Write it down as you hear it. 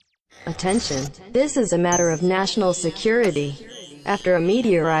Attention, this is a matter of national security. After a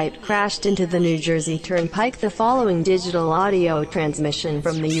meteorite crashed into the New Jersey Turnpike, the following digital audio transmission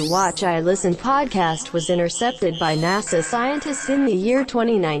from the You Watch I Listen podcast was intercepted by NASA scientists in the year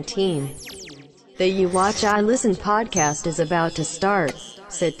 2019. The You Watch I Listen podcast is about to start.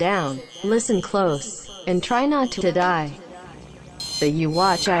 Sit down, listen close, and try not to die. The You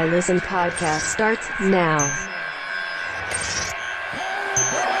Watch I Listen podcast starts now.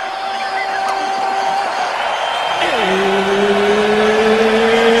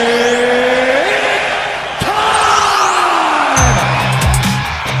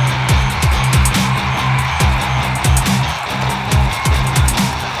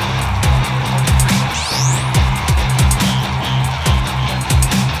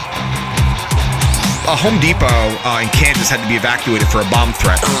 Home Depot in Kansas had to be evacuated for a bomb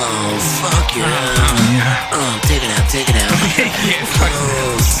threat. Oh, fuck yeah. Yeah. Oh, take it out. Yeah, fuck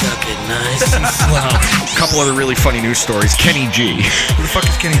suck it nice and slow. A couple other really funny news stories. Kenny G. Who the fuck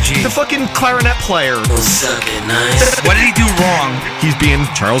is Kenny G? The fucking clarinet player. Oh, suck it nice. What did he do wrong? He's being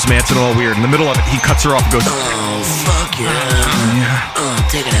Charles Manson all weird. In the middle of it, he cuts her off and goes, oh, fuck yeah. Yeah. Oh,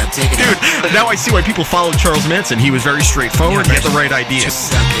 take it out. Dude, now I see why people followed Charles Manson. He was very straightforward. He had the right idea.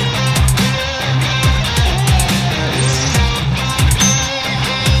 Just suck it.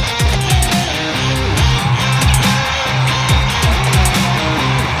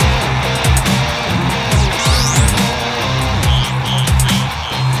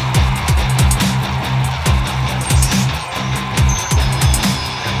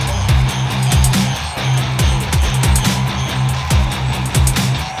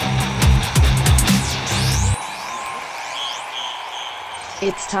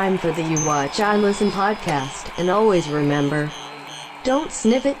 It's time for the You Watch I Listen podcast, and always remember, don't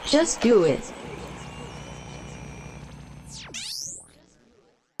sniff it, just do it.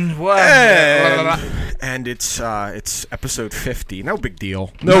 And it's episode 50. No big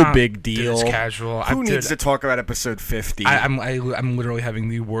deal. No big deal. Dude, it's casual. Who needs to talk about episode 50? I'm literally having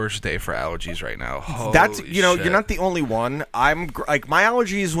the worst day for allergies right now. That's Holy you're shit. not the only one. I'm like my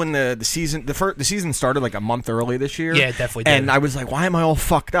allergies when the season started like a month early this year. Yeah, it definitely did. And I was like, why am I all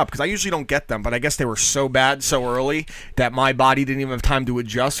fucked up? Because I usually don't get them, but I guess they were so bad so early that my body didn't even have time to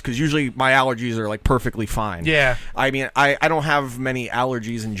adjust. Because usually my allergies are like perfectly fine. Yeah. I mean, I don't have many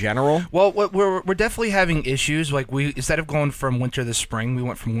allergies in general. Well, we're definitely having issues. Like we instead of going from winter to spring, we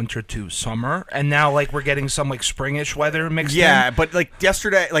went from winter to summer, and now like we're getting some like springish weather mixed in. Yeah, but like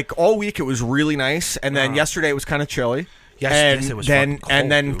yesterday, like all week it was really nice, and then yesterday it was kind of chilly. Yes, it was fucking cold,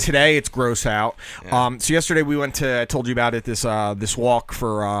 and then dude. today it's gross out. Yeah. So yesterday we went to, I told you about it, this walk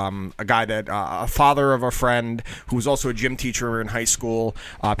for a guy that a father of a friend who was also a gym teacher in high school,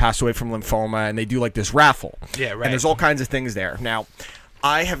 passed away from lymphoma, and they do like this raffle. Yeah, right. And there's all kinds of things there. Now,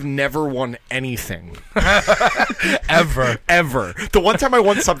 I have never won anything. Ever. The one time I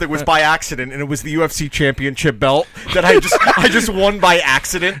won something was by accident, and it was the UFC championship belt that I just won by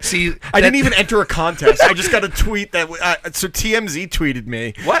accident. See, I didn't even enter a contest. I just got a tweet that so TMZ tweeted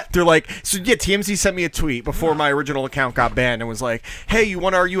me. What? They're like, so yeah, TMZ sent me a tweet before my original account got banned and was like, hey, you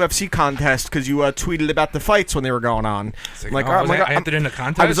won our UFC contest because you tweeted about the fights when they were going on. Like, I entered in a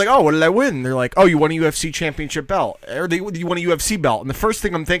contest? I was like, oh, what did I win? They're like, oh, you won a UFC championship belt, or you won a UFC belt, and the first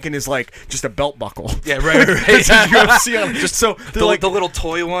thing I'm thinking is like just a belt buckle. Yeah, right. It says UFC on it. Just so they're like the little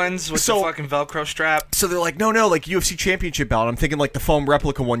toy ones with the fucking Velcro strap. So they're like, no, like UFC championship belt. I'm thinking like the foam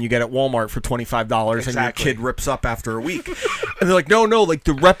replica one you get at Walmart for $25, and your kid rips up after a week. And they're like, no, like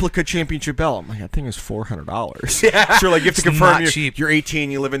the replica championship belt. I'm like, that thing is $400. Yeah. So like you have to confirm cheap. you're 18,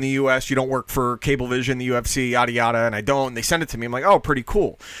 you live in the U.S., you don't work for Cablevision, the UFC, yada yada, and I don't. And they send it to me. I'm like, oh, pretty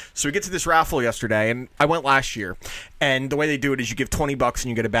cool. So we get to this raffle yesterday, and I went last year. And the way they do it is you give $20 and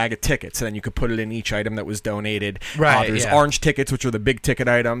you get a bag of tickets, and then you could put it in each item that was donated. Right. There's orange tickets, which are the big ticket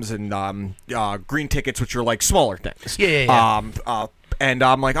items, and green tickets, which are like smaller things. Yeah. And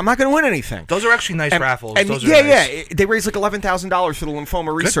I'm like, I'm not going to win anything. Those are actually nice raffles. And those are nice. They raised like $11,000 for the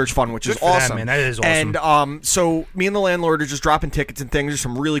lymphoma research fund, which is awesome. That, man. That is awesome. And so me and the landlord are just dropping tickets and things. There's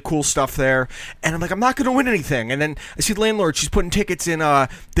some really cool stuff there. And I'm like, I'm not going to win anything. And then I see the landlord. She's putting tickets in.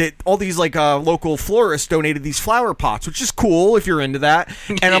 That all these like local florists donated these flower pots, which is cool if you're into that.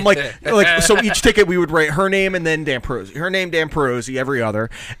 And I'm like, so each ticket we would write her name and then Dan Perosi. Her name, Dan Perosi, every other.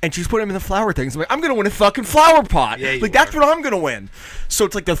 And she's putting them in the flower things. I'm like, I'm going to win a fucking flower pot. Yeah, like that's what I'm going to win. So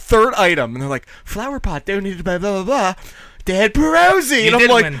it's like the third item, and they're like, flower pot donated by blah, blah, blah. Dad Perosi. And did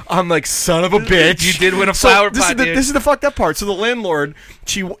win. I'm like, son of a bitch. You did win a flower pot, dude. This is the fucked up part. So the landlord,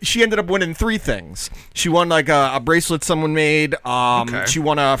 she ended up winning 3 things. She won like a bracelet someone made. She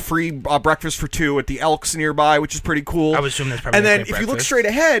won a free breakfast for 2 at the Elks nearby, which is pretty cool. I would assume that's probably. And then if you look straight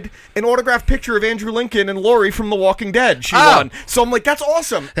ahead, an autographed picture of Andrew Lincoln and Lori from The Walking Dead. She won. So I'm like, that's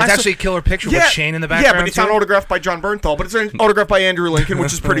awesome. That's actually a killer picture with Shane in the background. Yeah, but it's not autographed by John Bernthal, but it's an autographed by Andrew Lincoln,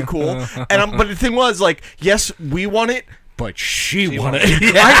 which is pretty cool. But the thing was, like, yes, we won it, but she won it.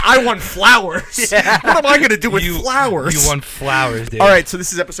 Yeah. I won flowers. Yeah. What am I going to do with flowers? You won flowers, dude. All right, so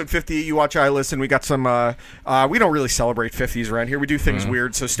this is episode 50. You watch, I listen. We got some. We don't really celebrate 50s around here. We do things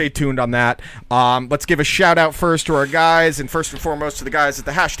weird, so stay tuned on that. Let's give a shout out first to our guys, and first and foremost to the guys at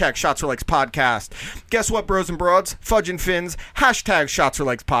the hashtag Shots for Likes podcast. Guess what, bros and broads, fudge and fins? Hashtag Shots for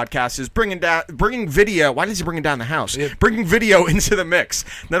Likes podcast is bringing video. Why does he bring it down the house? Yeah. Bringing video into the mix.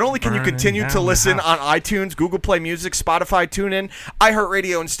 Not only can you continue to listen on iTunes, Google Play Music, Spotify, TuneIn,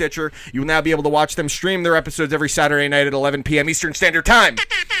 iHeartRadio, and Stitcher. You will now be able to watch them stream their episodes every Saturday night at 11 p.m. Eastern Standard Time.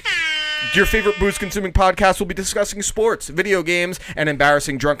 Your favorite booze-consuming podcast will be discussing sports, video games, and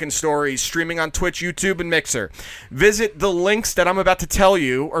embarrassing drunken stories, streaming on Twitch, YouTube, and Mixer. Visit the links that I'm about to tell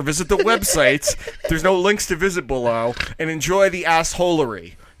you, or visit the websites. There's no links to visit below, and enjoy the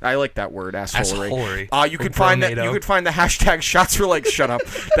assholery. I like that word, assholery. You could find that. You could find the hashtag Shots for Likes. Shut up.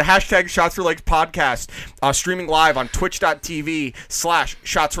 The hashtag Shots for Likes podcast streaming live on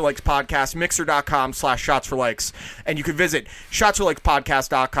Twitch.tv/Shots for Likes podcast, Mixer.com/Shots for Likes, and you can visit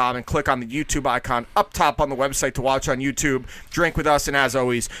ShotsForLikesPodcast.com and click on the YouTube icon up top on the website to watch on YouTube. Drink with us, and as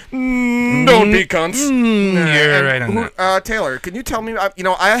always, don't be cunts. You're right on that. Taylor, can you tell me?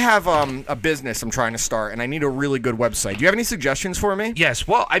 I have a business I'm trying to start, and I need a really good website. Do you have any suggestions for me? Yes.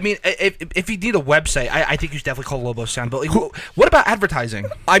 Well, I mean, if you need a website, I think you should definitely call Lobo Sound. But like, what about advertising?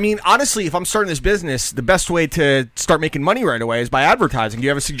 I mean, honestly, if I'm starting this business, the best way to start making money right away is by advertising. Do you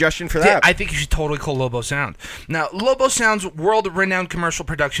have a suggestion for that? Yeah, I think you should totally call Lobo Sound. Now, Lobo Sound's world-renowned commercial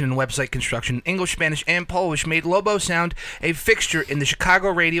production and website construction in English, Spanish, and Polish made Lobo Sound a fixture in the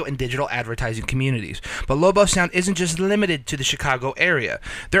Chicago radio and digital advertising communities. But Lobo Sound isn't just limited to the Chicago area.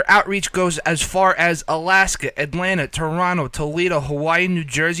 Their outreach goes as far as Alaska, Atlanta, Toronto, Toledo, Hawaii, New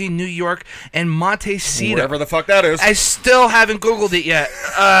Jersey, New York, and Montecito. Whatever the fuck that is. I still haven't Googled it yet.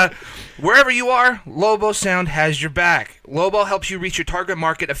 Wherever you are, Lobo Sound has your back. Lobo helps you reach your target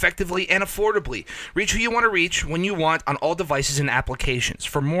market effectively and affordably. Reach who you want to reach when you want on all devices and applications.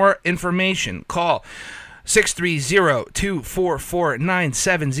 For more information, call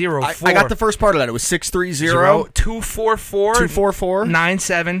 630-244-9704. I got the first part of that. It was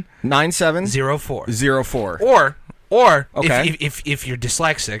 630-244-9704. Or okay. if you're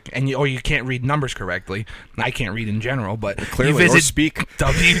dyslexic or you can't read numbers correctly, I can't read in general, but clearly, you visit speak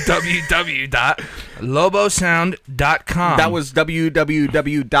www.lobosound.com. That was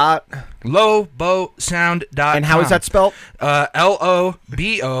www.lobosound.com. And how is that spelled?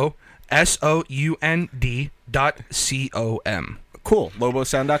 LOBOSOUND.com. Cool.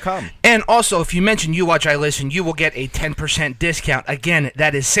 Lobosound.com. And also, if you mention You Watch, I Listen, you will get a 10% discount. Again,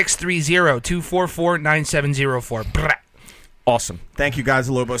 that is 630-244-9704. Awesome. Thank you guys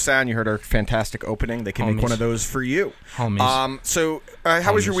at Lobo Sound. You heard our fantastic opening. They can make one of those for you. Homies.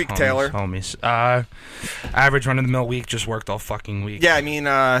 How was your week, Taylor? Homies. Average run-of-the-mill week. Just worked all fucking week. Yeah, I mean,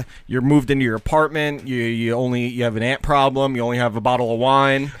 you're moved into your apartment. You have an ant problem. You only have a bottle of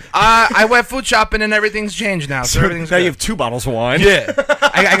wine. I went food shopping and everything's changed now. So everything's now good. You have 2 bottles of wine. Yeah.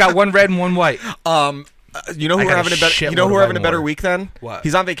 I got one red and one white. You know who we're having a better week then? What?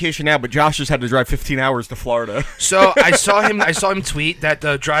 He's on vacation now, but Josh just had to drive 15 hours to Florida. So I saw him tweet that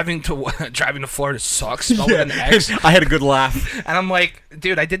driving to Florida sucks. Spelled with an X. I had a good laugh. And I'm like,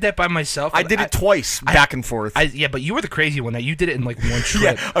 dude, I did that by myself. I did it twice, back and forth. Yeah, but you were the crazy one. That you did it in like one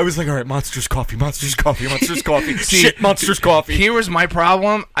trip. Yeah, I was like, all right, Monster's coffee, Monster's coffee, Monster's coffee. Shit, Monster's coffee. Here was my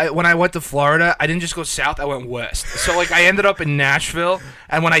problem. When I went to Florida, I didn't just go south. I went west. So like I ended up in Nashville,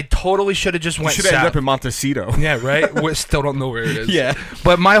 and when I totally should have just went south. You should have ended up in Montecito. Yeah, right? We still don't know where it is. Yeah.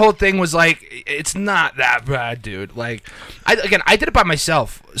 But my whole thing was like, it's not that bad, dude. Like, I did it by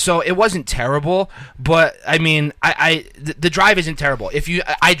myself, so it wasn't terrible. But I mean, the drive isn't terrible.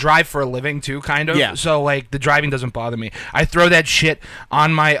 I drive for a living too, kind of. Yeah. So like, the driving doesn't bother me. I throw that shit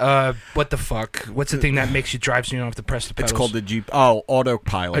on my what the fuck? What's the thing that makes you drive so you don't have to press the pedals? It's called the Jeep. Oh,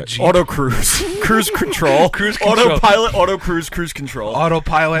 autopilot. Auto cruise. Cruise control. Cruise control. Autopilot, auto cruise, cruise control.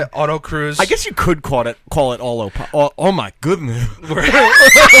 Autopilot, auto cruise. I guess you could call it autopilot. Oh my goodness.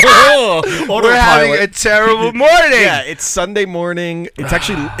 We're having a terrible morning. Yeah, it's Sunday morning. It's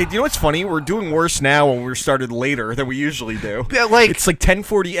actually, you know what's funny? We're doing worse now when we started later than we usually do. Yeah, like it's like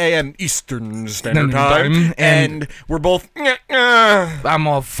 10:40 a.m. Eastern Standard Time, and we're both. I'm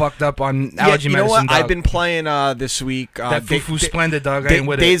all fucked up on allergy you know medicine. what? Dog. I've been playing this week. That Fufu Splendid, dog. I ain't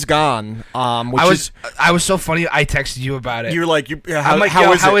with Days it. Gone. I was so funny. I texted you about it. You're like, I'm like,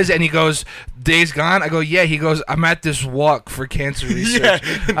 how is it? And he goes, Days Gone. I go, yeah. He goes, I'm at this walk for cancer research.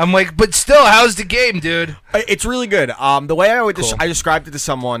 I'm like, but still, how's the game, dude? It's really good. The way I would I described it to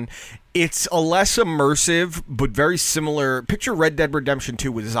someone, it's a less immersive but very similar. Picture Red Dead Redemption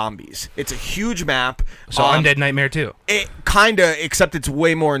 2 with zombies. It's a huge map. So Undead Nightmare 2. It kinda, except it's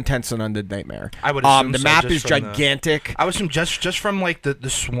way more intense than Undead Nightmare. I would assume the map is gigantic. I would assume just from like the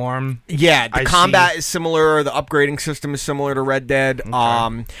swarm. Yeah, the combat is similar. The upgrading system is similar to Red Dead.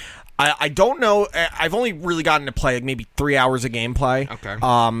 Okay. I don't know. I've only really gotten to play like maybe 3 hours of gameplay. Okay.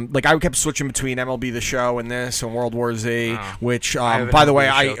 Like I kept switching between MLB The Show and this and World War Z, which by the way,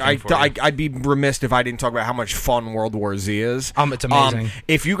 I'd be remiss if I didn't talk about how much fun World War Z is. It's amazing.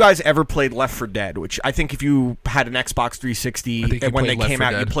 If you guys ever played Left 4 Dead, which I think if you had an Xbox 360 when they came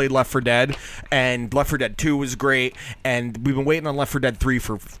out, you played Left 4 Dead, and Left 4 Dead 2 was great, and we've been waiting on Left 4 Dead 3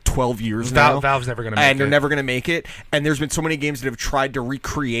 for 12 years now. Valve's never going to make it. And they're never going to make it. And there's been so many games that have tried to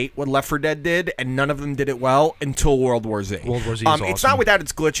recreate what Left 4 Dead did, and none of them did it well until World War Z. World War Z is awesome. It's not without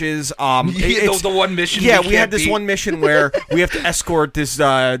its glitches. It's the one mission. Yeah, we had this one mission where we have to escort this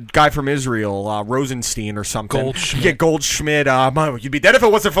guy from Israel, Rosenstein or something. Goldschmidt. Yeah, Goldschmidt. You'd be dead if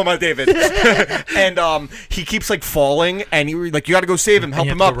it wasn't for my David. And he keeps like falling, and you got to go save him, help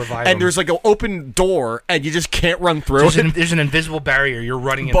him up. And there's like an open door, and you just can't run through. There's an invisible barrier. You're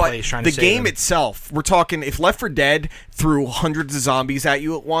running in place trying to save him. The game itself, we're talking, if Left 4 Dead threw hundreds of zombies at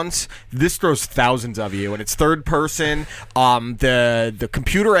you at once, this throws thousands of you, and it's third person. The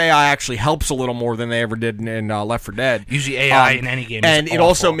computer AI actually helps a little more than they ever did in Left 4 Dead. Usually AI in any game is and it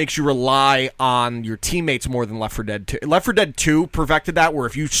also makes you rely on your teammates more than Left 4 Dead 2. Left 4 Dead 2 perfected that, where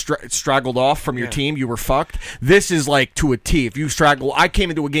if you straggled off from your team, you were fucked. This is like to a T. If you straggle, I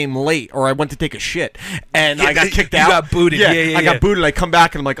came into a game late, or I went to take a shit, and I got kicked out. You got booted. Yeah. I got booted. I come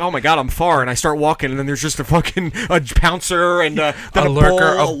back, and I'm like, oh my god, I'm far, and I start walking, and then there's just a fucking pouncer, and then a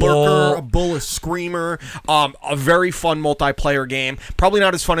lurker, a bull, a screamer. A very fun multiplayer game. Probably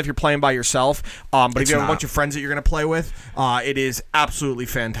not as fun if you're playing by yourself, but if you have a bunch of friends that you're going to play with, it is absolutely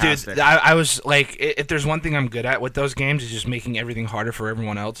fantastic. Dude, I was like, if there's one thing I'm good at with those games, is just making everything harder for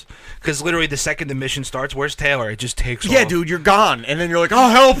everyone else. Because literally the second the mission starts, where's Taylor? It just takes off. Yeah, dude, you're gone, and then you're like, oh,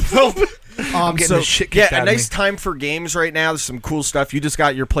 help. I'm getting the shit kicked out a nice time for games right now. There's some cool stuff. You just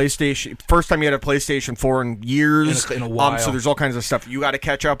got your PlayStation. First time you had a PlayStation 4 in years. In a while. So there's all kinds of stuff you got to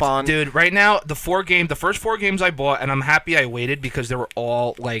catch up on. Dude, right now, the first 4 games I bought, and I'm happy I waited because they were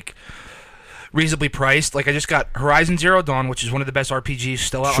all, like, reasonably priced. Like, I just got Horizon Zero Dawn, which is one of the best RPGs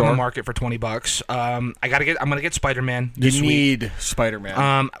still out on the market for $20. I'm gonna get Spider-Man this week. You need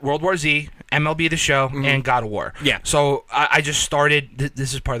Spider-Man. World War Z, MLB The Show, and God of War. Yeah. So I just started.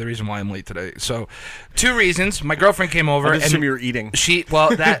 This is part of the reason why I'm late today. So, 2 reasons. My girlfriend came over. I assume you were eating.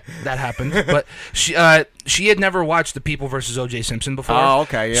 That happened, but she had never watched The People versus O.J. Simpson before. Oh,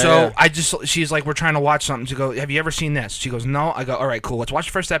 okay. Yeah. So she's like, we're trying to watch something. She goes, have you ever seen this? She goes, no. I go, all right, cool. Let's watch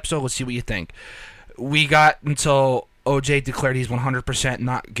the first episode. Let's see what you think. We got until OJ declared he's 100%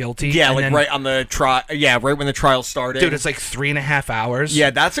 not guilty. Yeah, like right on the trial. Yeah, right when the trial started. Dude, it's like 3.5 hours.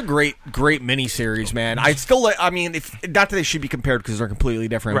 Yeah, that's a great miniseries, man. I still, not that they should be compared because they're completely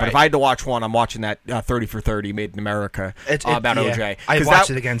different. Right. But if I had to watch one, I'm watching that 30 for 30 Made in America about OJ. I've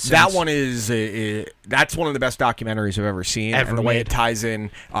watched it again since. That one that's one of the best documentaries I've ever seen. And the way it ties in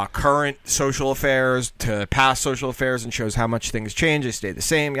current social affairs to past social affairs and shows how much things change, they stay the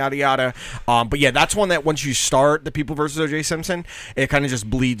same, yada yada. But yeah, that's one that once you start The People versus O.J. Simpson, it kind of just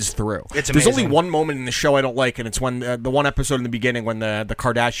bleeds through. It's amazing. There's only one moment in the show I don't like, and it's when the one episode in the beginning when the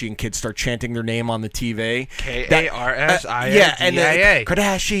Kardashian kids start chanting their name on the TV. K-A-R-S-I-N-D-I-A.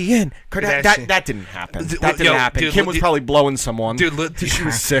 Kardashian. That didn't happen. That didn't happen. Dude, Kim was probably blowing someone. Dude, she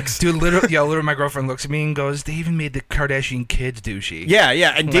was 6. Dude, literally, my girlfriend looks at me and goes, "They even made the Kardashian kids douchey." Yeah,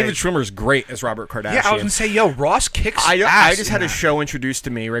 and David Schwimmer's great as Robert Kardashian. Yeah, I was gonna say, Ross kicks ass. I just had a show introduced to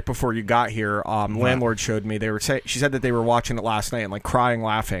me right before you got here. Landlord showed me. She said that they were watching it last night and like crying,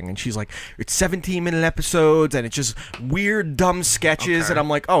 laughing, and she's like, "It's 17-minute episodes and it's just weird, dumb sketches." And I'm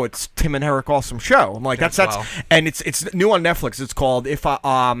like, "Oh, it's Tim and Eric awesome show." I'm like, "That's," and it's new on Netflix. It's called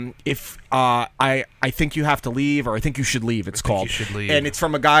I Think You Have to Leave, or I Think You Should Leave. It's called, and it's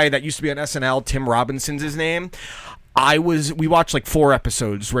from a guy that used to be on SNL. Tim Robinson's his name. we watched like 4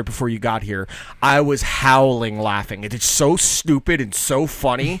 episodes right before you got here. I was howling laughing. It's so stupid and so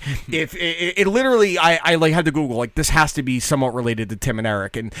funny. If it literally, I like had to Google, like, this has to be somewhat related to Tim and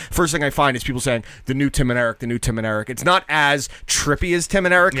Eric. And first thing I find is people saying the new Tim and Eric, the new Tim and Eric. It's not as trippy as Tim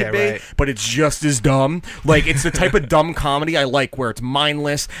and Eric could be, but it's just as dumb. Like, it's the type of dumb comedy I like, where it's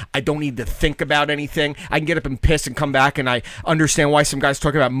mindless. I don't need to think about anything. I can get up and piss and come back, and I understand why some guy's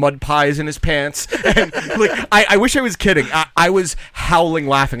talking about mud pies in his pants. And like, I wish I was kidding. I was howling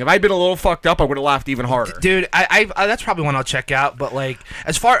laughing. If I'd been a little fucked up, I would have laughed even harder. Dude, I that's probably one I'll check out. But like,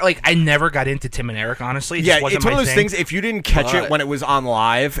 as far like, I never got into Tim and Eric. Honestly, it just wasn't it's one of my those thing. things. If you didn't catch it when it was on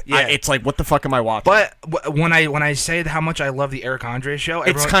live, it's like, what the fuck am I watching? But when I say how much I love the Eric Andre show,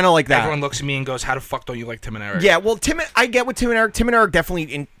 it's kind of like that. Everyone looks at me and goes, "How the fuck don't you like Tim and Eric?" Yeah, well, I get with Tim and Eric. Tim and Eric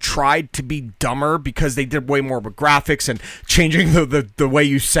definitely tried to be dumber because they did way more with graphics and changing the way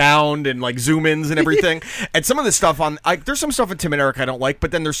you sound and like zoom ins and everything. And some of the stuff there's some stuff in Tim and Eric I don't like,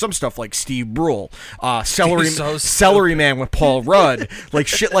 but then there's some stuff like Steve Brule, Celery Man with Paul Rudd, like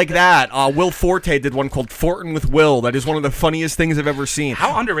shit like that. Will Forte did one called Fortin with Will. That is one of the funniest things I've ever seen.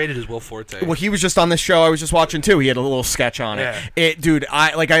 How underrated is Will Forte? Well, he was just on this show I was just watching too. He had a little sketch on it. Dude,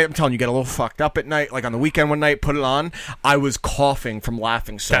 I'm telling you, get a little fucked up at night. Like on the weekend one night, put it on. I was coughing from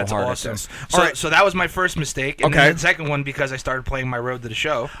laughing so That's hard awesome. at this. So that was my first mistake. And then the second one, because I started playing my Road to the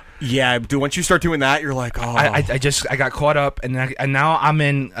Show. Yeah, dude. Once you start doing that, you're like, oh. I got caught up, and now I'm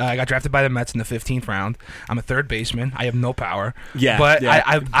in. I got drafted by the Mets in the 15th round. I'm a third baseman. I have no power. Yeah, but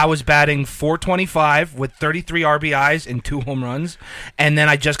yeah. I was batting .425 with 33 RBIs and 2 home runs, and then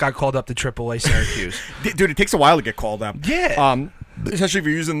I just got called up to AAA Syracuse. Dude, it takes a while to get called up. Yeah. Especially if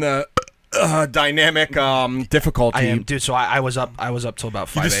you're using the dynamic difficulty. I am, dude. So I was up till about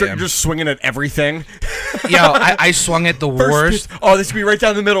 5 a.m. You're just swinging at everything. Yo, I swung at the worst. Oh, this could be right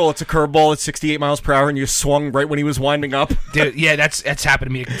down the middle. It's a curveball at 68 miles per hour, and you swung right when he was winding up. Dude, yeah, that's happened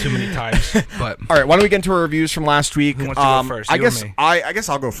to me too many times. But all right, why don't we get into our reviews from last week? Who wants to go first? I guess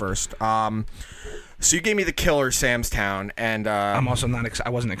I'll go first. So you gave me the killer Sam's Town, and I'm also not. I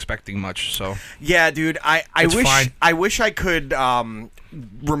wasn't expecting much. So yeah, dude. Fine. I wish I could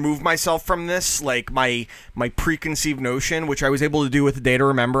remove myself from this, like my preconceived notion, which I was able to do with the Day to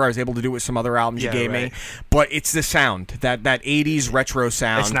Remember. I was able to do with some other albums you gave me, but it's the sound, that 80s retro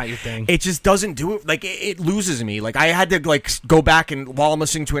sound. It's not your thing. It just doesn't do it. Like it loses me. Like I had to like go back, and while I'm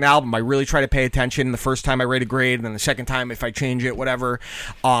listening to an album, I really try to pay attention. The first time I rate a grade, and then the second time if I change it, whatever.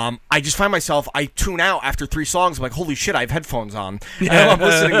 I just find myself, I tune out after 3 songs. I'm like, holy shit, I have headphones on. And I'm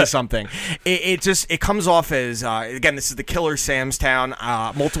listening to something. It comes off as again, this is the killer Sam's Town.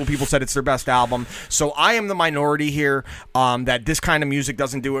 Multiple people said it's their best album, so I am the minority here. That this kind of music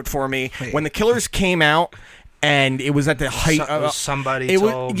doesn't do it for me. When the Killers came out, and it was at the height of somebody. It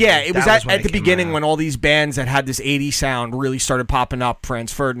was at the beginning when all these bands that had this 80s sound really started popping up.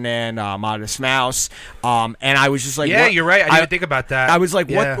 Franz Ferdinand, Modest Mouse, and I was just like, yeah, what? You're right. I didn't think about that. I was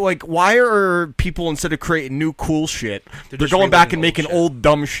like, what? Like, why are people, instead of creating new cool shit, they're going back and making old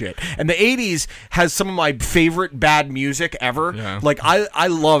dumb shit? And the 80s has some of my favorite bad music ever. Yeah. Like I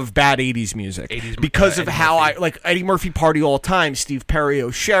love bad 80s music 80s, because of Eddie how Murphy. I like Eddie Murphy Party All the Time, Steve Perry,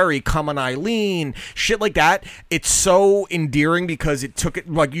 O'Sherry, Come On Eileen, shit like that. It's so endearing because it took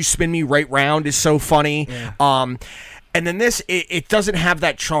it, like, You Spin Me Right Round is so funny. Yeah. And then this, it doesn't have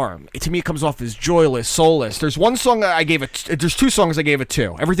that charm. To me, it comes off as joyless, soulless. There's one song that I gave it. There's 2 songs I gave it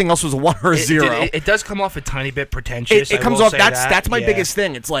 2. Everything else was a 1 or a 0. It does come off a tiny bit pretentious. It comes off. That's my biggest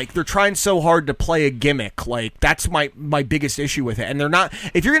thing. It's like they're trying so hard to play a gimmick. Like that's my biggest issue with it. And they're not.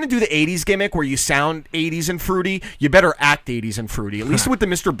 If you're gonna do the '80s gimmick where you sound video and fruity, you better act '80s and fruity. At least with the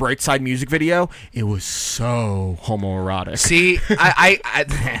Mr. Brightside music video, it was so homoerotic. See,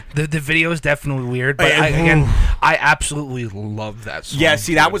 the video is definitely weird, but I absolutely love that song. Yeah,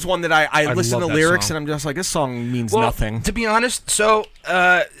 see, that was one that I listened to lyrics and I'm just like, this song means nothing. To be honest, so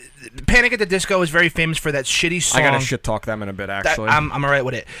Panic at the Disco is very famous for that shitty song. I gotta shit talk them in a bit, actually. I'm alright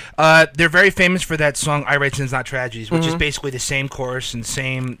with it. They're very famous for that song "I Write Sins Not Tragedies," which is basically the same chorus and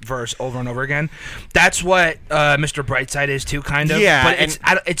same verse over and over again. That's what Mr. Brightside is too, kind of. Yeah,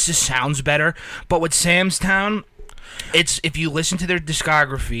 but it just sounds better. But with Sam's Town, if you listen to their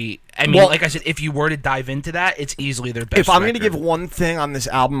discography, I mean, like I said, if you were to dive into that, it's easily their best. If I'm going to record. give one thing on this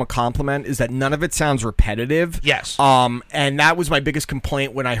album a compliment, is that none of it sounds repetitive. Yes. And that was my biggest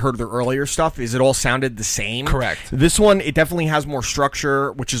complaint when I heard their earlier stuff, is it all sounded the same. Correct. This one, it definitely has more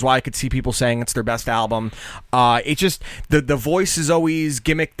structure, which is why I could see people saying it's their best album. It just, the voice is always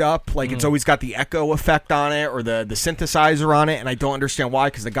gimmicked up, like it's always got the echo effect on it, or the synthesizer on it, and I don't understand why,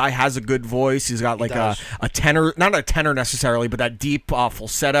 because the guy has a good voice. He's got like a tenor, not a tenor necessarily, but that deep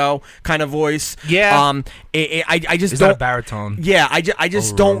falsetto. piano kind of voice. Yeah. I just Is don't. that a baritone? Yeah, I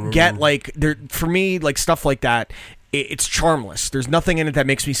just don't get like there for me like stuff like that. It's charmless. There's nothing in it that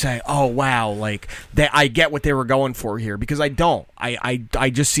makes me say, "Oh wow!" Like that. I get what they were going for here because I don't.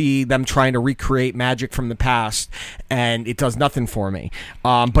 I just see them trying to recreate magic from the past, and it does nothing for me.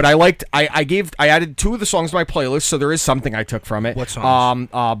 But I liked. I added 2 of the songs to my playlist, so there is something I took from it. What songs?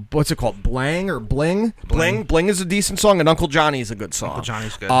 What's it called? Bling or Bling? Bling is a decent song, and Uncle Johnny is a good song. Uncle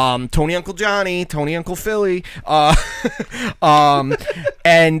Johnny's good. Tony Uncle Johnny, Tony Uncle Philly. But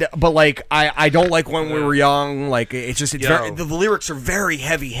like I don't like When We Were Young. Like the lyrics are very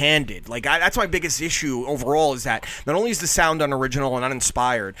heavy-handed. Like that's my biggest issue overall is that not only is the sound unoriginal and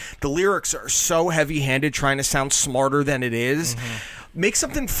uninspired, the lyrics are so heavy-handed, trying to sound smarter than it is. Make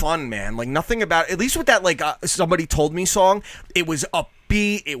something fun, man. Like nothing about. At least with that, like Somebody Told Me song, it was upbeat.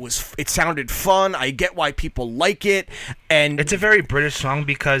 It sounded fun. I get why people like it, and it's a very British song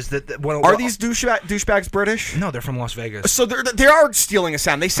because are these douchebags British? No, they're from Las Vegas. So they are stealing a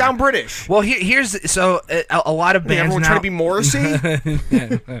sound. They sound British. Well, here's a lot of bands everyone now trying to be Morrissey.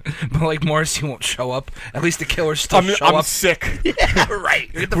 But like Morrissey won't show up. At least the Killers still show up. I'm sick. Yeah, right.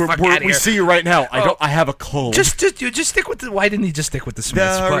 Get the fuck out of here. We see you right now. I have a cold. Just stick with the. Why didn't he just stick with the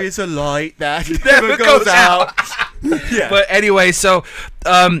Smiths? There is a light that never goes out. Yeah. But anyway, so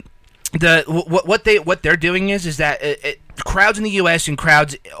what they're doing is that crowds in the U.S. and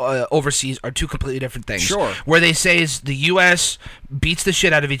crowds overseas are 2 completely different things. Sure. Where they say is the U.S. beats the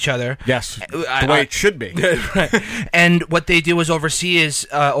shit out of each other. Yes. The way it should be. Right. And what they do is overseas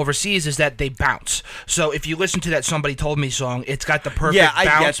is that they bounce. So if you listen to that Somebody Told Me song, it's got the perfect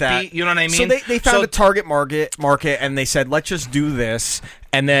bounce beat. You know what I mean? So they found a target market and they said, let's just do this.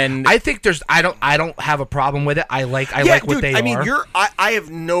 And then I think I don't have a problem with it. I like what they are. I mean, I have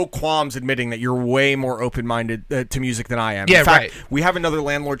no qualms admitting that you're way more open-minded to music than I am. Yeah, in fact, right. We have another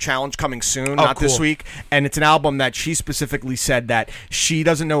Landlord Challenge coming soon, not this week, and it's an album that she specifically said that she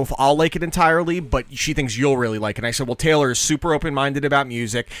doesn't know if I'll like it entirely, but she thinks you'll really like it. And I said, well, Taylor is super open-minded about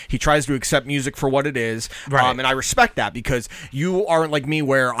music. He tries to accept music for what it is, right. And I respect that because you aren't like me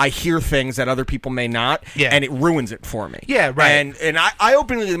where I hear things that other people may not, and it ruins it for me. Yeah, right. And I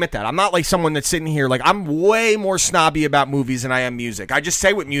openly admit that. I'm not like someone that's sitting here like I'm way more snobby about movies than I am music. I just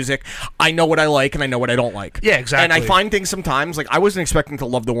say with music, I know what I like and I know what I don't like. Yeah, exactly. And I find things sometimes like I wasn't expecting to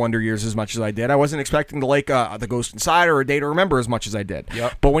love The Wonder Years as much as I did. I wasn't expecting to like The Ghost Inside or A Day to Remember as much as I did.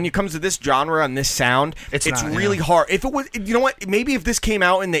 Yep. But when it comes to this genre and this sound, it's really hard. If it was, you know what? Maybe if this came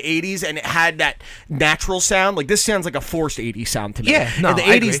out in the 80s and it had that natural sound, like this sounds like a forced 80s sound to me. Yeah, no, in the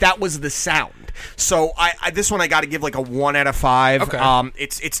 80s, that was the sound. So this one I got to give like a 1 out of 5. Okay.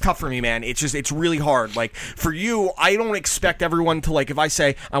 It's tough for me, man. It's really hard. Like for you, I don't expect everyone to like. If I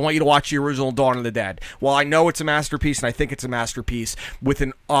say I want you to watch the original Dawn of the Dead, well, I know it's a masterpiece, and I think it's a masterpiece with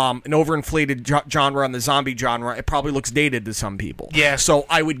an overinflated genre on the zombie genre. It probably looks dated to some people. Yeah. So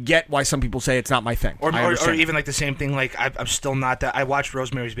I would get why some people say it's not my thing. Or even like the same thing. Like I'm still not that. I watched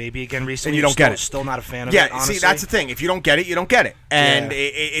Rosemary's Baby again recently. And you don't get it. Still not a fan of it. Yeah. Honestly. See, that's the thing. If you don't get it, you don't get it, and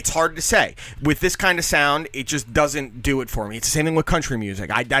it's hard to say. With this kind of sound, it just doesn't do it for me. It's the same thing with country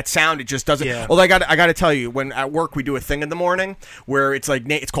music. That sound, it just doesn't. Yeah. Although I got to tell you, when at work we do a thing in the morning where it's like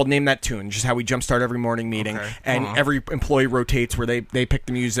it's called Name That Tune, just how we jumpstart every morning meeting, and every employee rotates where they pick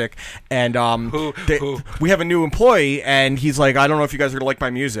the music, and we have a new employee, and he's like, I don't know if you guys are gonna like my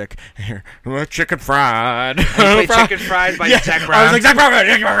music. Here, Chicken Fried. Chicken Fried by Zach Brown. I was like Zach Brown.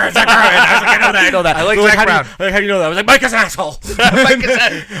 I was like, I know that. I like Zach Brown. How do you know that? I was like, Mike is an asshole.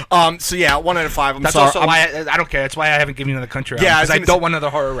 So yeah, 1 out of 5. That's sorry. also why I don't care. That's why I haven't given you another country. Yeah, because I don't want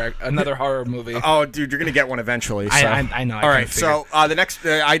another horror movie. Oh, dude, you're gonna get one eventually. So. I know. All right, so the next,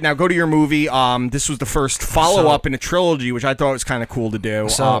 I now go to your movie. This was the first follow-up in a trilogy, which I thought was kind of cool to do.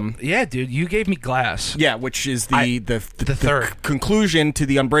 So, yeah, dude, you gave me Glass. Yeah, which is the third conclusion to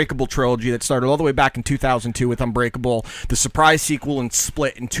the Unbreakable trilogy that started all the way back in 2002 with Unbreakable, the surprise sequel and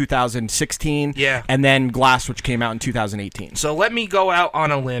Split in 2016. Yeah, and then Glass, which came out in 2018. So let me go out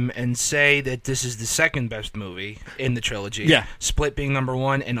on a limb and say that this is the second best movie in the trilogy. Yeah, Split being number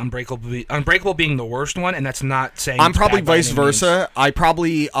 1 and Unbreakable being the worst one, and that's not saying I'm probably vice versa. I'd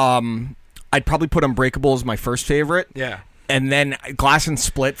probably put Unbreakable as my first favorite. Yeah. And then Glass and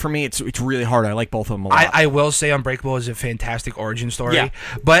Split for me, it's really hard. I like both of them a lot. I will say Unbreakable is a fantastic origin story. Yeah.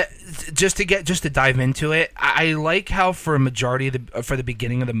 But just to dive into it, I like how for a majority of for the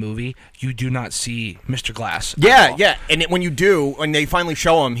beginning of the movie, you do not see Mr. Glass. Yeah. And when you do, when they finally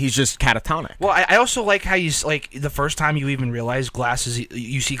show him, he's just catatonic. Well, I also like how you like the first time you even realize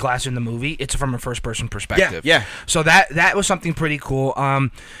you see Glass in the movie, it's from a first person perspective. Yeah. So that was something pretty cool.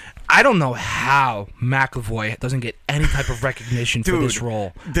 I don't know how McAvoy doesn't get any type of recognition for this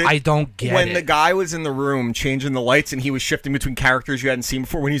role. I don't get it. When the guy was in the room changing the lights and he was shifting between characters you hadn't seen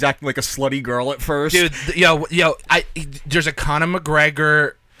before, when he was acting like a slutty girl at first. Dude, there's a Conor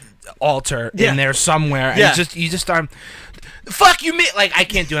McGregor altar in there somewhere. And you just start... Fuck you, me! Like, I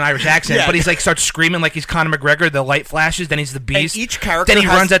can't do an Irish accent, but he's like starts screaming like he's Conor McGregor. The light flashes, then he's the Beast. And each character then he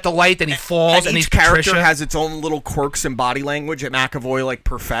runs at the light, then he falls, and each he's character Patricia. has its own little quirks and body language that McAvoy like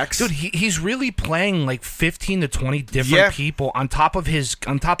perfects. Dude, he's really playing like 15 to 20 different people on top of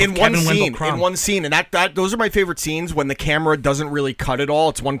Kevin Wendell Crumb. In one scene, and that those are my favorite scenes when the camera doesn't really cut it all.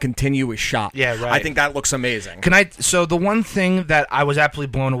 It's one continuous shot. Yeah, right. I think that looks amazing. So the one thing that I was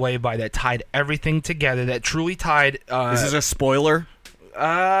absolutely blown away by that tied everything together, that truly tied. Is this a spoiler?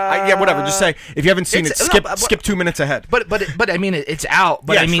 Yeah, whatever. Just say if you haven't seen it, skip 2 minutes ahead. But I mean, it's out.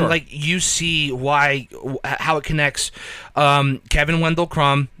 But yeah, I mean, sure. like you see how it connects. Kevin Wendell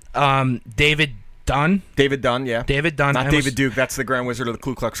Crumb, David Dunn. David Dunn, yeah. David Dunn. Not David Duke. That's the Grand Wizard of the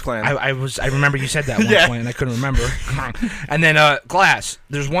Ku Klux Klan. I remember you said that at one point, and I couldn't remember. And then Glass.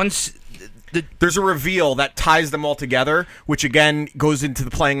 There's a reveal that ties them all together, which again goes into the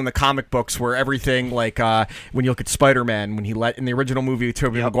playing in the comic books where everything, like when you look at Spider-Man, when he let in the original movie with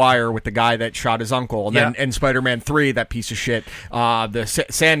Tobey Maguire with the guy that shot his uncle, and then in Spider-Man 3, that piece of shit, the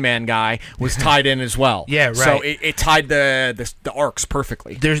Sandman guy was tied in as well. Yeah, right. So it tied the arcs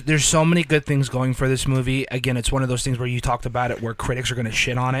perfectly. There's so many good things going for this movie. Again, it's one of those things where you talked about it, where critics are going to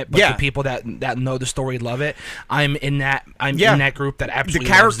shit on it, but the people that know the story love it. I'm in that group that absolutely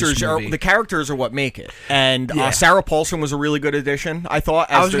loves this movie. The characters are what make it, and Sarah Paulson was a really good addition, I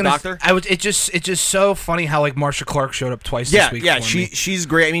thought, as the Doctor. It's just so funny how like Marsha Clark showed up twice this week. Yeah, she's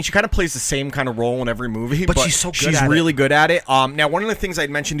great. I mean, she kind of plays the same kind of role in every movie, but she's so good. She's really good at it. Now, one of the things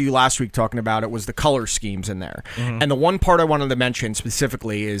I'd mentioned to you last week talking about it was the color schemes in there, and the one part I wanted to mention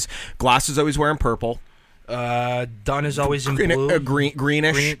specifically is Glass is always wearing purple. Dunn is always in blue,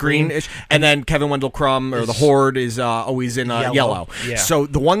 greenish, and then Kevin Wendell Crumb or the Horde is always in yellow. Yeah. So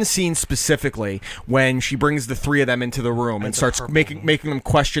the one scene specifically when she brings the three of them into the room and starts making them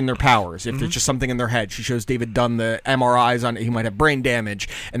question their powers, if there's just something in their head. She shows David Dunn the MRIs on he might have brain damage,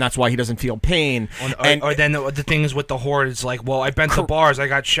 and that's why he doesn't feel pain. Or then the things with the Horde is like, well, I bent the bars, I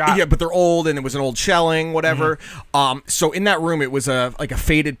got shot. Yeah, but they're old, and it was an old shelling, whatever. So in that room, it was a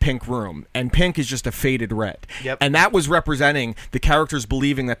faded pink room, and pink is just a faded red. Yep. And that was representing the characters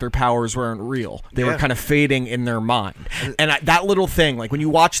believing that their powers weren't real. They were kind of fading in their mind. And that little thing, like when you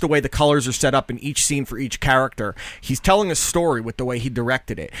watch the way the colors are set up in each scene for each character, he's telling a story with the way he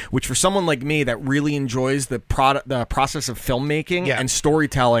directed it, which for someone like me that really enjoys the process of filmmaking and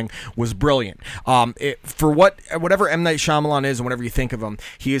storytelling was brilliant. For whatever M. Night Shyamalan is and whatever you think of him,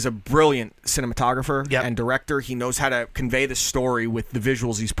 he is a brilliant cinematographer and director. He knows how to convey the story with the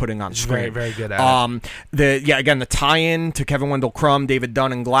visuals he's putting on screen. Very, very good at it. The tie-in to Kevin Wendell Crumb, David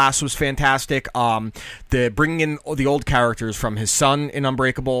Dunn, and Glass was fantastic. The bringing in the old characters from his son in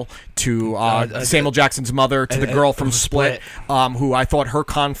Unbreakable to Samuel Jackson's mother to the girl from Split, who I thought her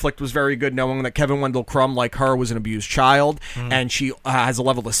conflict was very good, knowing that Kevin Wendell Crumb, like her, was an abused child, and she has a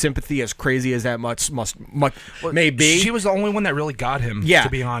level of sympathy as crazy as that may be. She was the only one that really got him, to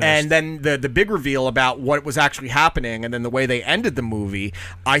be honest. And then the big reveal about what was actually happening, and then the way they ended the movie,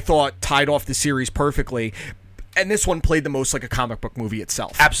 I thought tied off the series perfectly. And this one played the most like a comic book movie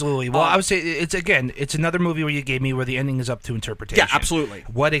itself. Absolutely. Well, I would say it's another movie where you gave me where the ending is up to interpretation. Yeah, absolutely.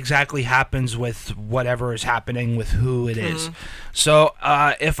 What exactly happens with whatever is happening with who it is. So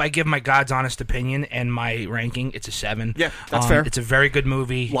if I give my God's honest opinion and my ranking, it's a 7. Yeah, that's fair. It's a very good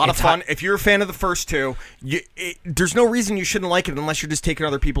movie. A lot of fun. If you're a fan of the first two, there's no reason you shouldn't like it unless you're just taking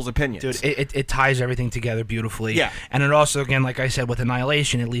other people's opinions. Dude, it ties everything together beautifully. Yeah. And it also, again, like I said, with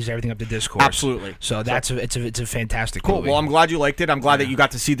Annihilation, it leaves everything up to discourse. Absolutely. So it's a fantastic cool. movie. Well, I'm glad you liked it. I'm glad that you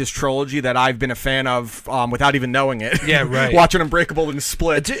got to see this trilogy that I've been a fan of without even knowing it. Yeah, right. Watching Unbreakable and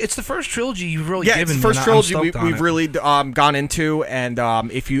Split. It's the first trilogy you've really given. It's the first trilogy we've really gone into, and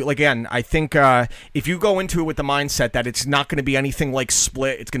if you I think if you go into it with the mindset that it's not going to be anything like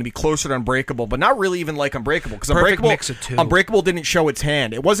Split, it's going to be closer to Unbreakable, but not really even like Unbreakable, because Unbreakable didn't show its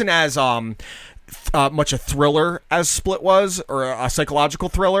hand. It wasn't as much a thriller as Split was, or a psychological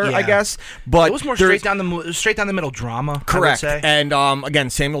thriller, I guess. But it was more straight down the middle drama. Correct. I would say. And again,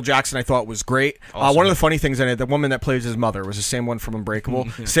 Samuel Jackson I thought was great. Awesome. One of the funny things in it, the woman that plays his mother was the same one from Unbreakable.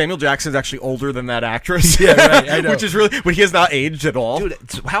 Samuel Jackson is actually older than that actress. Yeah, right. I know. Which is really, but he has not aged at all. Dude,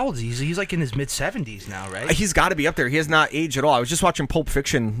 how old is he? He's like in his mid-70s now, right? He's got to be up there. He has not aged at all. I was just watching Pulp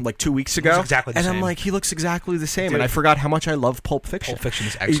Fiction like 2 weeks ago, exactly the and same. I'm like, he looks exactly the same. Dude, and I forgot how much I love Pulp Fiction. Pulp Fiction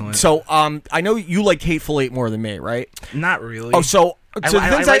is excellent. So I know you liked Hateful Eight more than me, right? Not really. Oh, so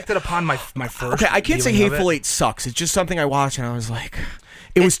I liked it upon my first. Okay, I can't say viewing of Hateful it. Eight sucks. It's just something I watched and I was like,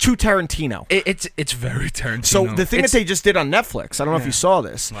 it was too Tarantino. It's very Tarantino. So the thing that they just did on Netflix, I don't know if you saw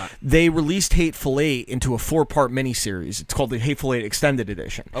this, What? they released Hateful Eight into a 4-part miniseries. It's called the Hateful Eight Extended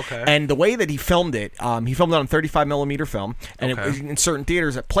Edition. Okay. And the way that he filmed it on 35mm film, and Okay. in certain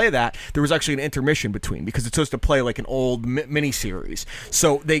theaters that play that, there was actually an intermission between because it's supposed to play like an old miniseries.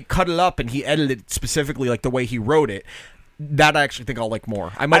 So they cut it up and he edited it specifically like the way he wrote it. That I actually think I'll like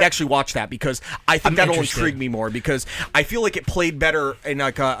more. I might actually watch that because I think I'm that'll interested. intrigue me more because I feel like it played better in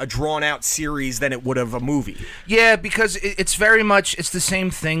like a drawn out series than it would have a movie. Yeah, because it's very much it's the same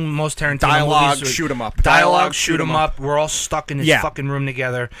thing. Most Tarantino Dialogue, movies, shoot 'em up. Dialogue, shoot 'em up. We're all stuck in this Yeah. fucking room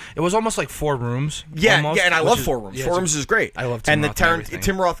together. It was almost like 4 rooms. Yeah, almost, yeah, and I which love is- 4 Rooms. yeah, 4 Rooms is great. I love Tim and Roth and everything.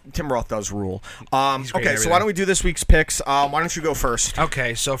 Tim Roth does rule. great at Okay, so why everything. don't we do this week's picks? Why don't you go first?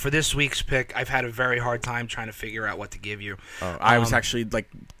 Okay, so for this week's pick, I've had a very hard time trying to figure out what to give you. I was actually like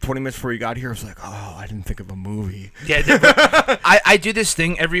 20 minutes before you got here. I was like, oh, I didn't think of a movie. Yeah, I do this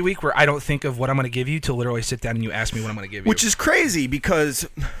thing every week where I don't think of what I'm going to give you till literally sit down and you ask me what I'm going to give you. Which is crazy because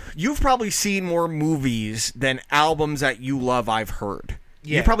you've probably seen more movies than albums that you love I've heard.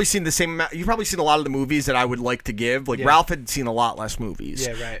 Yeah. You've probably seen the same amount. You've probably seen a lot of the movies that I would like to give. Like Yeah. Ralph had seen a lot less movies.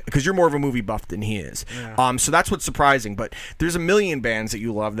 Yeah, right. Because you're more of a movie buff than he is. Yeah. So that's what's surprising. But there's a million bands that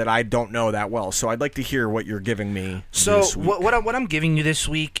you love that I don't know that well. So I'd like to hear what you're giving me. So this week. what I'm giving you this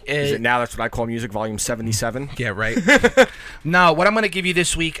week Is is it now? That's what I call music, volume 77. yeah, right. No, what I'm going to give you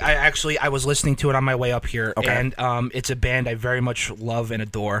this week, I was listening to it on my way up here, Okay. and it's a band I very much love and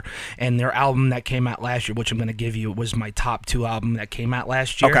adore, and their album that came out last year, which I'm going to give you, was my top 2 album that came out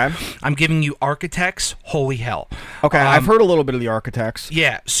last year. Okay. I'm giving you Architects, Holy Hell. Okay, I've heard a little bit of the Architects.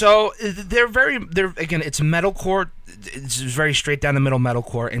 Yeah, so they're again, it's metalcore. It's very straight down the middle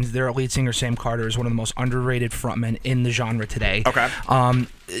metalcore, and their lead singer Sam Carter is one of the most underrated frontmen in the genre today. Okay.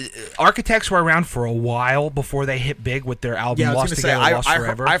 Architects were around for a while before they hit big with their album Yeah, I was Lost going to say, Together, Lost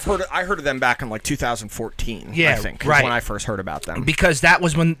Forever. I heard of them back in like 2014. Yeah, I think, is right. when I first heard about them. Because that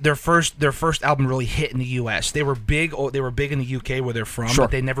was when their first album really hit in the U.S. They were big. They were big in the U.K. where they're from, Sure.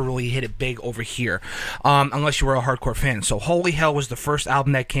 but they never really hit it big over here, unless you were a hardcore fan. So, Holy Hell was the first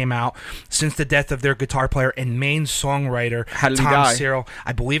album that came out since the death of their guitar player and main songwriter How did he Tom die? Cyril.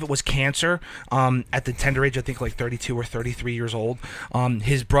 I believe it was cancer. At the tender age, I think like 32 or 33 years old.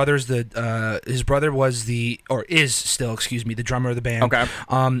 His brother was is still, the drummer of the band. Okay.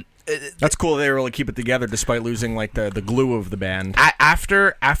 That's cool. They were able to keep it together despite losing like the glue of the band.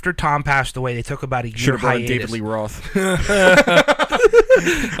 After Tom passed away, they took about a year Should have brought in hiatus. David Lee Roth.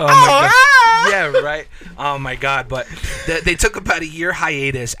 Oh my God. Yeah, right. Oh my God! But they took about a year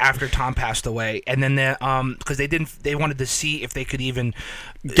hiatus after Tom passed away, and then because they wanted to see if they could even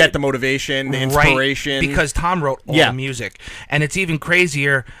Get the motivation, the inspiration. right, because Tom wrote all the music, and it's even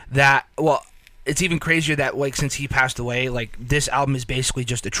crazier that like since he passed away, like this album is basically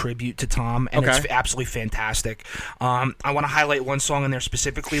just a tribute to Tom, and it's absolutely fantastic. I want to highlight one song in there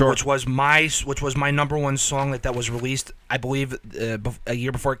specifically, Sure. which was my number one song that was released, I believe, a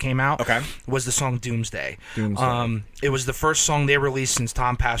year before it came out. Okay. Was the song Doomsday. Doomsday. It was the first song they released since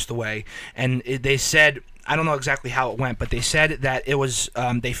Tom passed away, and they said. I don't know exactly how it went, but they said that it was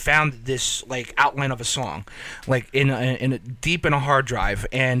they found this like outline of a song, like in a deep in a hard drive,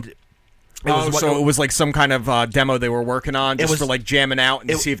 and it was like some kind of demo they were working on just for like jamming out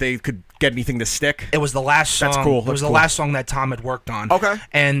and to see if they could get anything to stick. It was the last song. That's cool. It was the last song that Tom had worked on. Okay.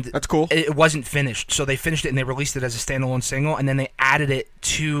 And that's cool. It wasn't finished, so they finished it and they released it as a standalone single, and then they added it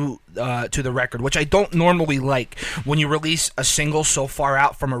to the record, which I don't normally like when you release a single so far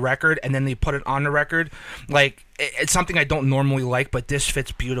out from a record and then they put it on the record. Like it's something I don't normally like, but this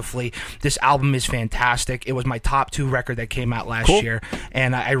fits beautifully. This album is fantastic. It was my top 2 record that came out last year,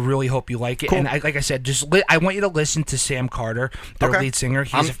 and I really hope you like it. Cool. And like I said, I want you to listen to Sam Carter, their lead singer.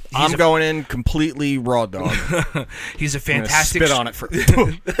 I'm going in completely raw dog. He's a I'm gonna fantastic. spit on it for.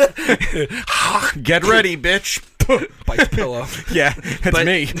 Get ready, bitch. Bites pillow. Yeah, that's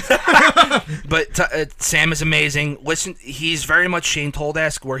me. But Sam is amazing. Listen, he's very much Shane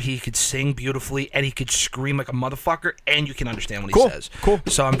Told-esque, where he could sing beautifully and he could scream like a motherfucker, and you can understand what he says. Cool.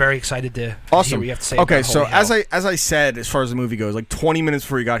 So I'm very excited to hear Awesome. what you have to say. Okay, about so Holy Hell. as I said, as far as the movie goes, like 20 minutes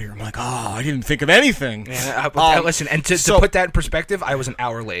before you got here, I'm like, oh, I didn't think of anything. Listen, and to put that in perspective, I was an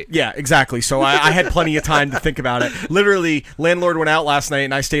hour late. Yeah, exactly. So I had plenty of time to think about it. Literally, landlord went out last night,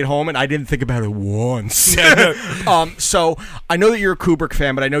 and I stayed home, and I didn't think about it once. So I know that you're a Kubrick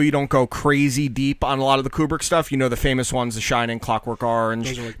fan, but I know you don't go crazy deep on a lot of the Kubrick stuff. You know the famous ones, The Shining, Clockwork Orange,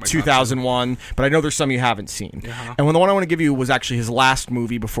 Those are like my 2001, but I know there's some you haven't seen. Uh-huh. And the one I want to give you was actually his last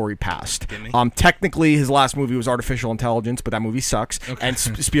movie before he passed. Technically, his last movie was Artificial Intelligence, but that movie sucks, and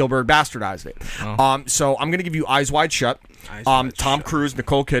Spielberg bastardized it. Oh. So I'm going to give you Eyes Wide Shut. Tom Cruise,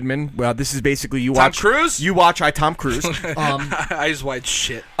 Nicole Kidman. Well, this is basically you watch. Tom Cruise? You watch Tom Cruise. Eyes Wide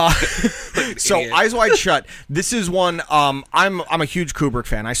Shit. So Eyes Wide Shut. This is one. I'm a huge Kubrick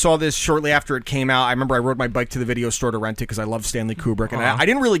fan. I saw this shortly after it came out. I remember I rode my bike to the video store to rent it because I love Stanley Kubrick, and I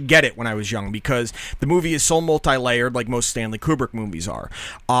didn't really get it when I was young because the movie is so multi-layered, like most Stanley Kubrick movies are.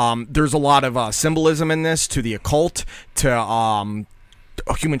 There's a lot of symbolism in this to the occult, to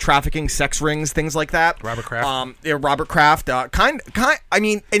human trafficking, sex rings, things like that. Robert Kraft. Robert Kraft. I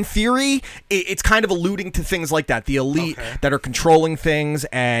mean, in theory, it's kind of alluding to things like that. The elite that are controlling things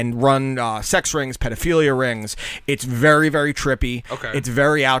and run sex rings, pedophilia rings. It's very, very trippy. Okay. It's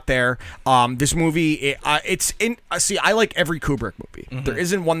very out there. This movie, see, I like every Kubrick movie. Mm-hmm. There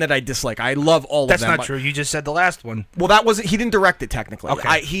isn't one that I dislike. I love all of them. That's not true. You just said the last one. Well, that wasn't. He didn't direct it technically.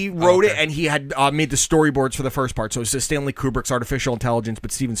 Okay. He wrote it, and he had made the storyboards for the first part. So it's just Stanley Kubrick's Artificial Intelligence,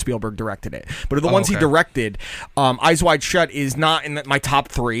 but Steven Spielberg directed it. But of the ones he directed, Eyes Wide Shut is not in my top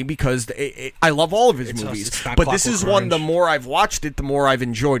 3 because I love all of his movies. But this is one, the more I've watched it, the more I've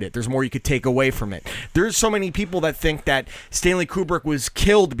enjoyed it. There's more you could take away from it. There's so many people that think that Stanley Kubrick was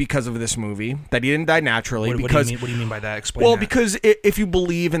killed because of this movie, that he didn't die naturally. What do you mean by that? Explain Well, that. because if you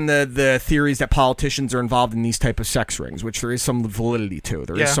believe in the theories that politicians are involved in these type of sex rings, which there is some validity to.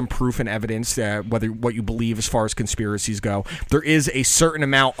 There is some proof and evidence that whether what you believe as far as conspiracies go, there is a certain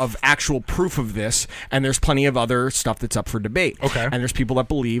amount of actual proof of this, and there's plenty of other stuff that's up for debate. Okay. And there's people that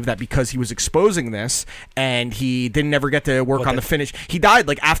believe that because he was exposing this and he didn't ever get to work on the finish, he died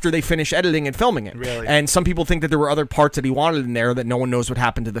like after they finished editing and filming it. Really? And some people think that there were other parts that he wanted in there that no one knows what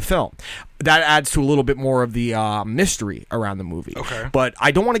happened to the film. That adds to a little bit more of the mystery around the movie. Okay. But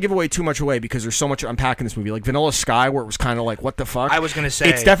I don't want to give away too much away because there's so much unpacking this movie. Like Vanilla Sky, where it was kind of like, what the fuck? I was going to say.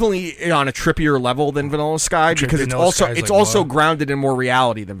 It's definitely on a trippier level than Vanilla Sky because it's also grounded in more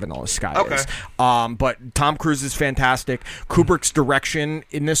reality than Vanilla Sky is. But Tom Cruise is fantastic. Kubrick's direction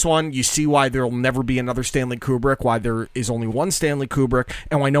in this one, you see why there will never be another Stanley Kubrick, why there is only one Stanley Kubrick,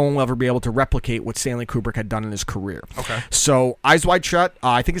 and why no one will ever be able to replicate what Stanley Kubrick had done in his career. Okay. So Eyes Wide Shut,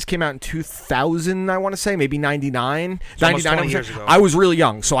 I think this came out in 2000, I want to say, maybe 99. So 99 20 years ago. I was really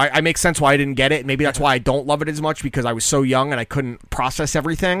young, so I make sense why I didn't get it. Maybe that's why I don't love it as much, because I was so young and I couldn't process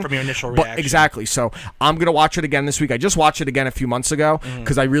everything. From your initial reaction. Exactly. So I'm going to watch it again this week. I just watched it again a few months ago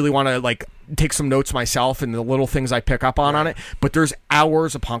because I really want to take some notes myself and the little things I pick up on it. But there's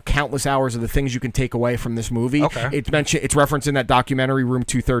hours upon countless hours of the things you can take away from this movie. Okay. It's referenced in that documentary Room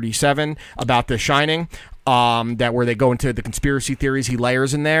 237 about The Shining. That where they go into the conspiracy theories he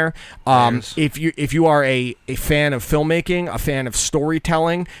layers in there. If you are a fan of filmmaking, a fan of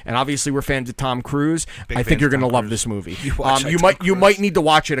storytelling, and obviously we're fans of Tom Cruise, I think you're going to love this movie. You might need to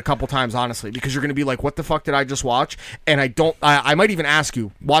watch it a couple times, honestly, because you're going to be like, what the fuck did I just watch? And I might even ask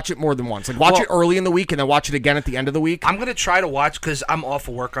you, watch it more than once. Watch it early in the week and then watch it again at the end of the week. I'm going to try to watch because I'm off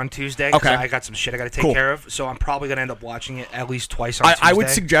of work on Tuesday. Okay. I got some shit I got to take care of, so I'm probably going to end up watching it at least twice on Tuesday. I would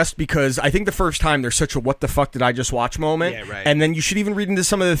suggest, because I think the first time there's such a what the fuck did I just watch moment. Yeah, right. And then you should even read into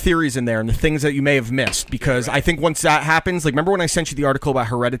some of the theories in there and the things that you may have missed, because I think once that happens, remember when I sent you the article about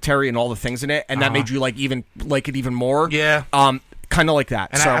Hereditary and all the things in it, and that made you like it even more? Yeah. Kind of like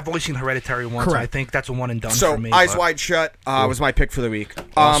that. And I've only seen Hereditary once. Correct. I think that's a one and done for me. So Eyes Wide Shut was my pick for the week.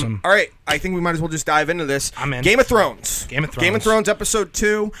 Awesome. All right, I think we might as well just dive into this. I'm in. Game of Thrones. Game of Thrones episode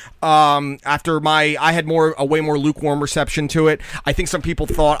 2. After I had a way more lukewarm reception to it. I think some people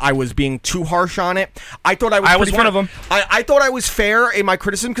thought I was being too harsh on it. I thought I was one of them. I thought I was fair in my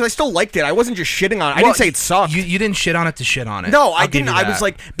criticism because I still liked it. I wasn't just shitting on it. I didn't say it sucked. You didn't shit on it to shit on it. No, I didn't. I was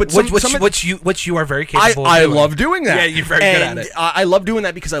like, but which you are very capable of I doing. love doing that. Yeah, you're very good at it. I love doing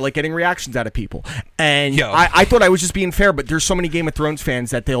that because I like getting reactions out of people. And I thought I was just being fair, but there's so many Game of Thrones fans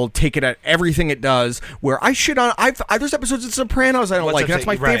that they'll take it at everything it does, where I shit on there's episodes of Sopranos I don't like, and that's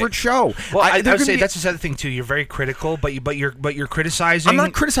my favorite show. Well, I would say that's the other thing too. You're very critical, but you're criticizing. I'm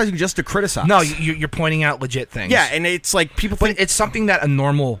not criticizing just to criticize. No, you're pointing out legit things. Yeah, and it's like people think it's something that a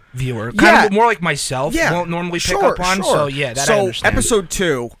normal viewer, kind of more like myself, won't normally pick up on. Sure. So I understand. Episode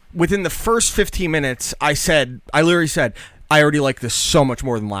 2, within the first 15 minutes, I literally said, I already like this so much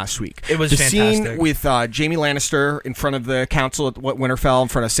more than last week. It was the fantastic. Scene with Jaime Lannister in front of the council at Winterfell, in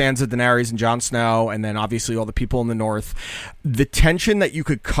front of Sansa, Daenerys, and Jon Snow, and then obviously all the people in the north. The tension that you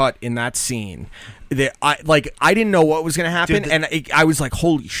could cut in that scene I didn't know what was going to happen, Dude, and I was like,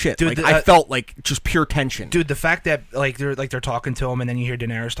 holy shit. Dude, I felt like just pure tension. Dude, the fact that they're talking to him, and then you hear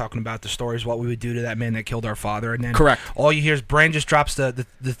Daenerys talking about the stories, what we would do to that man that killed our father, and then Correct. all you hear is Bran just drops the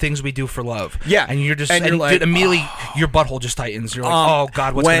things we do for love. Yeah. And you're just, And you're like, dude, immediately your butthole just tightens. You're like, oh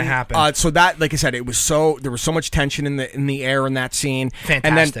God, what's going to happen? So that, like I said, there was so much tension in the air in that scene. Fantastic.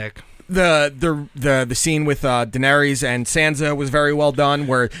 And then the scene with Daenerys and Sansa was very well done,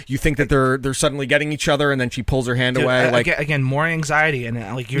 where you think that they're suddenly getting each other, and then she pulls her hand away. Again, more anxiety, and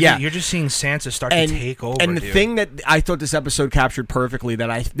you're just seeing Sansa start to take over. And the thing that I thought this episode captured perfectly,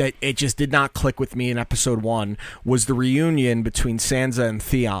 that it just did not click with me in episode 1, was the reunion between Sansa and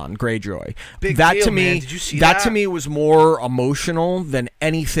Theon Greyjoy. Big that deal, to me, man. Did you see that? To me was more emotional than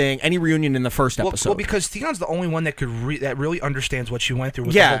any reunion in the first episode. Well, because Theon's the only one that that really understands what she went through.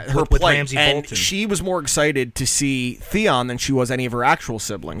 With her with plight. Ramsay and Bolton. She was more excited to see Theon than she was any of her actual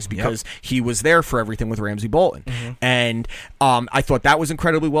siblings, because he was there for everything with Ramsay Bolton. Mm-hmm. And I thought that was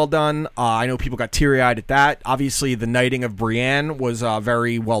incredibly well done. I know people got teary-eyed at that. Obviously, the knighting of Brienne was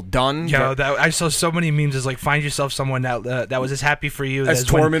very well done. Yo, I saw so many memes as like, find yourself someone that was as happy for you as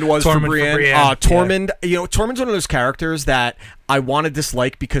Tormund was for Brienne. Tormund, Tormund's one of those characters that I want to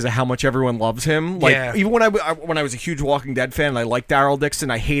dislike because of how much everyone loves him. Like, even when I was a huge Walking Dead fan, and I liked Daryl Dixon.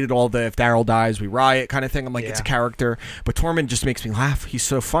 I hated all the if Daryl dies we riot kind of thing. I'm like, it's a character, but Tormund just makes me laugh. He's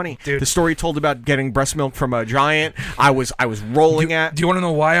so funny. Dude. The story he told about getting breast milk from a giant, I was rolling at. Do you want to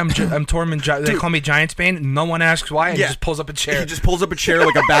know why I'm Tormund? They call me Giant Spain. No one asks why. And he just pulls up a chair. He just pulls up a chair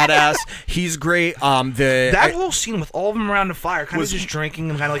like a badass. He's great. That whole scene with all of them around the fire, kind of just drinking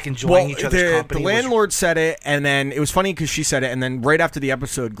and kind of like enjoying each other's company. The landlord said it, and then it was funny because she said it, and then right after the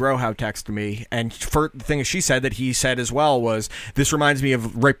episode, Grohow texted me, and the thing is, she said that he said as well was, this reminds me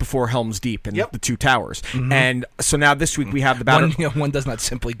of right before Helm's Deep and the Two Towers. Mm-hmm. And so now this week we have the battle. One does not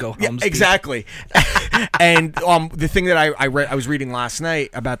simply go Helm's Deep. Exactly. And the thing that I was reading last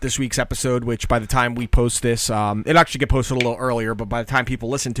night about this week's episode, which by the time we post this, it actually get posted a little earlier, but by the time people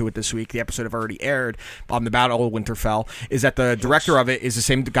listen to it this week, the episode have already aired on the Battle of Winterfell, is that the director of it is the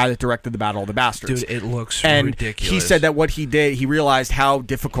same guy that directed the Battle of the Bastards. Dude, it looks And ridiculous. he said that what he did, he realized how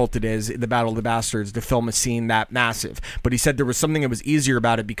difficult it is in the Battle of the Bastards to film a scene that massive. But he said there was something that was easier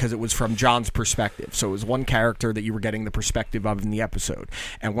about it because it was from Jon's perspective. So it was one character that you were getting the perspective of in the episode,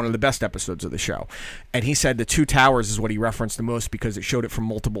 and one of the best episodes of the show. And he said the Two Towers is what he referenced the most because it showed it from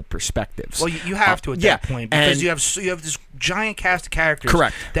multiple perspectives. Well, you have to at that point, because you have this giant cast of characters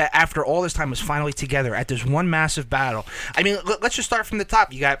that after all this time was finally together at this one massive battle. I mean, let's just start from the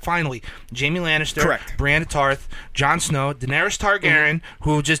top. You got finally Jaime Lannister, Brienne of Tarth, Jon Snow, Daenerys Targaryen,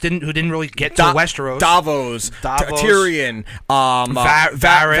 who didn't really get to Westeros, Davos, Tyrion,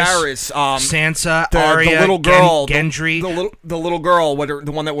 Varys, Sansa, the Arya, little girl, Gendry, the little girl,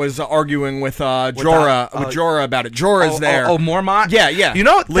 the one that was arguing with Jorah about it. Jorah's there. Oh, Mormont. Yeah. You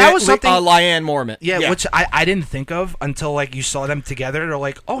know that was something. Lyanne Mormont. Yeah, which I didn't think of until like you saw them together. They're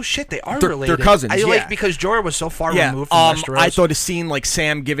like, oh shit, they are related. They're cousins. Like because Jorah was so far removed from Westeros. I thought a scene like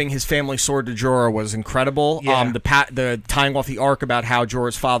Sam giving his family sword to Jorah was incredible. Yeah. The tying off the arc about how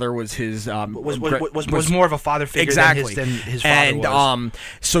Jorah's father was his was more of a father figure than his father was. And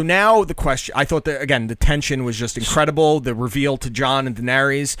so now the question, I thought that again the tension was just incredible. The reveal to Jon and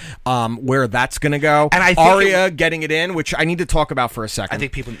Daenerys, where that's gonna go, and I think Arya getting it in, which I need to talk about for a second. I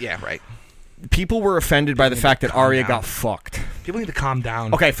think people were offended by the fact that Arya got fucked. People need to calm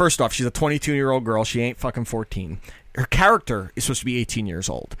down. Okay, first off, she's a 22-year-old girl. She ain't fucking 14. Her character is supposed to be 18 years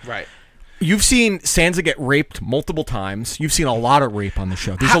old. Right. You've seen Sansa get raped multiple times. You've seen a lot of rape on the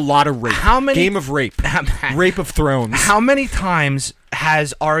show. There's a lot of rape. How many? Game of Rape. Rape of Thrones. How many times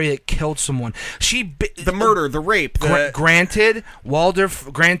has Arya killed someone? The murder, the rape. Granted, Walder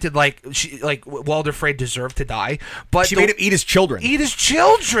Frey deserved to die, but she made him eat his children.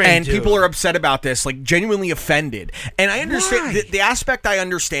 And dude. People are upset about this, like genuinely offended. And I understand the aspect I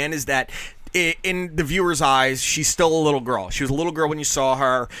understand is that in the viewer's eyes, she's still a little girl. She was a little girl when you saw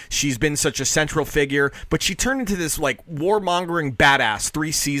her. She's been such a central figure, but she turned into this like warmongering badass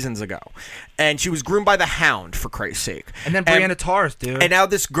 3 seasons ago. And she was groomed by the Hound, for Christ's sake. And then Brienne of Tarth, dude. And now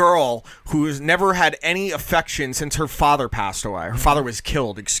this girl who has never had any affection since her father passed away. Her father was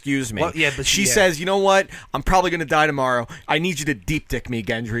killed, excuse me. Well, yeah, but she says, you know what? I'm probably going to die tomorrow. I need you to deep dick me,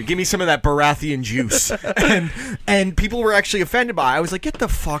 Gendry. Give me some of that Baratheon juice. and people were actually offended by it. I was like, get the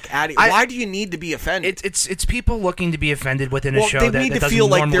fuck out of here. Why do you need to be offended? It's people looking to be offended within a well, show they that, need that to doesn't feel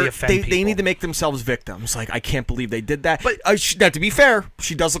like normally offend people. they need to make themselves victims. Like, I can't believe they did that. But now, to be fair,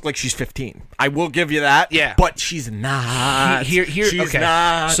 she does look like she's 15. I will give you that. Yeah. But she's not. She's okay.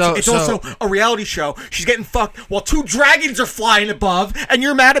 not. So it's also a reality show. She's getting fucked while 2 dragons are flying above, and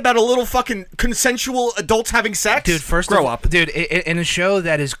you're mad about a little fucking consensual adults having sex? Dude, grow up. Dude, in a show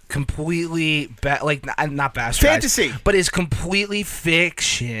that is completely not bastardized, fantasy, but is completely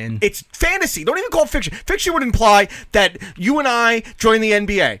fiction. It's fantasy. Don't even call it fiction. Fiction would imply that you and I join the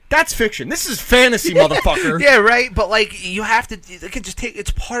NBA. That's fiction. This is fantasy, motherfucker. Yeah, right. But like, you have to. You can just take.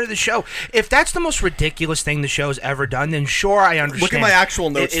 It's part of the show. If that's the most ridiculous thing the show's ever done, then sure, I understand. Look at my actual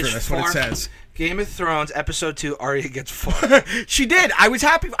notes for this. What it says. Game of Thrones, episode 2, Arya gets fucked. She did. I was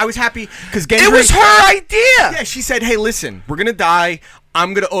happy because it was her idea. Yeah, she said, "Hey, listen, we're gonna die.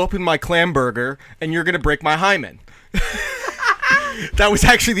 I'm gonna open my clam burger, and you're gonna break my hymen." That was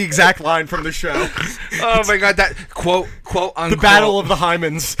actually the exact line from the show. Oh my god, that quote unquote. The Battle of the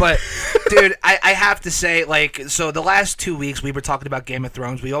Hymens. But dude, I have to say, like, so the last 2 weeks we were talking about Game of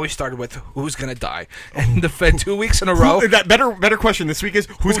Thrones. We always started with who's gonna die, and the 2 weeks in a row. That better question this week is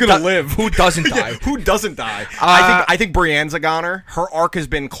who's gonna live? Who doesn't die? Who doesn't die? I think Brienne's a goner. Her arc has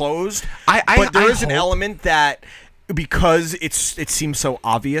been closed. But there is an element that, because it seems so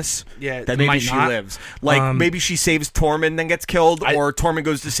obvious, that maybe she lives. Like, maybe she saves Tormund, then gets killed, or Tormund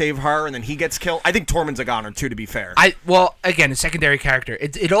goes to save her, and then he gets killed. I think Tormund's a goner too, to be fair. Well, again, a secondary character.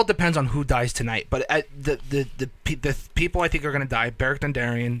 It all depends on who dies tonight. But the people I think are going to die: Beric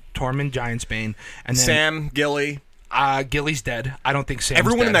Dondarrion, Tormund Giantsbane, and then Sam, Gilly. Gilly's dead. I don't think Sam's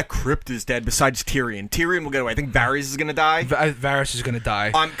Everyone dead. in that crypt is dead besides Tyrion. Tyrion will get away. I think Varys is going to die. Varys is going to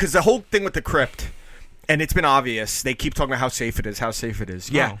die. Because the whole thing with the crypt, and it's been obvious, they keep talking about how safe it is.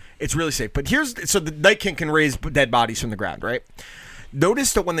 Yeah, it's really safe. But so the Night King can raise dead bodies from the ground, right?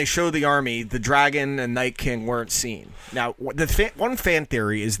 Notice that when they show the army, the dragon and Night King weren't seen. Now, one fan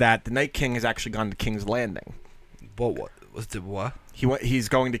theory is that the Night King has actually gone to King's Landing. What? What? He's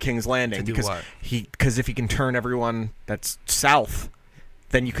going to King's Landing to do what? Because if he can turn everyone that's south,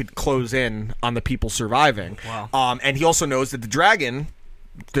 then you could close in on the people surviving. Wow. And he also knows that the dragon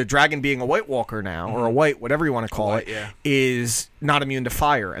being a White Walker now, or a white, whatever you want to call it, is not immune to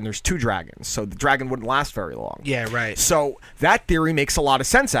fire, and there's 2 dragons, so the dragon wouldn't last very long. Yeah, right. So that theory makes a lot of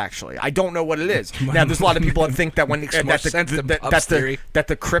sense, actually. I don't know what it is. Now, there's a lot of people that think that when that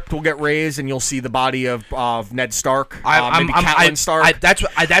the crypt will get raised, and you'll see the body of Ned Stark, maybe Catelyn Stark.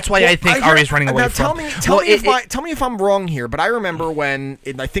 That's why I think Arya's running away from. Tell me if I'm wrong here, but I remember when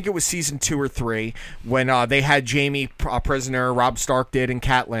I think it was season 2 or 3 when they had Jaime prisoner, Robb Stark did, and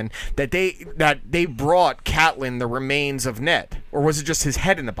Catelyn, that they brought Catelyn the remains of Ned. Or was it just his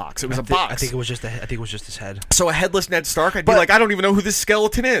head in the box? It was a box. I think it was just his head. So a headless Ned Stark? I'd be like, I don't even know who this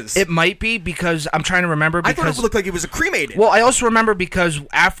skeleton is. It might be, because I'm trying to remember. I thought it looked like he was cremated. Well, I also remember because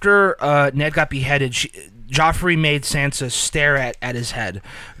after Ned got beheaded, Joffrey made Sansa stare at his head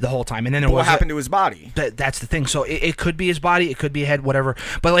the whole time, and then what happened to his body? That's the thing. So it could be his body, it could be a head, whatever.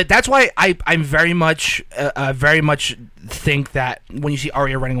 But like, that's why I'm very much think that when you see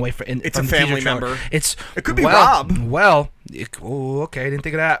Arya running away it's from a the family trailer, member. it could be Robb. Well, okay, I didn't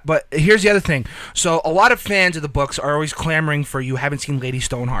think of that. But here's the other thing. So a lot of fans of the books are always clamoring for you haven't seen Lady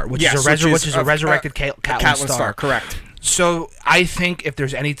Stoneheart, which is a resurrected Catelyn Stark. Correct. So I think if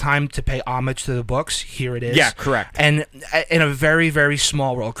there's any time to pay homage to the books, here it is. Yeah, correct. And in a very, very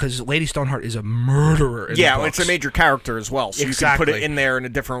small role, because Lady Stoneheart is a murderer in the books. It's a major character as well, so you can put it in there in a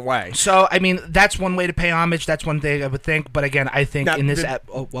different way. So, I mean, that's one way to pay homage. That's one thing I would think. But again, I think in this...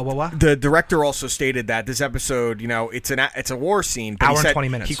 what? The director also stated that this episode, it's a war scene. But hour and 20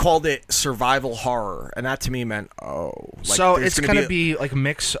 minutes. He called it survival horror, and that to me meant, so it's going to be like a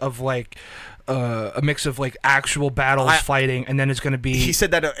mix of actual battles, fighting, and then it's going to be... He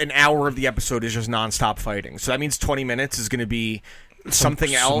said that an hour of the episode is just nonstop fighting. So that means 20 minutes is going to be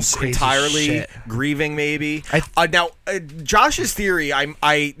something else entirely, shit. Grieving maybe. Now, Josh's theory,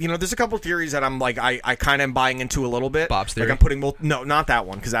 there's a couple theories that I'm like, I kind of am buying into a little bit. Bob's theory? Like I'm putting, no, not that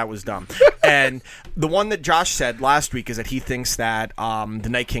one, because that was dumb. And the one that Josh said last week is that he thinks that the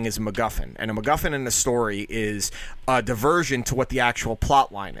Night King is a MacGuffin. And a MacGuffin in the story is a diversion to what the actual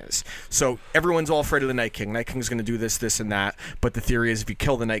plot line is. So everyone's all afraid of the Night King. Night King's going to do this, this, and that. But the theory is if you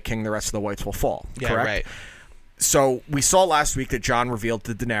kill the Night King, the rest of the whites will fall. Yeah, correct? Right. So we saw last week that Jon revealed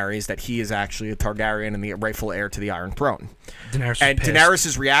to Daenerys that he is actually a Targaryen and the rightful heir to the Iron Throne.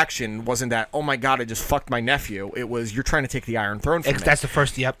 Daenerys' reaction wasn't that, oh my god, I just fucked my nephew. It was, you're trying to take the Iron Throne from me. That's the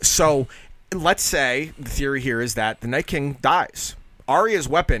first, yep. So let's say the theory here is that the Night King dies. Arya's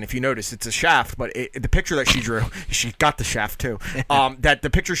weapon, if you notice, it's a shaft, but the picture that she drew, she got the shaft too. That the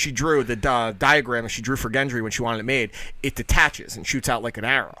picture she drew, the diagram that she drew for Gendry when she wanted it made, it detaches and shoots out like an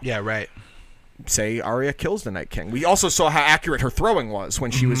arrow. Yeah, right. Say Arya kills the Night King. We also saw how accurate her throwing was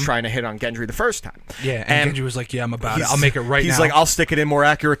when she was trying to hit on Gendry the first time. Yeah, and Gendry was like, "Yeah, I'm about it. I'll make it right now." He's like, "I'll stick it in more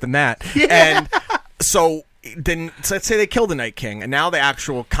accurate than that." Yeah. And so then let's say they kill the Night King, and now the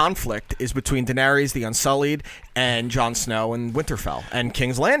actual conflict is between Daenerys, the Unsullied, and Jon Snow and Winterfell, and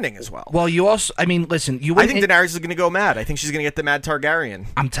King's Landing as well. Well, you also, I mean, listen, I think Daenerys is going to go mad. I think she's going to get the Mad Targaryen.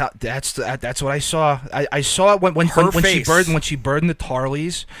 That's what I saw. I saw it when she burdened the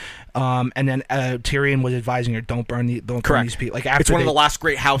Tarleys. And then Tyrion was advising her, don't burn these people. Like, after it's one of the last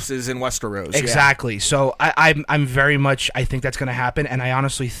great houses in Westeros. Exactly. Yeah. So I'm very much, I think that's going to happen, and I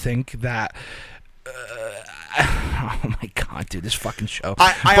honestly think that. Oh my god, dude, this fucking show.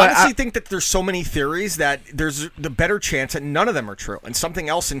 I honestly think that there's so many theories that there's the better chance that none of them are true and something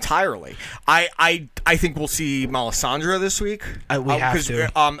else entirely. I think we'll see Melisandre this week. We have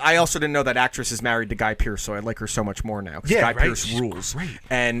to. I also didn't know that actress is married to Guy Pearce, so I like her so much more now. Yeah, Guy right? Pearce rules. Great.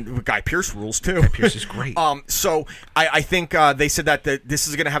 And Guy Pearce rules too. Guy Pearce is great. So I think they said that this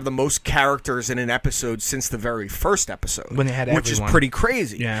is going to have the most characters in an episode since the very first episode. When they had which everyone. is pretty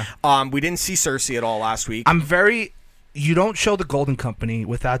crazy. Yeah. We didn't see Cersei at all last week. You don't show the Golden Company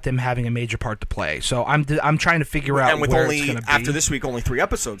without them having a major part to play. So I'm trying to figure out where it's going to be. After this week, only 3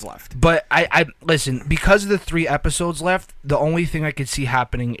 episodes left. But I listen, because of the 3 episodes left, the only thing I could see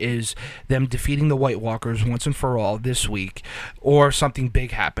happening is them defeating the White Walkers once and for all this week, or something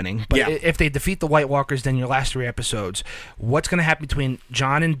big happening. But if they defeat the White Walkers, then your last 3 episodes, what's going to happen between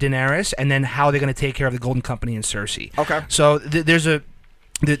Jon and Daenerys, and then how they're going to take care of the Golden Company and Cersei. Okay. So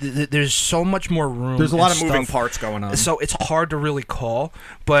there's so much more room. There's a lot of moving parts going on. So it's hard to really call.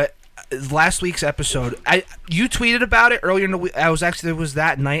 But last week's episode, you tweeted about it earlier in the week. It was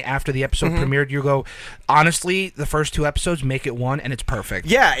that night after the episode premiered. You go, honestly, the first 2 episodes make it one, and it's perfect.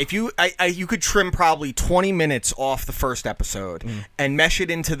 Yeah, if you could trim probably 20 minutes off the first episode and mesh it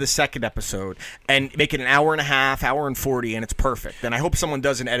into the second episode and make it an hour and a half, hour and 40, and it's perfect. And I hope someone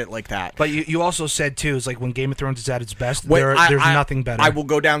does an edit like that. But you also said too, it's like when Game of Thrones is at its best, there's nothing better. I will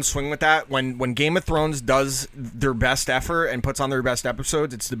go down swing with that. When Game of Thrones does their best effort and puts on their best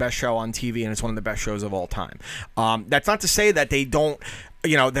episodes, it's the best show on TV, and it's one of the best shows of all time. That's not to say that they don't,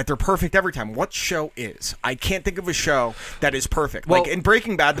 that they're perfect every time. What show is? I can't think of a show that is perfect. Well, like in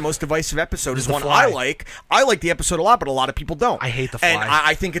Breaking Bad, the most divisive episode is one Fly. I like. I like the episode a lot, but a lot of people don't. I hate The Fly. And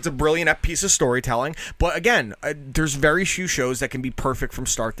I think it's a brilliant piece of storytelling. But again, there's very few shows that can be perfect from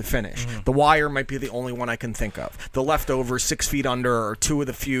start to finish. The Wire might be the only one I can think of. The Leftovers, 6 Feet Under, are 2 of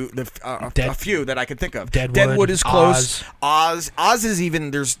a few that I can think of. Deadwood is close. Oz is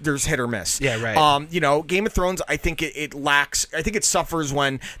even there's hit or miss. Yeah, right. Game of Thrones, I think it lacks. I think it suffers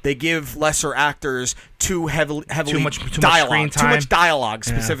when they give lesser actors too much screen time. Too much dialogue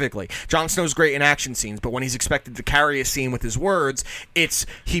specifically. Jon Snow's great in action scenes, but when he's expected to carry a scene with his words,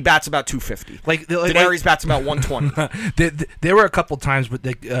 he bats about 250. Daenerys bats about 120. There were a couple times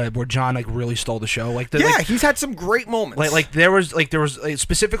where Jon really stole the show. He's had some great moments. There was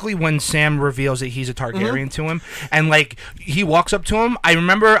specifically when Sam reveals that he's a Targaryen to him, and he walks up to him. I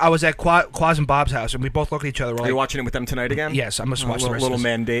remember I was at Quaz and Bob's house, and we both looked at each other. Are you watching it with them tonight again? Yes, I must watch the rest little of this.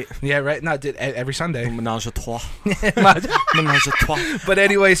 man date. Yeah, right. No, every Sunday. Ménage à trois. Ménage à trois. But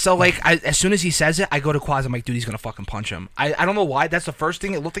anyway, so as soon as he says it, I go to Quaz. I'm like, dude, he's gonna fucking punch him. I don't know why. That's the first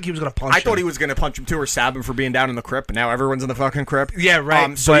thing. It looked like he was gonna punch him. I thought he was gonna punch him too, or stab him for being down in the crypt. And now everyone's in the fucking crypt. Yeah,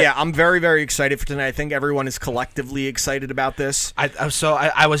 right. I'm very, very excited for tonight. I think everyone is collectively excited about this. I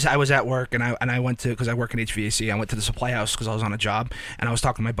was at work and I went to, because I work in HVAC. I went to the supply house because I was on a job, and I was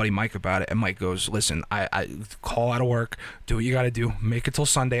talking to my buddy Mike about it. And Mike goes, "Listen, I call out of work, do what you got to do, make it till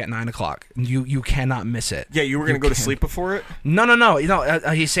Sunday at 9:00. You cannot miss it." Yeah, you were gonna go to sleep before it. No.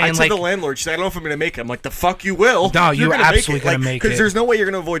 He's saying, I told the landlord, she said, "I don't know if I'm gonna make it." I'm like, "The fuck you will." No, you're absolutely gonna make it, because there's no way you're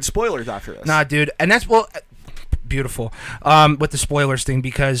gonna avoid spoilers after this. Nah, dude, and that's beautiful with the spoilers thing,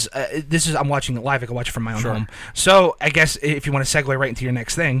 because I'm watching it live. I can watch it from my own home. So I guess if you want to segue right into your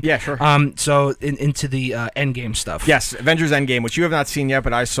next thing, yeah, sure. So into the Endgame stuff. Yes, Avengers Endgame, which you have not seen yet,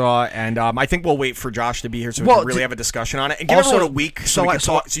 but I saw, and I think we'll wait for Josh to be here so we can really have a discussion on it, and give everyone a week so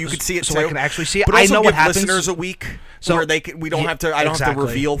you can see it too. So I can actually see it. But also I know give what happens. Listeners a week. So where we don't have to. I don't have to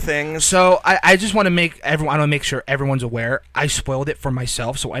reveal things. So I just want to make everyone. I want to make sure everyone's aware. I spoiled it for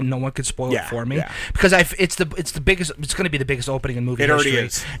myself, so no one could spoil it for me. Yeah. Because it's the biggest. It's going to be the biggest opening in movie history. It already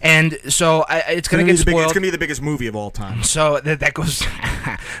is. And so it's going to get spoiled. It's going to be the biggest movie of all time. So that goes.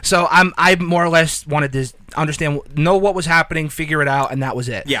 So I more or less wanted to know what was happening, figure it out, and that was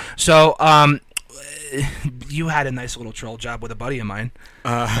it. Yeah. So you had a nice little troll job with a buddy of mine,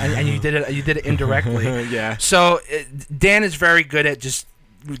 and you did it indirectly. Yeah. So Dan is very good at just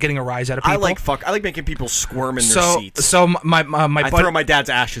getting a rise out of people. I like making people squirm in their seats. So my I throw my dad's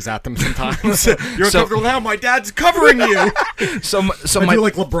ashes at them sometimes. You're uncomfortable now. My dad's covering you. so I do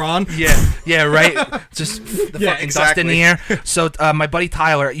like LeBron. Yeah, right. Just the fucking dust in the air. So my buddy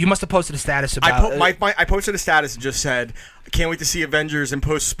Tyler, you must have posted a status about. I posted a status and just said, I can't wait to see Avengers and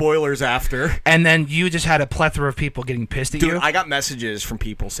post spoilers after. And then you just had a plethora of people getting pissed at you. I got messages from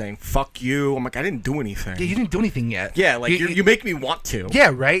people saying, fuck you. I'm like, I didn't do anything. Yeah, you didn't do anything yet. Yeah, like you make me want to.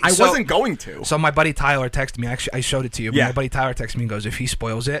 Yeah, right? I wasn't going to. So my buddy Tyler texted me. Actually, I showed it to you. But Yeah. My buddy Tyler texted me and goes, if he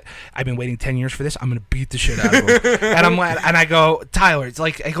spoils it, I've been waiting 10 years for this. I'm going to beat the shit out of him. and I go, Tyler, it's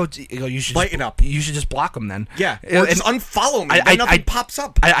like, you should lighten up. You should just block him then. Yeah. Or just unfollow me. Nothing pops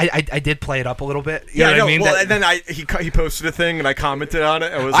up. I did play it up a little bit. You know what I mean? Well, and then he posted a thing and I commented on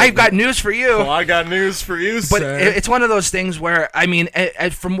it. I've got news for you. Well, I got news for you, But sir. it's one of those things where, I mean,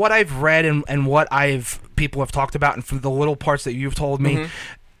 from what I've read and what people have talked about, and from the little parts that you've told me,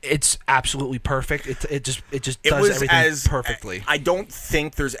 it's absolutely perfect. It just does everything perfectly. I don't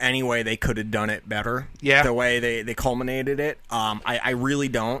think there's any way they could have done it better. Yeah. The way they culminated it. I really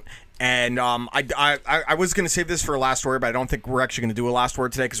don't. And I was going to save this for a last story, but I don't think we're actually going to do a last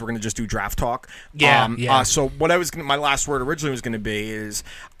word today because we're going to just do draft talk. Yeah. So what my last word originally was going to be is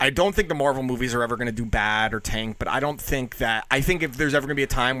I don't think the Marvel movies are ever going to do bad or tank, but I think if there's ever going to be a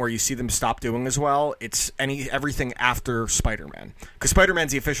time where you see them stop doing as well, it's everything after Spider-Man. Because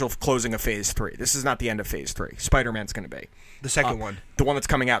Spider-Man's the official closing of Phase 3. This is not the end of Phase 3. Spider-Man's going to be. The second one. The one that's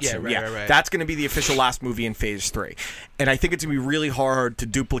coming out soon. Right. That's going to be the official last movie in Phase 3. And I think it's going to be really hard to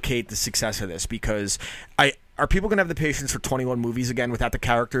duplicate the success of this because are people going to have the patience for 21 movies again without the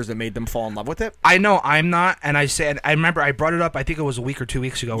characters that made them fall in love with it? I know I'm not, and I remember I brought it up, I think it was a week or 2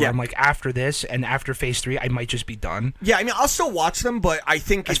 weeks ago, where I'm like, after this and after Phase 3, I might just be done. Yeah, I mean, I'll still watch them, but I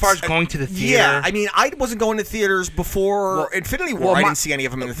think as far as going to the theater... Yeah, I mean, I wasn't going to theaters before Infinity War. I didn't see any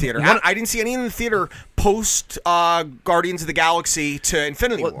of them in the theater. I didn't see any in the theater post Guardians of the Galaxy to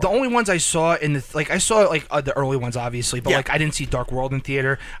Infinity War. The only ones I saw I saw the early ones, obviously, but I didn't see Dark World in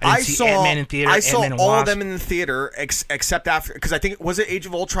theater. I didn't see Ant-Man in theater. I saw Ant-Man and all Wasp. of them in the theater except after, because I think was it Age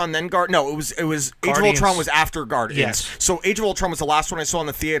of Ultron then No, it was Age of Guardians. Ultron was after Guardians. Yes. So Age of Ultron was the last one I saw in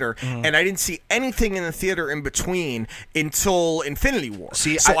the theater, and I didn't see anything in the theater in between until Infinity War.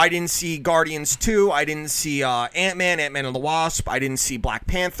 I didn't see Guardians 2. I didn't see Ant-Man and the Wasp. I didn't see Black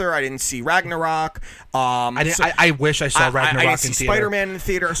Panther. I didn't see Ragnarok. I wish I saw Ragnarok I didn't see in theater. Spider-Man in the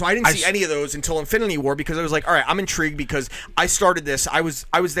theater, so I didn't see any of those until Infinity War because I was like, all right, I'm intrigued because I started this. I was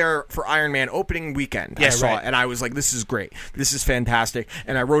there for Iron Man opening weekend. I saw it, and I was like, this is great. This is fantastic.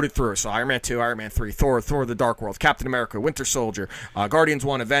 And I wrote it through. So Iron Man 2, Iron Man 3, Thor the Dark World, Captain America, Winter Soldier, Guardians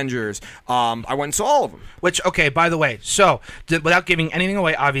 1, Avengers. I went and saw all of them. Which, okay, by the way, so without giving anything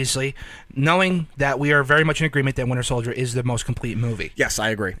away, obviously, knowing that we are very much in agreement that Winter Soldier is the most complete movie. Yes, I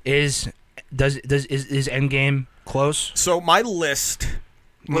agree. Is Endgame close? So my list,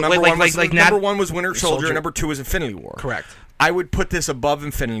 number one was Winter Soldier, number 2 was Infinity War. Correct. I would put this above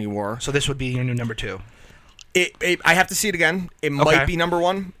Infinity War. So this would be your new number 2. I have to see it again. It might be number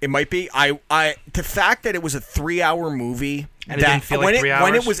 1. It might be. The fact that it was a 3-hour movie. And it didn't feel like 3 hours?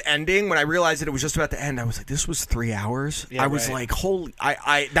 When it was ending, when I realized that it was just about to end, I was like, "This was 3 hours." Yeah, I was like, "Holy!"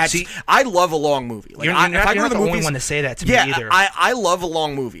 I love a long movie. Like, you're not the only one to say that to me either. I love a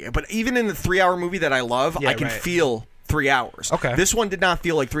long movie, but even in the 3-hour movie that I love, I can feel 3 hours. Okay. This one did not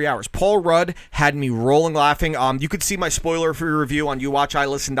feel like 3 hours. Paul Rudd had me rolling laughing. You could see my spoiler-free review on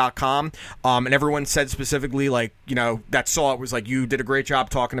youwatchilisten.com, and everyone said specifically, like, that saw it was like, you did a great job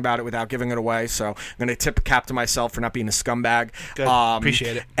talking about it without giving it away, so I'm going to tip a cap to myself for not being a scumbag. Good.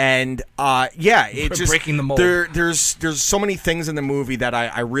 Appreciate it. And, it's just... breaking the mold. There's so many things in the movie that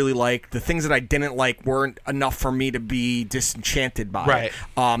I really like. The things that I didn't like weren't enough for me to be disenchanted by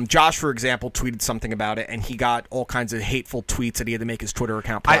it. Josh, for example, tweeted something about it, and he got all kinds of hateful tweets that he had to make his Twitter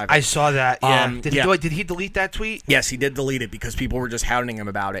account private. I saw that. Yeah. Did he delete that tweet? Yes, he did delete it because people were just hounding him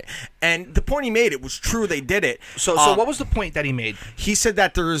about it. And the point he made, it was true. They did it. So what was the point that he made? He said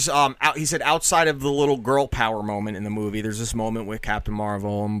that there's he said outside of the little girl power moment in the movie, there's this moment with Captain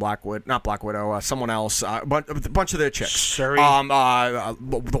Marvel and not Black Widow, someone else, a bunch of the chicks, Shuri,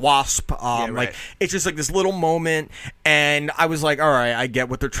 the Wasp. Like, it's just like this little moment, and I was like, all right, I get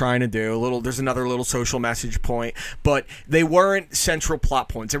what they're trying to do. There's another little social message point, but they weren't central plot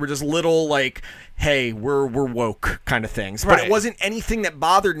points. They were just little, like, hey, we're woke kind of things. But Right. it wasn't anything that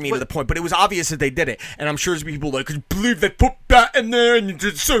bothered me to the point. But it was obvious that they did it, and I'm sure there's people like, could you believe they put that in there and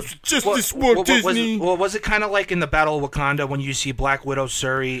just this Walt Disney. Was it kind of like in the Battle of Wakanda when you see Black Widow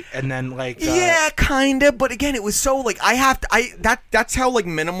Shuri and then like Yeah, kind of, but again, it was so like that's how like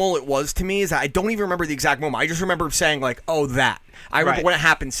minimal it was to me, is that I don't even remember the exact moment. I just remember saying like, oh, that. I remember when it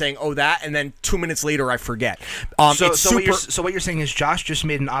happened, saying, "Oh, that," and then 2 minutes later, I forget. So what you're saying is Josh just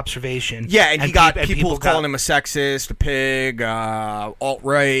made an observation. Yeah, and he got people calling got, him a sexist, a pig,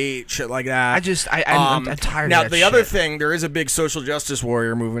 alt-right, shit like that. I'm tired now, of that the other shit. thing, there is a big social justice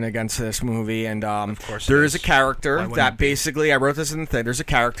warrior movement against this movie, and Of course there it is a is. character Why wouldn't that it be? basically, I wrote this in the thing, there's a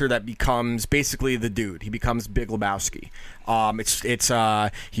character that becomes basically the dude. He becomes Big Lebowski.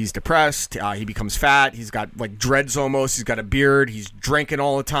 He's depressed. He becomes fat. He's got like dreads almost. He's got a beard. He's drinking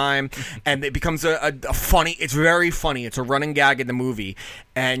all the time, and it becomes a funny. It's very funny. It's a running gag in the movie,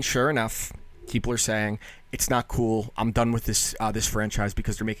 and sure enough, people are saying it's not cool. I'm done with this franchise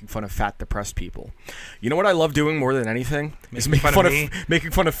because they're making fun of fat, depressed people. You know what I love doing more than anything is making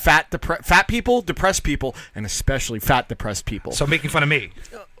fun of fat people, depressed people, and especially fat, depressed people. So making fun of me.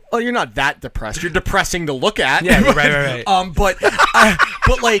 Oh, you're not that depressed. You're depressing to look at. Yeah, right.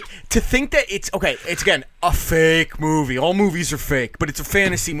 But like to think that it's okay. It's again a fake movie. All movies are fake, but it's a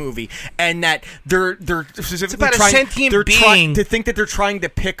fantasy movie, and that they're specifically It's about a trying. sentient They're trying being. to think that they're trying to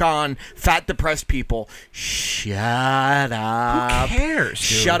pick on fat, depressed people. Shut up. Who cares?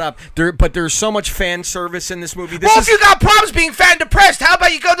 Dude? Shut up. But there's so much fan service in this movie. If you got problems being fat and depressed, how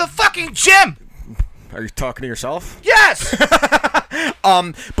about you go to the fucking gym? Are you talking to yourself? Yes.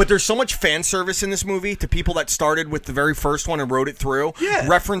 But there's so much fan service in this movie to people that started with the very first one and wrote it through. Yeah.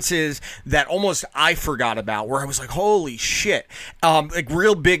 References that almost I forgot about, where I was like, holy shit. Like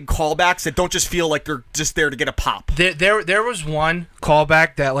real big callbacks that don't just feel like they're just there to get a pop. There was one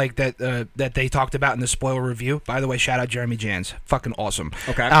callback that they talked about in the spoiler review. By the way, shout out Jeremy Jans, fucking awesome.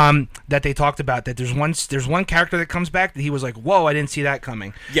 Okay. That they talked about that there's one character that comes back that he was like, whoa, I didn't see that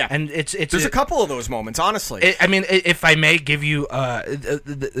coming. Yeah. And there's a couple of those moments, honestly. I mean, if I may give you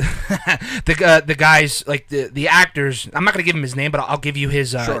the guys, like the actors, I'm not gonna give him his name, but I'll give you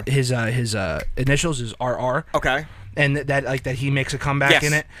his Sure. his initials is RR. Okay. And that he makes a comeback Yes.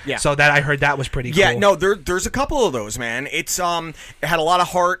 in it. Yeah. So that I heard that was pretty Yeah, cool. no, there's a couple of those, man. It's it had a lot of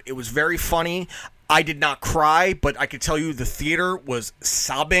heart. It was very funny. I did not cry, but I could tell you the theater was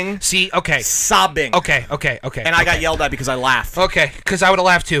sobbing. See, okay. Sobbing. Okay. And I got yelled at because I laughed. Okay, because I would have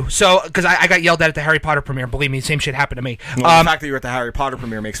laughed too. So, because I got yelled at the Harry Potter premiere. Believe me, same shit happened to me. Well, the fact that you were at the Harry Potter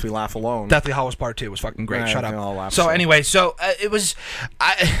premiere makes me laugh alone. Deathly Hallows Part 2 was fucking great. Yeah, Shut I think I'll up. laugh So soon. anyway, it was...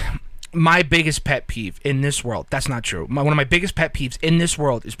 my biggest pet peeve in this world, that's not true. One of my biggest pet peeves in this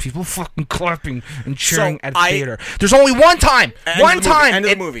world is people fucking clapping and cheering at a theater. There's only one time. End of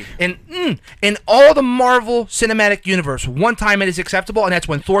the movie. In all the Marvel Cinematic Universe, one time it is acceptable, and that's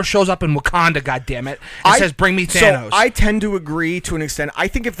when Thor shows up in Wakanda, goddammit, and says, bring me Thanos. So I tend to agree to an extent. I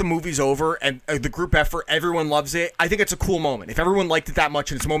think if the movie's over and the group effort, everyone loves it, I think it's a cool moment. If everyone liked it that much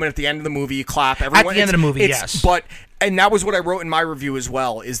and it's a moment at the end of the movie, you clap. Everyone, At the end of the movie, yes. And that was what I wrote in my review as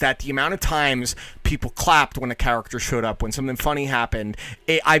well, is that the amount of times people clapped when a character showed up, when something funny happened,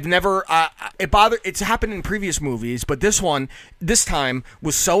 it's happened in previous movies, but this time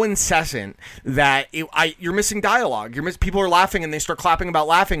was so incessant that you're missing dialogue. People are laughing and they start clapping about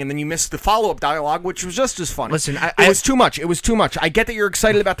laughing, and then you miss the follow-up dialogue, which was just as funny. Listen, it was too much. It was too much. I get that you're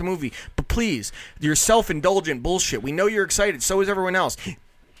excited about the movie, but please, you're self-indulgent bullshit. We know you're excited. So is everyone else.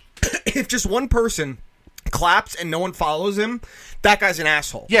 If just one person claps and no one follows him, that guy's an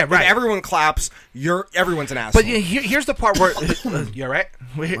asshole. Yeah, right. If everyone claps, everyone's an asshole. But here's the part where you're right.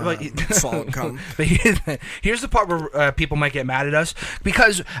 Solid cum. But here's the part where people might get mad at us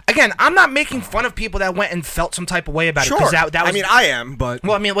because, again, I'm not making fun of people that went and felt some type of way about it. Sure. 'Cause that was, I mean, I am, but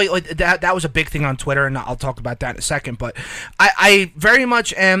well, I mean, that was a big thing on Twitter, and I'll talk about that in a second. But I very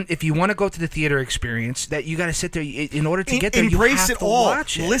much am. If you want to go to the theater experience, that you got to sit there in order to get there. Embrace you have it to all.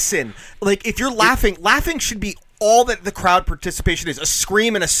 Watch it. Listen, like if you're laughing should be all that the crowd participation is. A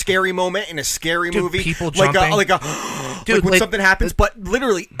scream in a scary moment in a scary movie. People like jumping. like when something happens. But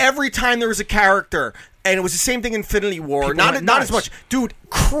literally every time there was a character, and it was the same thing in Infinity War. People went Not as nuts. much, dude.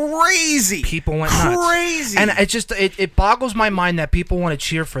 Crazy. People went nuts. Crazy. And it boggles my mind that people want to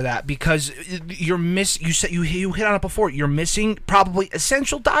cheer for that because you hit on it before. You're missing probably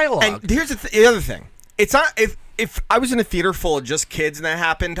essential dialogue. And here's the other thing. It's not if I was in a theater full of just kids and that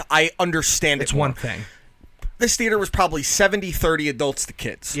happened, I understand it's it more. one thing. This theater was probably 70-30 adults to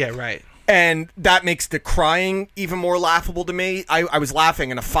kids. Yeah, right. And that makes the crying even more laughable to me. I was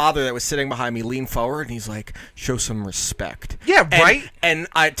laughing, and a father that was sitting behind me leaned forward, and he's like, show some respect. Yeah, right? And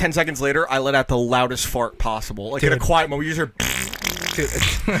 10 seconds later, I let out the loudest fart possible. Like, in a quiet moment, you just hear...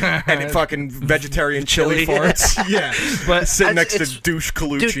 and it fucking vegetarian chili farts. Yeah, but sitting next to douche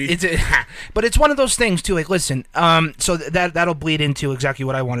Colucci. Dude, but it's one of those things too. Like, listen, so that'll bleed into exactly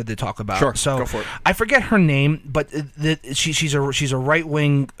what I wanted to talk about. Sure, so go for it. I forget her name, but she's a right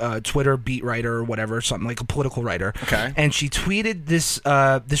wing Twitter beat writer or whatever, something like a political writer. Okay, and she tweeted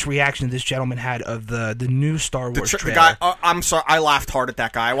this reaction this gentleman had of the new Star Wars trailer. The guy, I'm sorry, I laughed hard at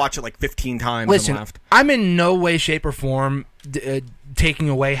that guy. I watched it like 15 times. Listen, and laughed. I'm in no way, shape, or form taking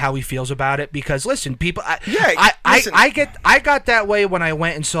away how he feels about it, because listen, people, I got that way when I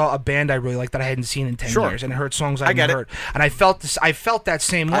went and saw a band I really liked that I hadn't seen in 10 years and heard songs I hadn't heard, and I felt that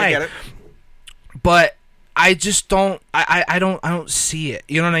same way. I get it. But I just don't. I don't see it.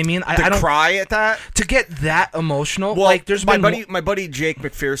 You know what I mean? I don't cry at that. To get that emotional. Well, like there's my buddy Jake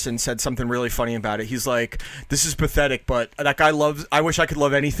McPherson said something really funny about it. He's like, "This is pathetic, but that guy loves. I wish I could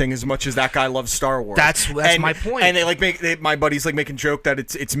love anything as much as that guy loves Star Wars." That's my point. And my buddy's like making joke that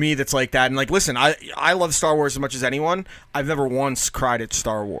it's me that's like that. And like, listen, I love Star Wars as much as anyone. I've never once cried at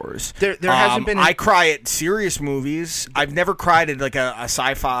Star Wars. There hasn't been. I cry at serious movies. I've never cried at like a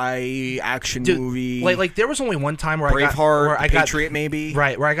sci-fi action movie. Like there was only one time where Braveheart, I got Patriot, maybe.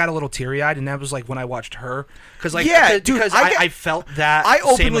 Right, where I got a little teary-eyed, and that was like when I watched Her. Because I felt that. I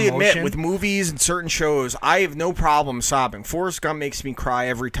openly same emotion. admit, with movies and certain shows, I have no problem sobbing. Forrest Gump makes me cry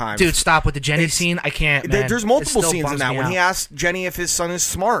every time. Dude, stop with the Jenny scene. I can't. Man. There's multiple scenes in that. When he asks Jenny if his son is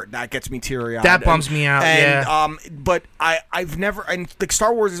smart, that gets me teary-eyed. That bums me out. And, but I've never, and like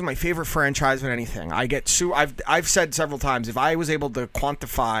Star Wars is my favorite franchise than anything. I've said several times, if I was able to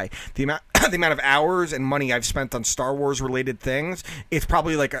quantify the amount of hours and money I've spent on Star Wars related things, it's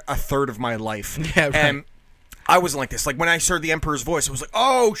probably like a third of my life. Yeah, right. And I wasn't like this. Like when I heard the Emperor's voice, I was like,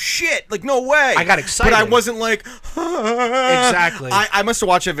 "Oh shit!" Like no way. I got excited, but I wasn't like exactly. I must have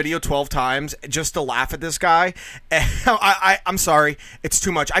watched a video 12 times just to laugh at this guy. And I'm sorry, it's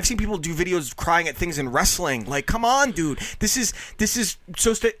too much. I've seen people do videos crying at things in wrestling. Like, come on, dude. This is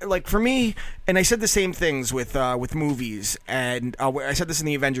so like for me. And I said the same things with movies, and I said this in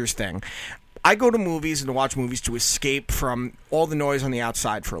the Avengers thing. I go to movies and to watch movies to escape from all the noise on the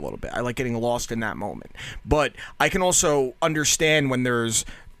outside for a little bit. I like getting lost in that moment. But I can also understand when there's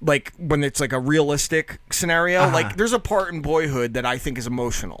when it's like a realistic scenario. Like there's a part in Boyhood that I think is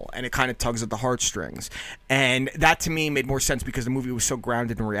emotional and it kind of tugs at the heartstrings. And that to me made more sense because the movie was so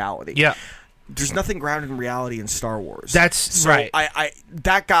grounded in reality. Yeah. There's nothing grounded in reality in Star Wars. That's right.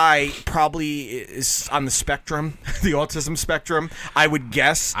 That guy probably is on the spectrum, the autism spectrum. I would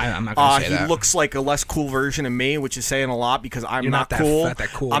guess. I'm not going to say that. He looks like a less cool version of me, which is saying a lot because I'm You're not cool. Not that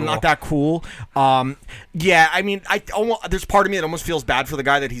cool. I'm not that cool. Yeah, I mean, there's part of me that almost feels bad for the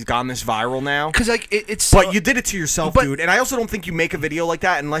guy that he's gone this viral now. Because it's. But you did it to yourself, dude. And I also don't think you make a video like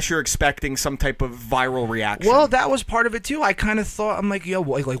that unless you're expecting some type of viral reaction. Well, that was part of it too. I kind of thought, I'm like, yo,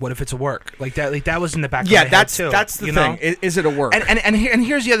 like what if it's a work? Like that was in the back of my head too. That's the thing. Is it a work? And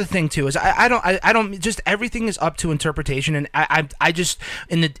here's the other thing too is I don't just everything is up to interpretation, and I just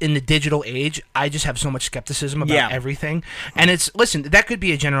in the digital age I just have so much skepticism about everything. And listen, that could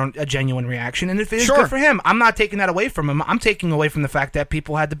be a genuine reaction, and if it is good for him, I'm not taking that away from him. I'm taking away from the fact that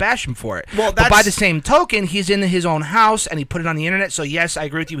people had to bash him for it. Well, but by the same token, he's in his own house and he put it on the internet. So yes, I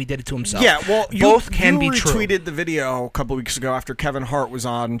agree with you. He did it to himself. Yeah, well, both can be true. You retweeted the video a couple weeks ago after Kevin Hart was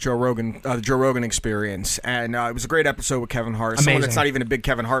on Joe Rogan, the Joe Rogan Experience, and it was a great episode with Kevin Hart. Someone that's not even a big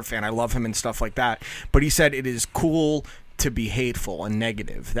Kevin Hart fan. I love him and stuff like that. But he said it is cool to be hateful and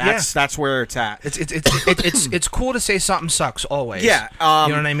negative. That's where it's at. It's cool to say something sucks always. Yeah,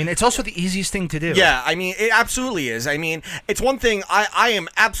 you know what I mean. It's also the easiest thing to do. Yeah, I mean it absolutely is. I mean it's one thing. I am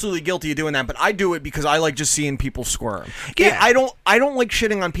absolutely guilty of doing that, but I do it because I like just seeing people squirm. Yeah, I don't like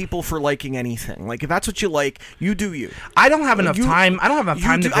shitting on people for liking anything. Like if that's what you like, you do you. I don't have enough time. I don't have enough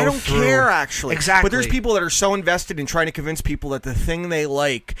time to go through. I don't care actually. Exactly. But there's people that are so invested in trying to convince people that the thing they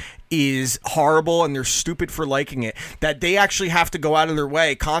like is horrible and they're stupid for liking it, that they actually have to go out of their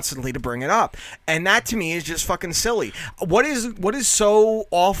way constantly to bring it up. And that to me is just fucking silly. What is so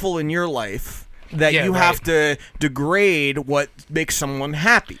awful in your life that you have to degrade what makes someone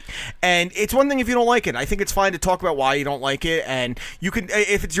happy? And it's one thing if you don't like it. I think it's fine to talk about why you don't like it, and you can,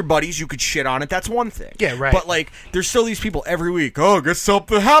 if it's your buddies, you could shit on it. That's one thing. Yeah, right. But like, there's still these people every week. Oh, guess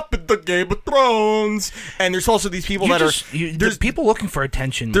something happened to Game of Thrones. And there's also these people there's people looking for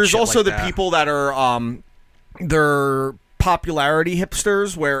attention. There's also like the people that are they're popularity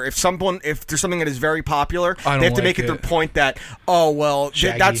hipsters, where if there's something that is very popular, I don't they have to like make it their point that,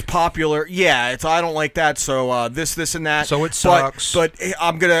 that's popular. Yeah, I don't like that. So this and that. So it sucks. But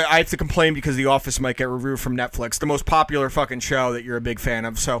I have to complain because The Office might get reviewed from Netflix, the most popular fucking show that you're a big fan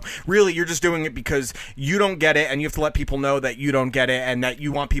of. So really, you're just doing it because you don't get it, and you have to let people know that you don't get it, and that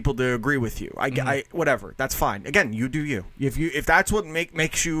you want people to agree with you. Whatever, that's fine. Again, you do you. If that's what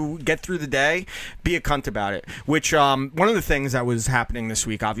makes you get through the day, be a cunt about it. Which one of the things that was happening this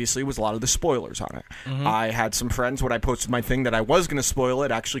week, obviously, was a lot of the spoilers on it. I had some friends, when I posted my thing that I was going to spoil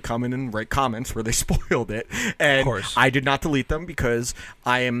it, actually come in and write comments where they spoiled it, and of course. I did not delete them because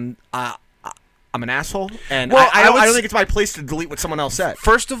I'm an asshole, and Well, I don't think it's my place to delete what someone else said.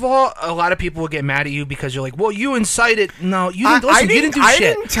 First of all, a lot of people will get mad at you because you're like, well, you incited. No, you didn't. Listen, you didn't do shit. I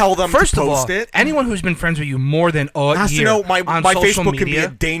didn't tell them First to post of all, it. Anyone who's been friends with you more than a has year to know my social Facebook media, can be a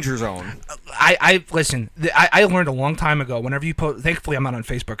danger zone. I listen. I learned a long time ago. Whenever you post, thankfully I'm not on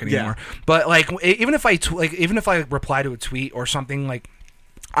Facebook anymore. Yeah. But like, even if I reply to a tweet or something like.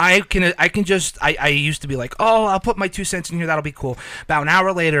 I used to be like, oh, I'll put my 2 cents in here, that'll be cool. About an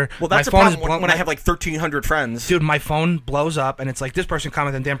hour later, well, that's my phone a problem when I have like 1,300 friends. Dude, my phone blows up, and it's like, this person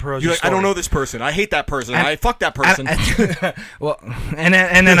commented on Dan Perozzi's You're like, story. I don't know this person. I hate that person. I fuck that person. Well, and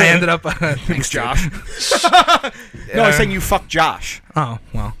then I ended up... Thanks, Josh. No, I was saying you fuck Josh. Oh,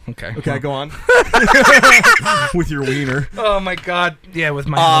 well, okay. Okay, go on. With your wiener. Oh, my God. Yeah, with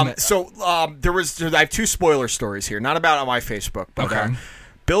my helmet. So, I have 2 spoiler stories here. Not about on my Facebook, but... Okay.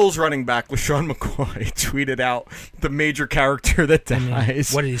 Bills running back LaShawn McCoy tweeted out the major character that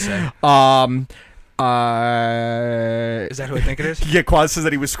dies. What did he say? Is that who I think it is? Yeah, Quaz says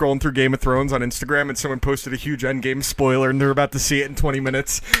that he was scrolling through Game of Thrones on Instagram, and someone posted a huge Endgame spoiler, and they're about to see it in 20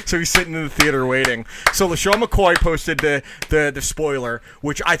 minutes. So he's sitting in the theater waiting. So LaShawn McCoy posted the spoiler,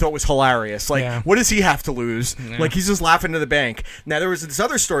 which I thought was hilarious. Like, what does he have to lose? Yeah. Like, he's just laughing to the bank. Now, there was this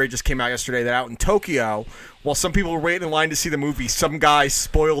other story just came out yesterday that out in Tokyo, while some people were waiting in line to see the movie, some guy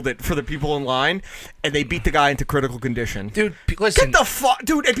spoiled it for the people in line, and they beat the guy into critical condition. Dude, listen. Get the fuck...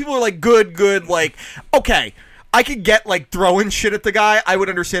 Dude, and people are like, good, like, okay... I could get, like, throwing shit at the guy. I would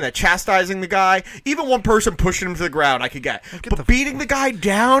understand that. Chastising the guy. Even one person pushing him to the ground, I could get. But beating the guy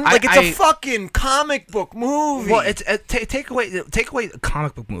down? Like, it's a fucking comic book movie. Well, it's take away a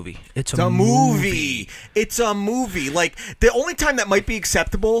comic book movie. It's a movie. It's a movie. Like, the only time that might be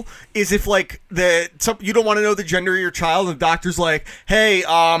acceptable is if, like, you don't want to know the gender of your child, and the doctor's like, hey,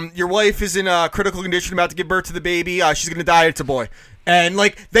 your wife is in a critical condition, about to give birth to the baby. She's going to die. It's a boy. And,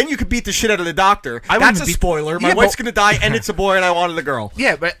 like, then you could beat the shit out of the doctor. That's a spoiler. My wife's going to die, and it's a boy, and I wanted a girl.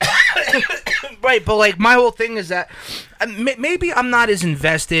 Yeah, but... Right, but, like, my whole thing is that maybe I'm not as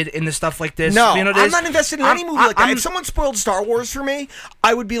invested in the stuff like this. No, you know, I'm not invested in any movie like that. If someone spoiled Star Wars for me,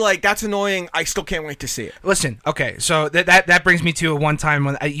 I would be like, that's annoying. I still can't wait to see it. Listen, okay, so that brings me to one time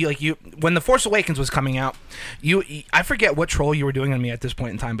when when The Force Awakens was coming out, I forget what troll you were doing on me at this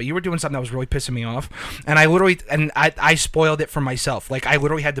point in time, but you were doing something that was really pissing me off, and I spoiled it for myself. Like, I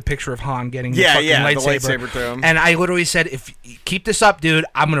literally had the picture of Han getting the lightsaber to him, and I literally said, if you keep this up, dude,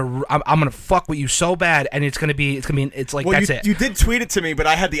 I'm gonna fuck with you so bad, and it's like, well, that's it. You did tweet it to me, but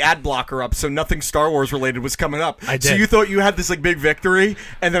I had the ad blocker up, so nothing Star Wars related was coming up. I did. So you thought you had this like big victory,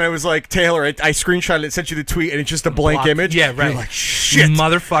 and then I was like, Taylor, I screenshotted it, sent you the tweet, and it's just a blank image. Yeah, right. You're like, shit,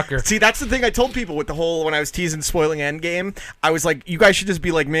 motherfucker. See, that's the thing I told people with the whole, when I was teasing spoiling Endgame, I was like, you guys should just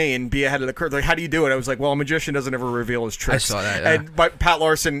be like me and be ahead of the curve. Like, how do you do it? I was like, well, a magician doesn't ever reveal his tricks. I saw that. Yeah. And Pat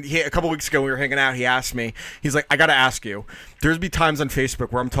Larson, a couple weeks ago, we were hanging out. He asked me, he's like, I got to ask you. There's be times on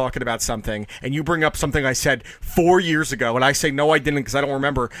Facebook where I'm talking about something, and you bring up something I said 4 years ago, and I say, no, I didn't, because I don't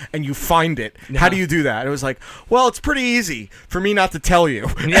remember, and you find it. Yeah. How do you do that? And it was like, well, it's pretty easy for me not to tell you.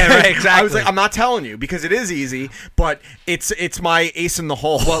 Yeah, right, exactly. I was like, I'm not telling you, because it is easy, but it's my ace in the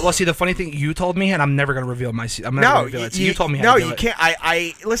hole. Well, see, the funny thing, you told me, and I'm never going to reveal my... I'm never going to reveal it. So you told me how to do it. No, you can't.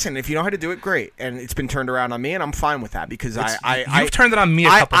 Listen, if you know how to do it, great. And it's been turned around on me, and I'm fine with that, because you've turned it on me a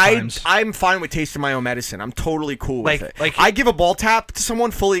couple times. I'm fine with tasting my own medicine. I'm totally cool with it. Like, I give a ball tap to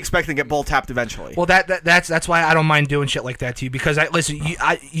someone fully expecting to get ball tapped eventually. Well, that's why I don't mind doing shit like that to you, because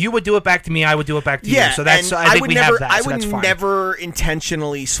you would do it back to me, I would do it back to you. So that's I think we have that. I would never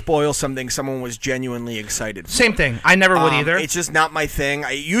intentionally spoil something someone was genuinely excited for. Same thing. I never would either. It's just not my thing.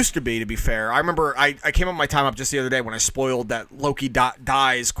 It used to be fair. I remember I came up my time up just the other day when I spoiled that Loki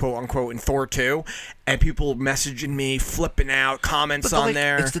dies, quote unquote, in Thor 2. And people messaging me, flipping out, comments on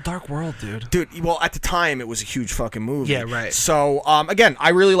there. It's the dark world, dude. Dude, well, at the time, it was a huge fucking movie. Yeah, right. So, again, I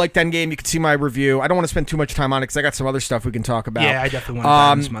really liked Endgame. You can see my review. I don't want to spend too much time on it because I got some other stuff we can talk about. Yeah, I definitely want to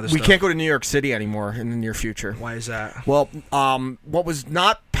talk about some other stuff. We can't go to New York City anymore in the near future. Why is that? Well, what was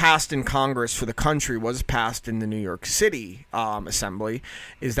not passed in Congress for the country was passed in the New York City Assembly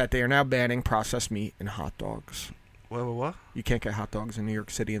is that they are now banning processed meat and hot dogs. What? You can't get hot dogs in New York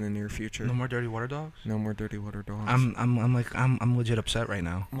City in the near future. No more dirty water dogs? No more dirty water dogs. I'm legit upset right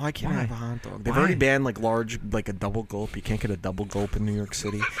now. Why can't I have a hot dog? They've Why? already banned like large, like a double gulp. You can't get a double gulp in New York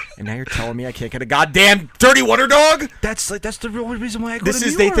City, and now you're telling me I can't get a goddamn dirty water dog? That's the real reason why I go This to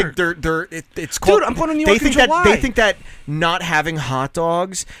is New they York. think it's called. Dude, I'm going to New They York in think July. that they think that not having hot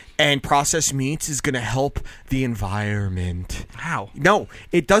dogs and processed meats is going to help the environment. How? No,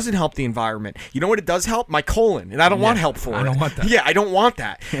 it doesn't help the environment. You know what it does help? My colon, and I don't want help for it. I don't want that. Yeah, I don't want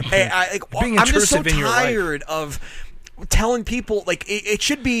that. Being I'm just so intrusive in your life. tired of telling people like it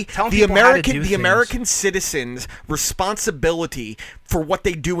should be Telling the people how to do American things. American citizens' responsibility for what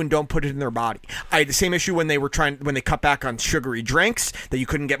they do and don't put it in their body. I had the same issue when they cut back on sugary drinks, that you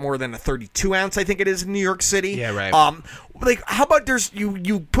couldn't get more than a 32 ounce, I think it is, in New York City. Yeah, right. Like, how about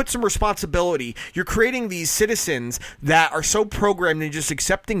you put some responsibility? You're creating these citizens that are so programmed and just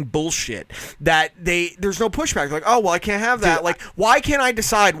accepting bullshit that there's no pushback. They're like, oh, well, I can't have that. Dude, like, why can't I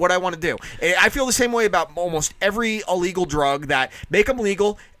decide what I want to do? I feel the same way about almost every illegal drug, that make them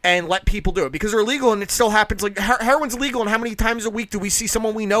legal and let people do it because they're illegal, and it still happens. Like heroin's illegal, and how many times a week do we see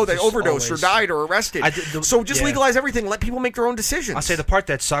someone we know that Just overdosed always. or died or arrested? So just legalize everything. Let people make their own decisions. I'll say the part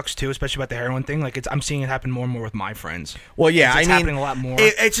that sucks too, especially about the heroin thing. Like I'm seeing it happen more and more with my friends. Well, yeah, It's happening a lot more.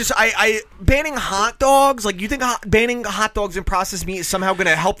 It's just I banning hot dogs. Like, you think banning hot dogs and processed meat is somehow going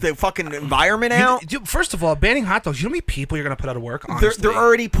to help the fucking environment out? Dude, first of all, banning hot dogs. You know how many people you're going to put out of work? Honestly, They're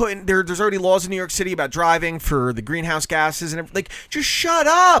already putting there's already laws in New York City about driving for the greenhouse gases and everything. Like, just shut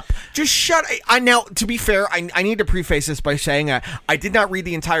up. Just shut. I now, to be fair, I need to preface this by saying I did not read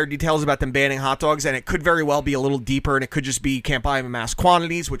the entire details about them banning hot dogs, and it could very well be a little deeper, and it could just be you can't buy them in mass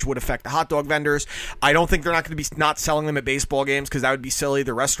quantities, which would affect the hot dog vendors. I don't think they're not going to be not selling them at baseball games because that would be silly.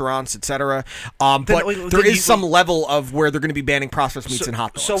 The restaurants, etc. But there is some level of where they're going to be banning processed meats and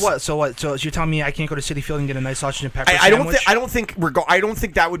hot dogs. So what? So you're telling me I can't go to City Field and get a nice sausage and pepper I sandwich? don't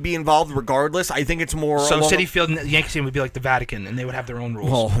think that would be involved regardless. I think it's more So City Field and Yankee Stadium would be like the Vatican, and they would have their own rules.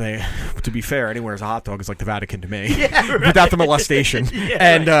 Well, to be fair, anywhere's a hot dog is like the Vatican to me, without the molestation,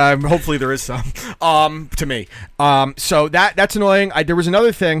 and hopefully there is some to me. So that's annoying. There was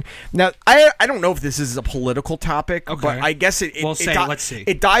another thing. Now I don't know if this is a political topic, but I guess let's see.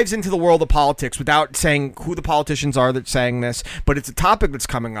 It dives into the world of politics without saying who the politicians are that's saying this, but it's a topic that's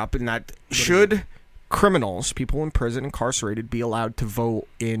coming up, and that should criminals, people in prison, incarcerated, be allowed to vote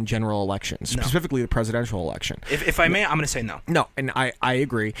in general elections, specifically the presidential election? If I may, I'm going to say no. No, and I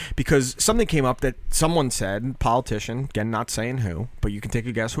agree, because something came up that someone said, politician, again, not saying who, but you can take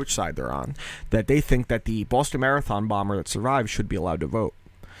a guess which side they're on, that they think that the Boston Marathon bomber that survived should be allowed to vote.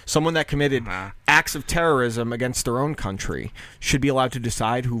 Someone that committed acts of terrorism against their own country should be allowed to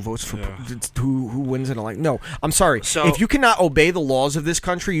decide who votes for who wins an election. No, I'm sorry. So, if you cannot obey the laws of this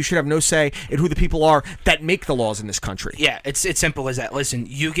country, you should have no say in who the people are that make the laws in this country. Yeah, it's simple as that. Listen,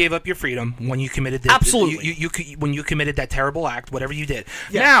 you gave up your freedom when you committed Absolutely. when you committed that terrible act, whatever you did.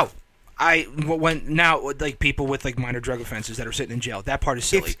 Yeah. Now, like people with like minor drug offenses that are sitting in jail, that part is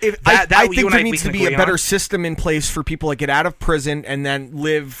silly. I think there needs to be a better system in place for people that get out of prison and then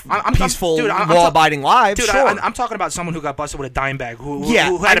live peaceful, law-abiding lives. Dude, sure. I'm talking about someone who got busted with a dime bag,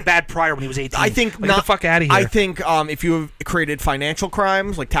 who had a bad prior when he was 18. I think get the fuck out of here. I think if you have created financial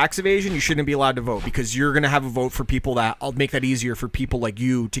crimes like tax evasion, you shouldn't be allowed to vote, because you're going to have a vote for people that I'll make that easier for people like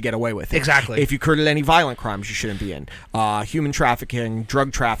you to get away with it. Exactly. If you created any violent crimes, you shouldn't be in human trafficking,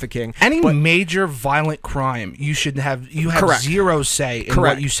 drug trafficking, any major violent crime, you have Correct. zero say in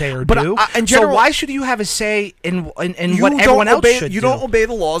Correct. what you say or But, do. in general, so why should you have a say in what everyone else should do? You don't obey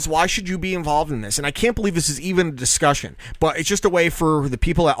the laws. Why should you be involved in this? And I can't believe this is even a discussion. But it's just a way for the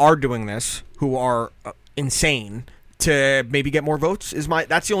people that are doing this, who are insane, to maybe get more votes.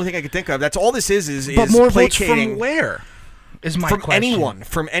 That's the only thing I can think of. That's all this is But more votes placating. from where? Is my from question.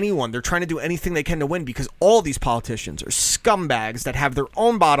 anyone. They're trying to do anything they can to win, because all these politicians are scumbags that have their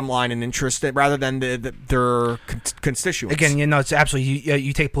own bottom line and interest rather than their constituents. Again, it's absolutely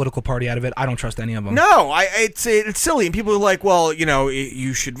you take political party out of it. I don't trust any of them. No, it's silly, and people are like, well,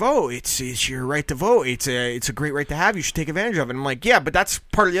 you should vote. It's your right to vote. It's a great right to have. You should take advantage of it. And I'm like, yeah, but that's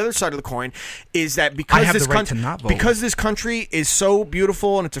part of the other side of the coin, is that because this country is so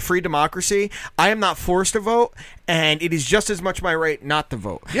beautiful and it's a free democracy, I am not forced to vote. And it is just as much my right not to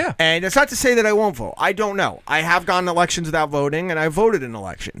vote. Yeah. And it's not to say that I won't vote. I don't know. I have gone to elections without voting, and I voted in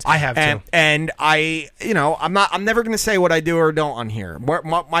elections. I have too. And I'm never going to say what I do or don't on here.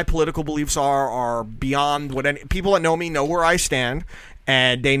 My political beliefs are beyond what people that know me know where I stand.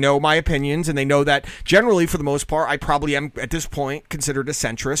 and they know my opinions, and they know that generally, for the most part, I probably am at this point considered a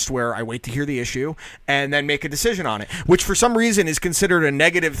centrist, where I wait to hear the issue and then make a decision on it, which for some reason is considered a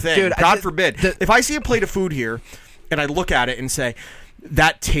negative thing. Dude, God forbid. If I see a plate of food here and I look at it and say,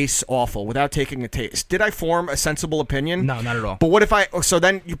 that tastes awful, without taking a taste, did I form a sensible opinion? No, not at all. But what if so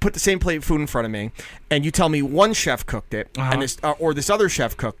then you put the same plate of food in front of me and you tell me one chef cooked it and this other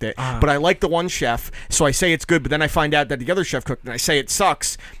chef cooked it, but I like the one chef, so I say it's good, but then I find out that the other chef cooked it and I say it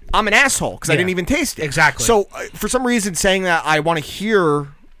sucks. I'm an asshole because I didn't even taste it. Exactly. So for some reason, saying that I want to hear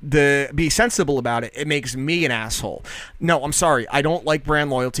be sensible about it, it makes me an asshole. No, I'm sorry. I don't like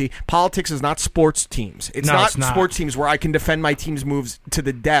brand loyalty. Politics is not sports teams. It's not sports teams where I can defend my team's moves to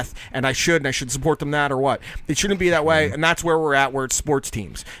the death, and I should support them that or what. It shouldn't be that way, and that's where we're at, where it's sports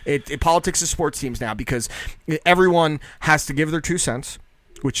teams. Politics is sports teams now, because everyone has to give their 2 cents.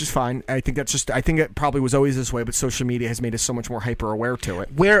 Which is fine. I think it probably was always this way, but social media has made us so much more hyper aware to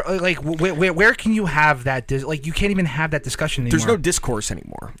it. Where where can you have that? You can't even have that discussion anymore. There's no discourse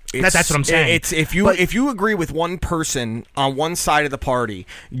anymore. That's what I'm saying. It's if you agree with one person on one side of the party,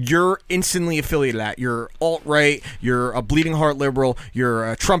 you're instantly affiliated with that. You're alt-right. You're a bleeding heart liberal.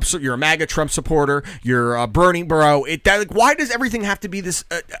 You're a Trump. You're a MAGA Trump supporter. You're a Bernie bro. Why does everything have to be this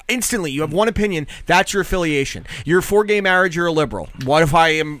instantly? You have one opinion. That's your affiliation. You're for gay marriage. You're a liberal. What if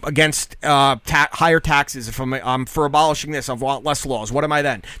I am against higher taxes? If I'm for abolishing this, I want less laws. What am I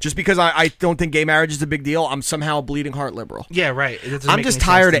then? Just because I don't think gay marriage is a big deal, I'm somehow a bleeding heart liberal. Yeah, right. I'm just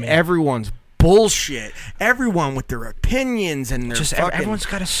tired of everyone's bullshit. Everyone with their opinions and their everyone's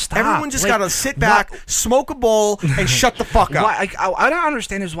got to stop. Everyone just got to sit back, smoke a bowl, and shut the fuck up. I don't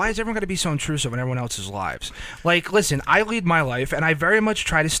understand is why is everyone got to be so intrusive in everyone else's lives? Listen, I lead my life, and I very much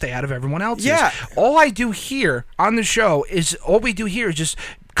try to stay out of everyone else's. Yeah. All I do here on the show is just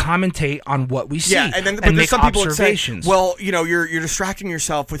commentate on what we see, and then and make some people observations. Say, well, you're distracting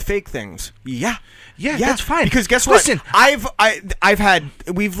yourself with fake things. Yeah, that's fine. Because guess what? Listen,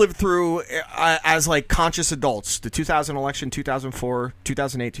 we've lived through as like conscious adults the 2000 election, 2004,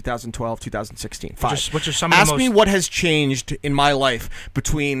 2008, 2012, 2016. Which are some of the Ask me what has changed in my life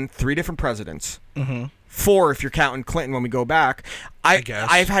between 3 different presidents. Mm-hmm. 4 if you're counting Clinton when we go back. I guess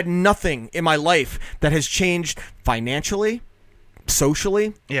I've had nothing in my life that has changed financially,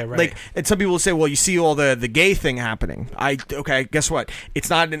 socially. Yeah, right. And some people will say, well, you see all the gay thing happening. Okay, guess what? It's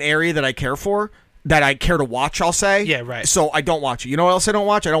not an area that I care for, that I care to watch, I'll say. Yeah, right. So I don't watch it. You know what else I don't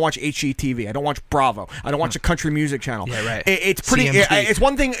watch? I don't watch HGTV. I don't watch Bravo. I don't watch a country music channel. Yeah, right. It's pretty. It's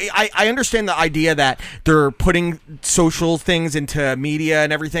one thing. I understand the idea that they're putting social things into media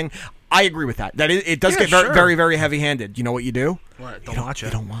and everything. I agree with that. That it does get very, very, very heavy-handed. You know what you do? What? Don't watch it.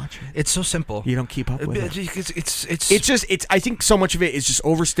 You don't watch it. It's so simple. You don't keep up with it. It's. I think so much of it is just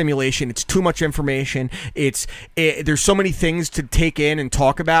overstimulation. It's too much information. There's so many things to take in and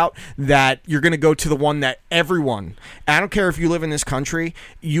talk about that you're going to go to the one that everyone. I don't care if you live in this country.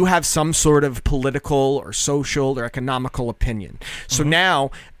 You have some sort of political or social or economical opinion. So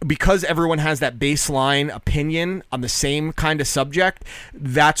now, because everyone has that baseline opinion on the same kind of subject,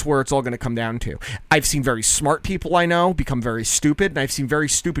 that's where it's all going to come down to. I've seen very smart people I know become very stupid, and I've seen very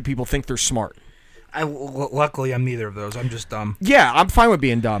stupid people think they're smart. Luckily, I'm neither of those. I'm just dumb. Yeah, I'm fine with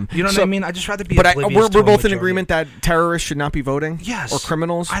being dumb. You know what I mean? I just rather be. But we're both in agreement that terrorists should not be voting. Yes. Or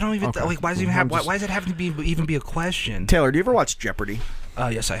criminals. I don't even. Why does it even have? Why does it have to even be a question? Taylor, do you ever watch Jeopardy?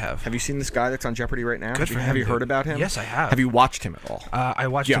 Yes, I have. Have you seen this guy that's on Jeopardy right now? Good for him. Have you heard about him? Yes, I have. Have you watched him at all? I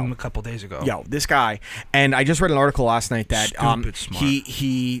watched him a couple days ago. This guy, and I just read an article last night that Stupid smart.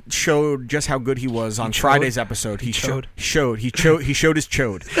 he showed just how good he was on Friday's episode. He showed his chode.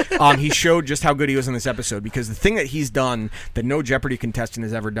 He showed just how good he was in this episode, because the thing that he's done that no Jeopardy contestant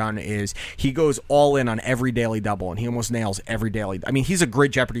has ever done is he goes all in on every daily double, and he almost nails every daily. I mean, he's a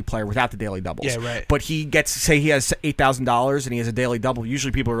great Jeopardy player without the daily doubles. Yeah, right. But he gets, say he has $8,000 and he has a daily double.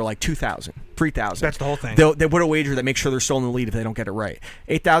 Usually people are like 2,000, 3,000. That's the whole thing. They put a wager that makes sure they're still in the lead if they don't get it right.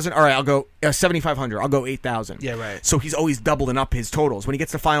 8,000. All right, I'll go 7,500. I'll go 8,000. Yeah, right. So he's always doubling up his totals. When he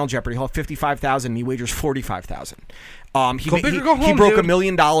gets to Final Jeopardy, he'll have 55,000 and he wagers 45,000. He broke $1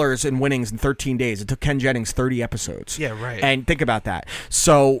 million in winnings in 13 days. It took Ken Jennings 30 episodes. Yeah, right. And think about that.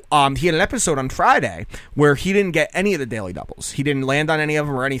 So he had an episode on Friday where he didn't get any of the daily doubles. He didn't land on any of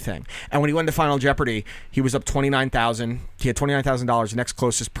them or anything. And when he went to Final Jeopardy, he was up 29,000. He had $29,000. The next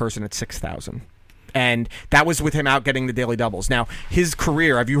closest person at 6,000. And that was with him out getting the daily doubles. Now, his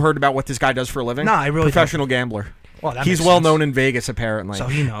career, have you heard about what this guy does for a living? No, I really Professional gambler. Well, that he's makes well sense. known in Vegas apparently, So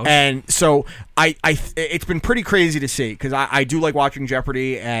he knows. And so it's been pretty crazy to see because I do like watching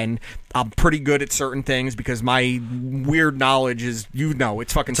Jeopardy, and I'm pretty good at certain things because my weird knowledge is,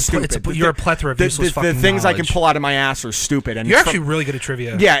 it's fucking stupid. You're a plethora of useless fucking The things I can knowledge. pull out of my ass are stupid. And You're it's actually really good at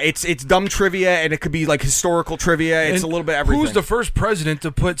trivia. yeah, it's dumb trivia, and it could be like historical trivia. It's a little bit everything. Who's the first president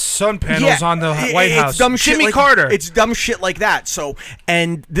to put sun panels on the White House? It's dumb shit Jimmy like, Carter. It's dumb shit like that. So,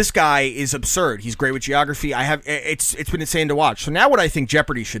 and this guy is absurd. He's great with geography. It's been insane to watch. So now, what I think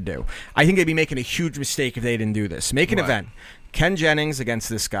Jeopardy should do, I think they'd be making a huge mistake if they didn't do this. Make an event. Ken Jennings against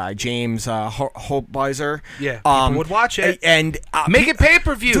this guy, James Holtweiser. Yeah, people would watch it. And make it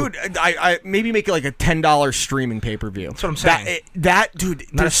pay-per-view. Dude, I maybe make it like a $10 streaming pay-per-view. That's what I'm saying. Dude,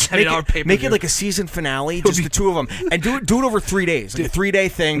 Not a just $70 pay-per-view. Make it like a season finale, just the two of them. And do it over 3 days. Like a 3-day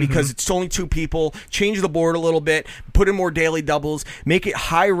thing because it's only 2 people. Change the board a little bit. Put in more daily doubles. Make it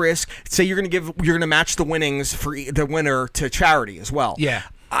high risk. Say you're gonna match the winnings for the winner to charity as well. Yeah.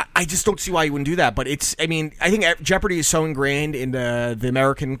 I just don't see why you wouldn't do that. But I think Jeopardy is so ingrained in the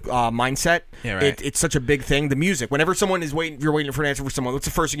American mindset. Yeah, right. It's such a big thing. The music. Whenever someone is you're waiting for an answer for someone. What's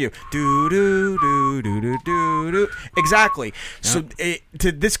the first thing you do? Do do do do do do. Exactly. Yeah. So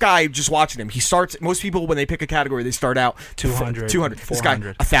to this guy, just watching him, he starts. Most people when they pick a category, they start out 200. This guy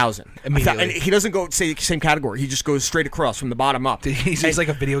 1,000 immediately. And he doesn't go say the same category. He just goes straight across from the bottom up. He's like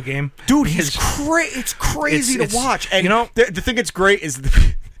a video game. Dude, it's crazy to watch. And the thing that's great is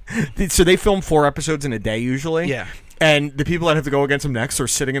so they film 4 episodes in a day usually. Yeah. And the people that have to go against him next are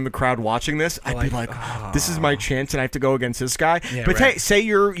sitting in the crowd watching this. I'd be like, this is my chance, and I have to go against this guy. Yeah, but right. say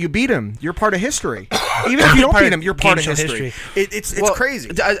you beat him, you're part of history. Even if you don't beat him, you're part of history. It's crazy.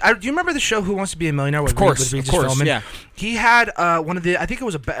 Do you remember the show Who Wants to Be a Millionaire? With Of course, Regis of course, Philbin? yeah. He had one of the. I think it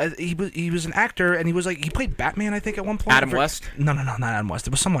was he was an actor, and he was like he played Batman. I think at one point. Adam West? No, not Adam West. It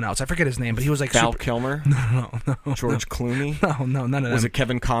was someone else. I forget his name, but he was like Val Kilmer? No. George Clooney? No, none of them. Was it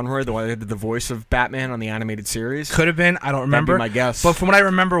Kevin Conroy, the one that did the voice of Batman on the animated series? Could have been. I don't remember. That'd be my guess. But from what I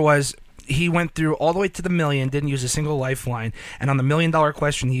remember was he went through all the way to the million, didn't use a single lifeline, and on the $1 million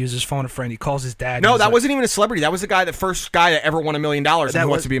question, he used his phone a friend. He calls his dad. No, that wasn't even a celebrity. That was the first guy that ever won $1 million and Who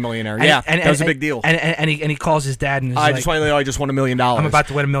Wants to Be a Millionaire. That was a big deal. And he calls his dad and is I just won $1 million. I'm about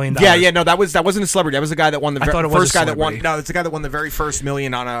to win $1 million. Yeah. No, that wasn't a celebrity. That was the guy that won the first guy that won. celebrity. No, it's the guy that won the very first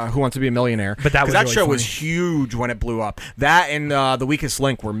million on Who Wants to Be a Millionaire. But that was that really show funny. was huge when it blew up. That and The Weakest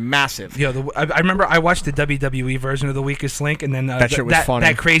Link were massive. Yeah, I remember I watched the WWE version of The Weakest Link, and then that shit was funny.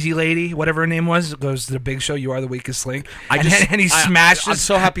 That crazy lady, whatever her name was, goes to the Big Show. You are the weakest link. And he I'm smashes.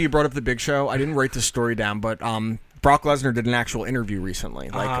 so happy you brought up the Big Show. I didn't write the story down, but Brock Lesnar did an actual interview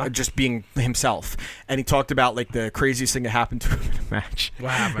recently, just being himself, and he talked about like the craziest thing that happened to him in a match. What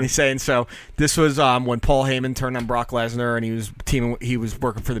happened? And he's saying this was when Paul Heyman turned on Brock Lesnar, and he was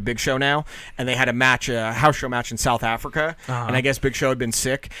working for the Big Show now, and they had a house show match in South Africa, and I guess Big Show had been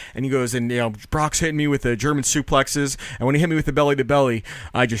sick, and he goes, and Brock's hitting me with the German suplexes, and when he hit me with the belly to belly,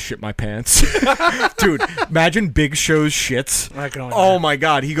 I just shit my pants. Dude, imagine Big Show's shits. Oh my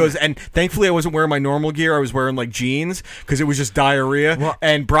God, he goes, and thankfully I wasn't wearing my normal gear. I was wearing like jeans because it was just diarrhea. Well,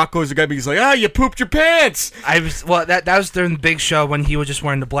 and Brock goes to guy, he's like, you pooped your pants. That was during the Big Show when he was just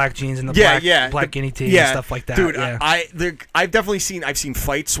wearing the black jeans and the black guinea tee and stuff like that. Dude, yeah. I've definitely seen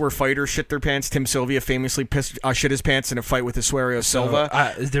fights where fighters shit their pants. Tim Sylvia famously shit his pants in a fight with Asuero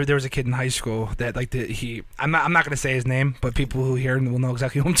Silva. There was a kid in high school that I'm not going to say his name, but people who hear him will know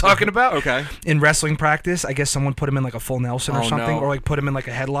exactly who I'm talking about. Okay. In wrestling practice, I guess someone put him in like a full Nelson or something, no. or like put him in like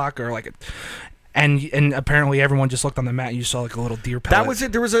a headlock or like and apparently everyone just looked on the mat and you saw like a little deer pellet. That was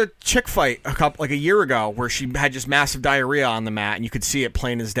it. There was a chick fight a year ago where she had just massive diarrhea on the mat and you could see it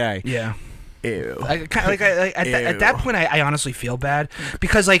plain as day. Yeah. Ew. At that point, I honestly feel bad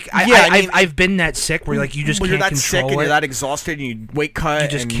because I've been that sick where like you just can't you're that control sick and it. you're that exhausted and you weight cut. You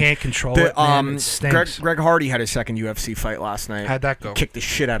just can't control it. Man. It stinks. Greg Hardy had his second UFC fight last night. How'd that go? Kicked the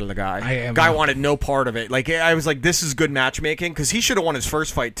shit out of the guy. Guy wanted no part of it. Like I was like, this is good matchmaking because he should have won his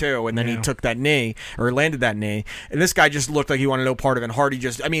first fight too, and then he took that knee or landed that knee, and this guy just looked like he wanted no part of it. And Hardy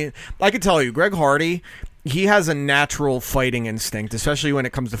I can tell you, Greg Hardy. He has a natural fighting instinct, especially when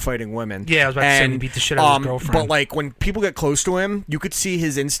it comes to fighting women. Yeah, I was about to say he beat the shit out of his girlfriend. But like when people get close to him, you could see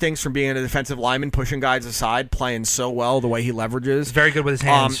his instincts from being a defensive lineman, pushing guys aside, playing so well, the way he leverages. He's very good with his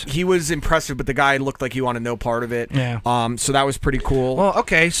hands. He was impressive, but the guy looked like he wanted no part of it. Yeah. So that was pretty cool. Well,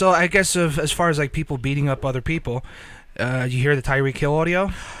 okay, so I guess as far as like people beating up other people, you hear the Tyreek Hill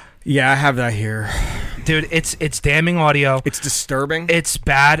audio? Yeah, I have that here. Dude, it's damning audio. It's disturbing. It's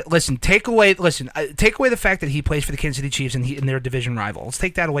bad. Listen, take away the fact that he plays for the Kansas City Chiefs and they're a division rival. Let's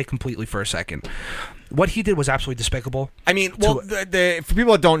take that away completely for a second. What he did was absolutely despicable. I mean, well, for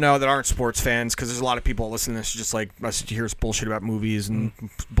people that don't know, that aren't sports fans, because there's a lot of people listening to this just like us to hear bullshit about movies and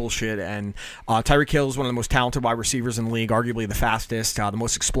bullshit. And Tyreek Hill is one of the most talented wide receivers in the league, arguably the fastest, the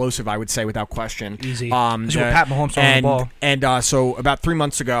most explosive, I would say, without question. Easy. Pat Mahomes on the ball. And so about 3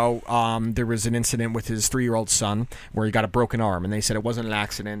 months ago, there was an incident with his 3-year-old son where he got a broken arm, and they said it wasn't an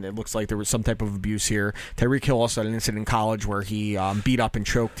accident. It looks like there was some type of abuse here. Tyreek Hill also had an incident in college where he beat up and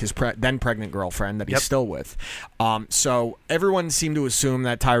choked his then pregnant girlfriend that he's still with. So everyone seemed to assume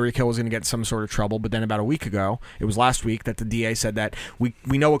that Tyreek Hill was going to get in some sort of trouble, but then about a week ago, it was last week, that the DA said that we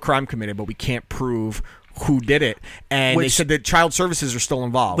know a crime committed, but we can't prove who did it, and they said that child services are still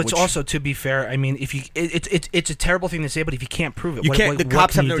involved. Which also, to be fair, I mean, if you, it's a terrible thing to say, but if you can't prove it, you can't. The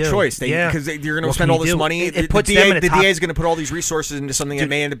cops have no choice. Because you're going to spend all this money. It puts them in the DA is going to put all these resources into something that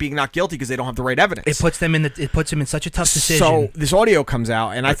may end up being not guilty because they don't have the right evidence. It puts them in such a tough decision. So this audio comes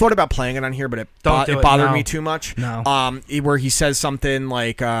out, and I thought about playing it on here, but it bothered me too much. No. Where he says something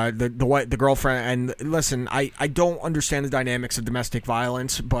like the girlfriend, and listen, I don't understand the dynamics of domestic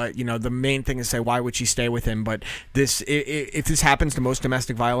violence, but the main thing is say why would she stay with him? But if this happens to most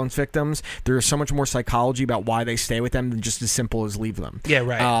domestic violence victims, there is so much more psychology about why they stay with them than just as simple as leave them. Yeah,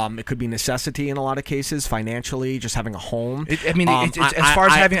 right. It could be necessity in a lot of cases, financially, just having a home. It's as far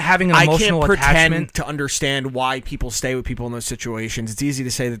as having an emotional attachment. I can't pretend to understand why people stay with people in those situations. It's easy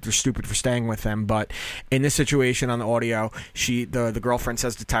to say that they're stupid for staying with them, but in this situation on the audio, the girlfriend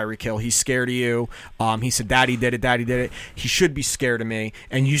says to Tyreek Hill, "He's scared of you." He said, "Daddy did it. Daddy did it. He should be scared of me,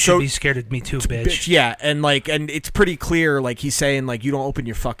 and you should be scared of me too, bitch." Yeah, and it's pretty clear, like he's saying, like, you don't open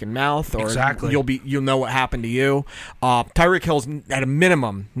your fucking mouth, or you'll know what happened to you. Tyreek Hill's at a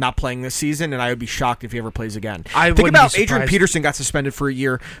minimum not playing this season, and I would be shocked if he ever plays again. Think about Adrian Peterson got suspended for a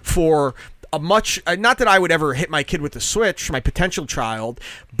year for a much not that I would ever hit my kid with the switch, my potential child,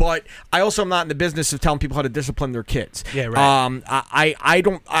 but I also am not in the business of telling people how to discipline their kids. Yeah, right. I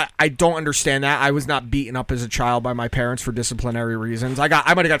don't understand that. I was not beaten up as a child by my parents for disciplinary reasons. I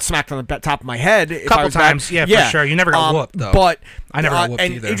might have got smacked on the top of my head a couple times. Yeah, for sure. You never got whooped though. But I never got whooped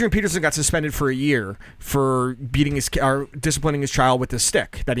and either. Adrian Peterson got suspended for a year for disciplining his child with a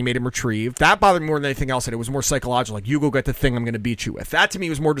stick that he made him retrieve. That bothered me more than anything else. That it was more psychological. Like, you go get the thing I'm going to beat you with. That to me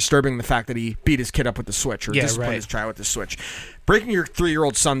was more disturbing than the fact that he beat his kid up with the switch or disciplined his child with the switch. Breaking your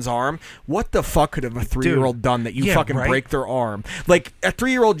 3-year-old son's arm, what the fuck could have a 3-year-old done that you fucking break their arm? Like, a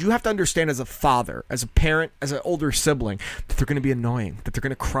 3-year-old, you have to understand as a father, as a parent, as an older sibling, that they're going to be annoying, that they're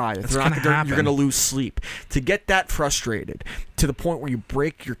going to cry, that you're going to lose sleep. To get that frustrated to the point where you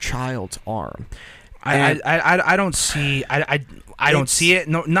break your child's arm. I don't see I don't see it.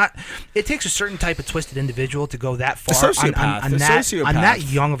 No, not. It takes a certain type of twisted individual to go that far. A sociopath. On that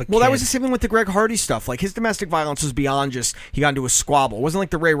young of a kid. Well, that was the same thing with the Greg Hardy stuff. Like, his domestic violence was beyond just he got into a squabble. It wasn't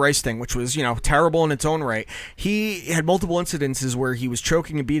like the Ray Rice thing, which was, terrible in its own right. He had multiple incidences where he was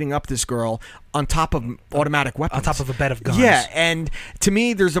choking and beating up this girl on top of automatic weapons. On top of a bed of guns. Yeah, and to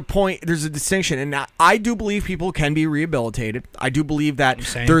me, there's a distinction. And I do believe people can be rehabilitated. I do believe that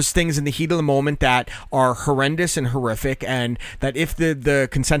there's things in the heat of the moment that are horrendous and horrific, and that if the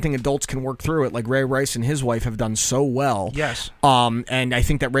consenting adults can work through it, like Ray Rice and his wife have done so well. Yes. And I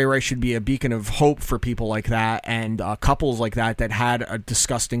think that Ray Rice should be a beacon of hope for people like that and couples like that had a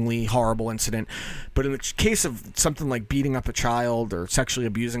disgustingly horrible incident. But in the case of something like beating up a child or sexually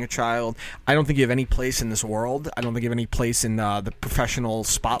abusing a child, I don't think you have any place in this world. I don't think you have any place in the professional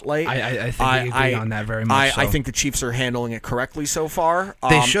spotlight. I think we agree on that very much. I think the Chiefs are handling it correctly so far.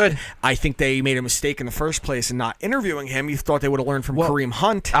 They should. I think they made a mistake in the first place in not interviewing him. You thought they would have learned from Kareem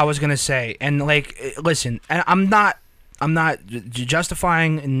Hunt. I was going to say, and listen, I'm not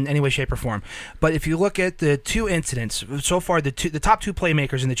justifying in any way, shape, or form. But if you look at the two incidents so far, the top two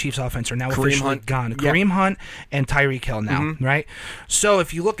playmakers in the Chiefs' offense are now officially gone. Kareem Hunt and Tyreek Hill now, right? So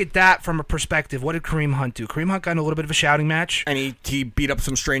if you look at that from a perspective, what did Kareem Hunt do? Kareem Hunt got in a little bit of a shouting match, and he beat up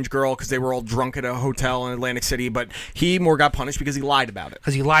some strange girl because they were all drunk at a hotel in Atlantic City. But he more got punished because he lied about it.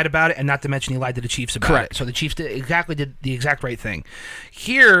 And not to mention he lied to the Chiefs about it. So the Chiefs did the exact right thing.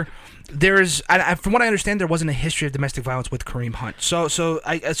 Here, from what I understand, there wasn't a history of domestic violence with Kareem Hunt.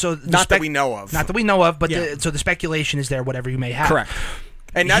 Not that we know of, but the speculation is there, whatever you may have. Correct.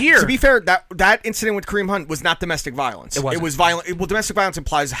 And to be fair, that incident with Kareem Hunt was not domestic violence. It wasn't. It was violent. Well, domestic violence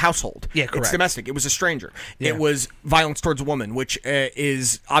implies a household. Yeah, correct. It's domestic. It was a stranger. Yeah. It was violence towards a woman, which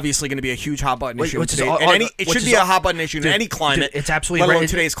is obviously going to be a huge hot button issue. It should be a hot button issue in any climate. It's absolutely let alone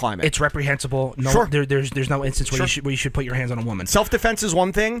today's climate. It's reprehensible. No, sure. There's no instance where you should put your hands on a woman. Self-defense is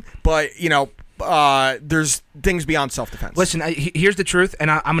one thing, but there's things beyond self-defense. Listen, here's the truth,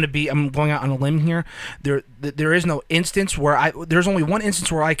 and I'm going out on a limb here. There is no instance where there's only one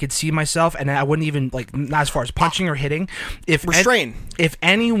instance where I could see myself, and I wouldn't even not as far as punching or hitting. If restrain. If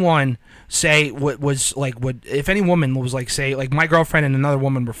anyone if any woman was say my girlfriend and another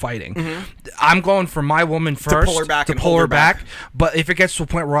woman were fighting, I'm going for my woman first to pull her back. But if it gets to a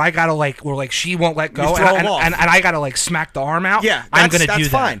point where I gotta where she won't let go and I gotta smack the arm out, I'm gonna do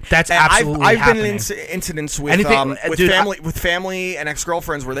fine. that. That's absolutely I've happening. been in incidents with family and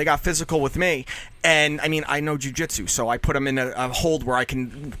ex-girlfriends where they got physical with me. And I mean, I know jujitsu, so I put them in a hold where I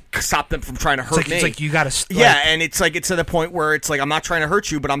can stop them from trying to hurt me. It's like you gotta. And it's to the point where it's I'm not trying to hurt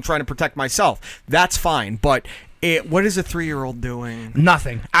you, but I'm trying to protect myself. That's fine, but. What is a 3-year-old doing?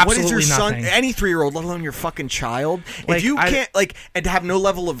 Nothing. Absolutely what is your nothing. Son, any 3-year-old, let alone your fucking child, if you can't and to have no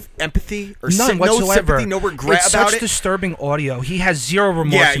level of empathy or none whatsoever, no sympathy, no regret about it's such disturbing audio. He has zero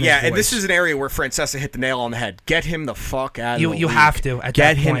remorse. In his voice. And this is an area where Francesca hit the nail on the head. Get him the fuck out of the league. You have to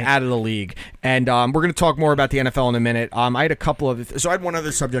get him out of the league. And we're going to talk more about the NFL in a minute. I had a couple of I had one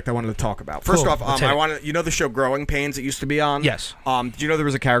other subject I wanted to talk about. First off, I wanted the show Growing Pains that used to be on. Yes. Did you know there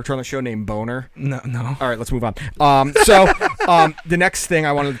was a character on the show named Boner? No. All right, let's move on. The next thing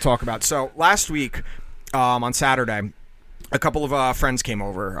I wanted to talk about. So last week, on Saturday, a couple of friends came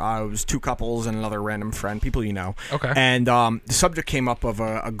over. It was 2 couples and another random friend, people you know. Okay. And the subject came up of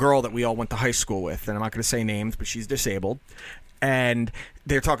a girl that we all went to high school with, and I'm not going to say names, but she's disabled. And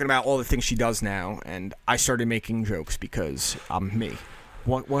they're talking about all the things she does now, and I started making jokes because I'm me.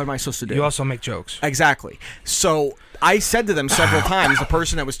 What am I supposed to do? You also make jokes. Exactly. So I said to them several times, the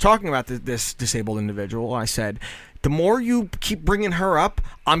person that was talking about this disabled individual, I said, the more you keep bringing her up,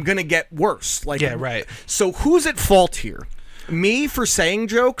 I'm going to get worse. Yeah, right. So who's at fault here? Me for saying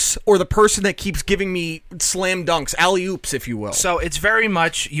jokes, or the person that keeps giving me slam dunks, alley-oops, if you will? So it's very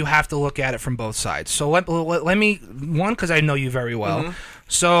much, you have to look at it from both sides. So let me, one, because I know you very well.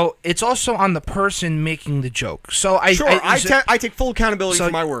 So it's also on the person making the joke. So I take full accountability for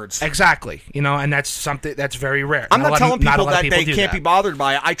my words. Exactly. And that's something that's very rare. I'm not telling people that they can't be be bothered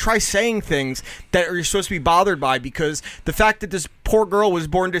by it. I try saying things that you're supposed to be bothered by, because the fact that this poor girl was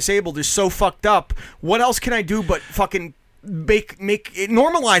born disabled is so fucked up. What else can I do but fucking make it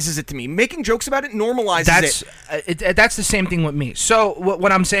normalizes it to me. Making jokes about it normalizes it. That's the same thing with me. So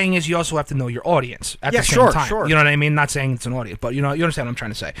what I'm saying is, you also have to know your audience at the same time. Sure. You know what I mean? Not saying it's an audience, but you understand what I'm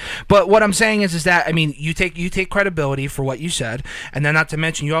trying to say. But what I'm saying is that, I mean, you take credibility for what you said, and then not to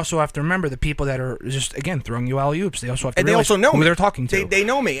mention, you also have to remember the people that are just, again, throwing you alley-oops. They also have to realize they also know who me. They're talking to. They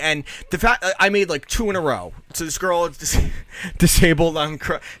know me, and the fact I made 2 in a row. So this girl is disabled on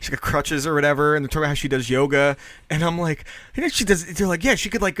she's got crutches or whatever, and they're talking about how she does yoga, and I'm like, she does. They're like, yeah, she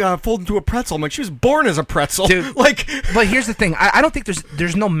could fold into a pretzel. I'm like, she was born as a pretzel. Dude, but here's the thing. I don't think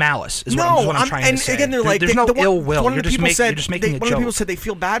there's no malice. Is what I'm trying to say. And again, they're there's no ill will. You're just making a joke. One of the people said they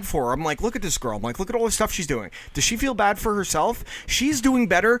feel bad for her. I'm like, look at this girl. I'm like, look at all the stuff she's doing. Does she feel bad for herself? She's doing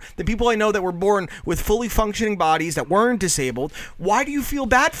better than people I know that were born with fully functioning bodies that weren't disabled. Why do you feel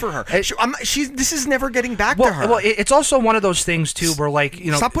bad for her? This is never getting back to her. Well, it's also one of those things too, where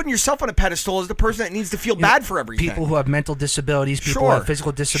stop putting yourself on a pedestal as the person that needs to feel bad for everything. People who have mental disabilities, people who have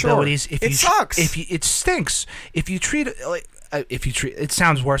physical disabilities. Sure. It sucks. It stinks. If you treat it it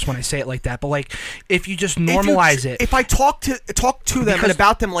sounds worse when I say it like that, but if you just normalize it. If I talk to them and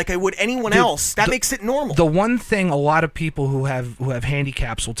about them like I would anyone else, that makes it normal. The one thing a lot of people who have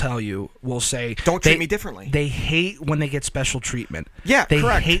handicaps will say, don't treat me differently. They hate when they get special treatment. Yeah, they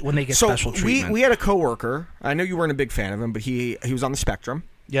correct. hate when they get special treatment. We had a coworker. I know you weren't a big fan of him, but he was on the spectrum.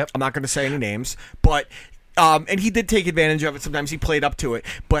 Yep. I'm not going to say any names, but and he did take advantage of it. Sometimes he played up to it.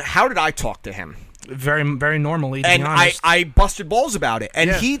 But how did I talk to him? Very, very normally, to be honest. I busted balls about it.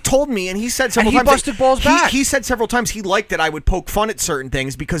 And he told me, and he said several times. He busted balls back. He said several times he liked that I would poke fun at certain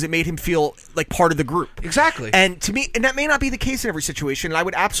things because it made him feel like part of the group. Exactly. And to me, and that may not be the case in every situation, and I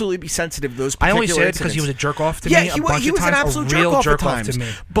would absolutely be sensitive to those particular I only say it incidents. because he was a jerk-off to me a bunch he of was times. an absolute jerk-off to me.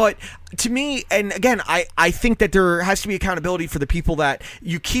 But to me, and again, I think that there has to be accountability for the people that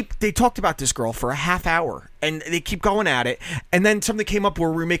they talked about this girl for a half hour. And they keep going at it, and then something came up where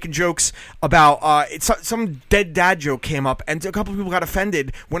we were making jokes about some dead dad joke came up, and a couple of people got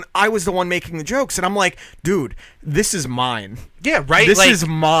offended when I was the one making the jokes, and I'm like, dude, this is mine. Yeah, right. This is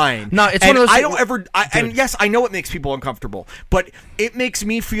mine. No, it's one of those. I don't ever. And yes, I know it makes people uncomfortable, but it makes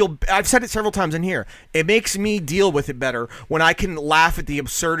me feel. I've said it several times in here. It makes me deal with it better when I can laugh at the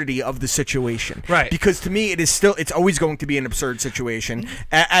absurdity of the situation. Right. Because to me, it's always going to be an absurd situation.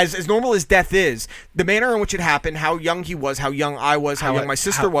 As normal as death is, the manner in which which had happened, how young he was, how young I was, how young my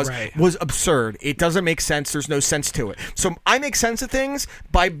sister was absurd. It doesn't make sense. There's no sense to it. So I make sense of things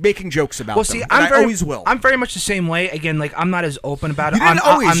by making jokes about them. I always will. I'm very much the same way. Again, like, I'm not as open about it. You didn't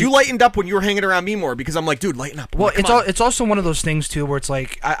always. You lightened up when you were hanging around me more because I'm like, dude, lighten up. Well, it's also one of those things too where it's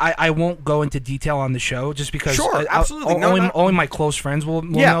like I won't go into detail on the show just because absolutely. Only my close friends will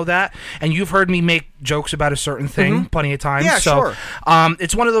know that, and you've heard me make jokes about a certain thing plenty of times. Yeah, so,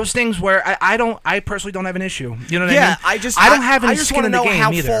 it's one of those things where I personally don't have an issue. You know what I mean? I don't have any skin in the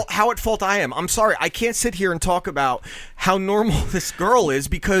game either. How at fault I am. I'm sorry, I can't sit here and talk about how normal this girl is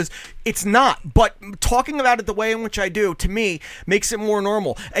because it's not. But talking about it the way in which I do, to me, makes it more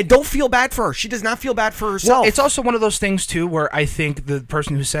normal. And don't feel bad for her. She does not feel bad for herself. Well, it's also one of those things too where I think the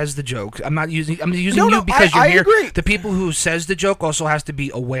person who says the joke, I'm using you because you're here. Agree. The people who says the joke also has to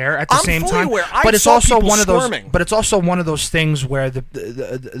be aware at the same fully time. Aware. But it's also one of those. Storming. But it's also one of those things where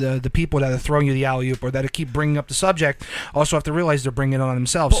the people that are throwing you the alley oop or that keep bringing up the subject also have to realize they're bringing it on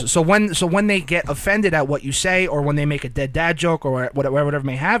themselves. So when they get offended at what you say or when they make a dead dad joke or whatever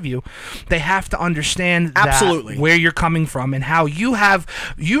may have you, they have to understand absolutely where you're coming from and how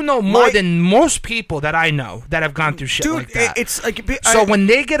you know more than most people that I know that have gone through shit like that. It's like so when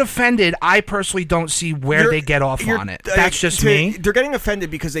they get offended, I personally don't see where they get off on it. That's just me. They're getting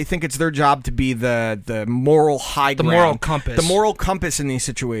offended because they think it's their job to be the moral high ground, the moral compass in these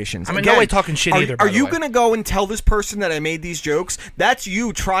situations. I mean, no way talking shit either. Are you going to go and tell this person that I made these jokes? That's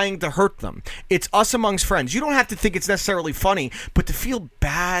you trying to hurt them. It's us amongst friends. You don't have to think it's necessarily funny, but to feel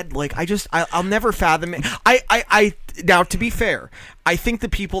bad, like I'll never fathom it. Now, to be fair, I think the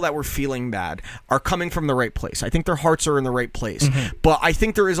people that were feeling bad are coming from the right place. I think their hearts are in the right place. But I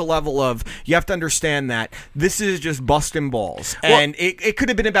think there is a level of, you have to understand that this is just busting balls. And it could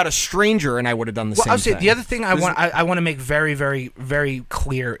have been about a stranger and I would have done the same thing. The other thing I want to make very, very, very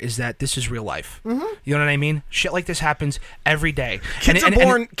clear is that this is real life. You know what I mean? Shit like this happens every day. Kids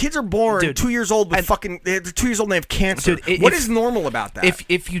are born dude, 2 years old with they're 2 years old and they have cancer. Dude, what is normal about that?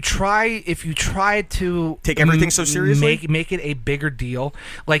 If you try to take everything so seriously, make it a bigger deal,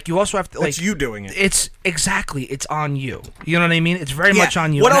 like you also have to. That's you doing it. It's on you. You know what I mean? It's very much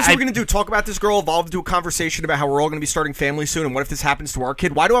on you. What else are we gonna do? Talk about this girl evolve into a conversation about how we're all gonna be starting families soon, and what if this happens to our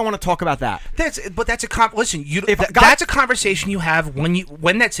kid? Why do I want to talk about that? That's a conversation you have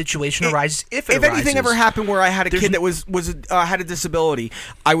when that situation arises. If anything ever happened where I had a kid that was had a disability,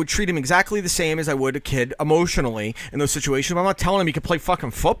 I would treat him exactly the same as I would a kid emotionally in those situations. I'm not telling him he can play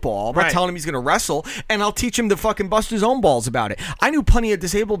fucking football. I'm not telling him he's gonna wrestle, and I'll teach him to fucking bust his own balls about it. I knew plenty of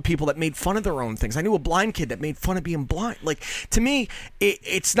disabled people that made fun of their own things. I knew a blind kid that made fun of being blind. Like, to me,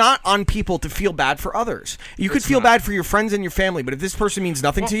 it's not on people to feel bad for others. You could feel bad for your friends and your family, but if this person means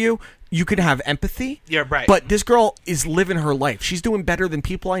nothing to you, you can have empathy. Yeah, right. But this girl is living her life. She's doing better than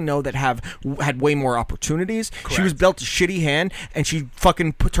people I know that have had way more opportunities. Correct. She was dealt a shitty hand, and she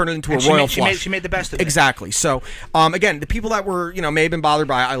fucking turned it into a royal flush. She made the best of it. Exactly. So, again, the people that were, may have been bothered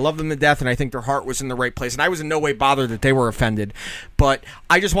by it, I love them to death, and I think their heart was in the right place. And I was in no way bothered that they were offended. But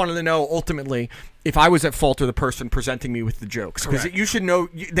I just wanted to know, ultimately, if I was at fault or the person presenting me with the jokes. Because you should know,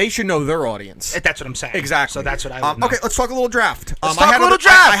 they should know their audience. That's what I'm saying. Exactly. So that's what I would know. Okay, let's talk a little draft. Let's talk a little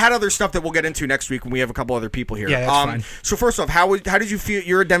draft. I had other stuff that we'll get into next week when we have a couple other people here. Yeah, that's fine. So first off, how did you feel?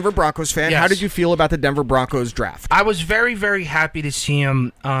 You're a Denver Broncos fan. Yes. How did you feel about the Denver Broncos draft? I was very, very happy to see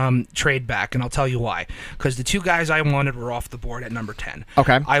him trade back, and I'll tell you why. Because the two guys I wanted were off the board at number 10.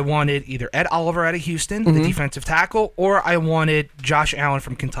 Okay. I wanted either Ed Oliver out of Houston, the defensive tackle, or I wanted Josh Allen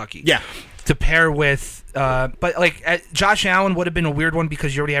from Kentucky. Yeah. To pair with, but Josh Allen would have been a weird one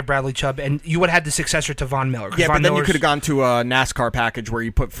because you already have Bradley Chubb, and you would have had the successor to Von Miller. Yeah, but then you could have gone to a NASCAR package where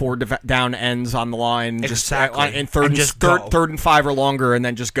you put 4 down ends on the line, exactly, and third and 5 or longer, and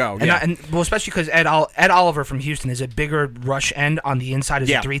then just go. And especially because Ed Oliver from Houston is a bigger rush end on the inside as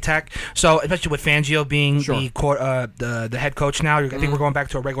a 3 tech. So especially with Fangio being the head coach now, I think we're going back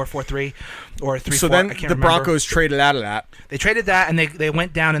to a regular 4-3 or a 3-4. So then the Broncos traded out of that. They traded that, and they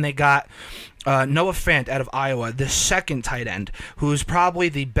went down and they got Noah Fant out of Iowa, the second tight end, who's probably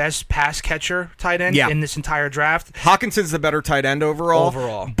the best pass catcher tight end in this entire draft. Hawkinson's the better tight end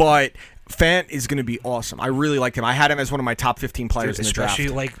overall. But Fant is going to be awesome. I really liked him. I had him as one of my top 15 players in the draft.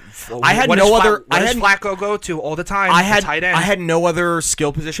 Especially I had no other. Where does Flacco go to all the time? Tight end. I had no other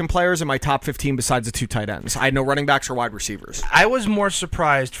skill position players in my top 15 besides the 2 tight ends. I had no running backs or wide receivers. I was more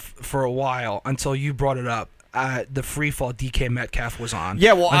surprised for a while until you brought it up. The free fall DK Metcalf was on.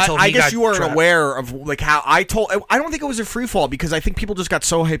 Yeah, well, I guess you weren't aware of how I don't think it was a free fall because I think people just got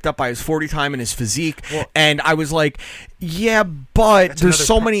so hyped up by his 40 time and his physique, and I was like, Yeah, but That's there's another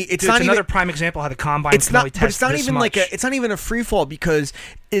so pri- many. Dude, it's another prime example how the combine It's can not, only but test it's not this even much. it's not even a free fall because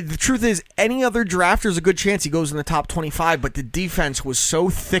the truth is any other draft there's a good chance he goes in the top 25. But the defense was so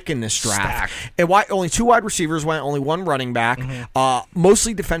thick in this draft. Stacked. And only 2 wide receivers went, only 1 running back,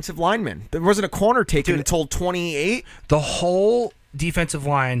 mostly defensive linemen. There wasn't a corner taken until 28. The whole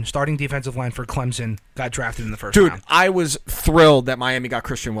starting defensive line for Clemson got drafted in the first Dude, round. I was thrilled that Miami got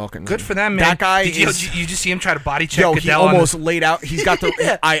Christian Wilkins. Good for them, man. That guy Did you just see him try to body check Yo, Goodell? he almost laid out. He's got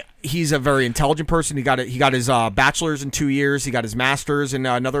the. He's a very intelligent person. He got his bachelor's in 2 years. He got his master's in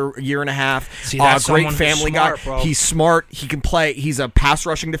another year and a half. See, that's great someone who's family smart, guy. bro. He's smart. He can play. He's a pass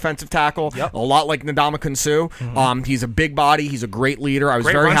rushing defensive tackle. Yep. A lot like Ndamukong Suh. He's a big body. He's a great leader. I was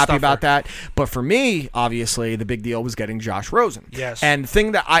Great very run happy stuffer. about that. But for me, obviously, the big deal was getting Josh Rosen. Yes. And the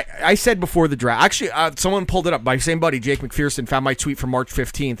thing that I said before the draft, actually, someone pulled it up. My same buddy, Jake McPherson, found my tweet from March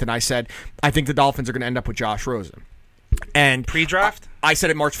 15th, and I said, I think the Dolphins are going to end up with Josh Rosen. And Pre-draft? I said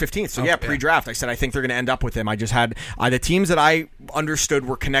it March 15th. So, yeah, pre-draft. I said I think they're going to end up with him. I just had the teams that I understood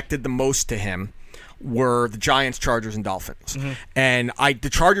were connected the most to him were the Giants, Chargers, and Dolphins. And the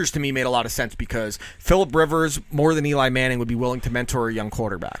Chargers to me made a lot of sense because Phillip Rivers, more than Eli Manning, would be willing to mentor a young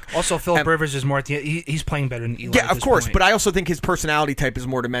quarterback. Also, Phillip Rivers is more at the he's playing better than Eli. Yeah, at of this course, point. but I also think his personality type is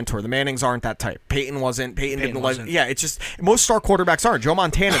more to mentor. The Mannings aren't that type. Peyton wasn't. Peyton didn't wasn't. Yeah, it's just most star quarterbacks aren't. Joe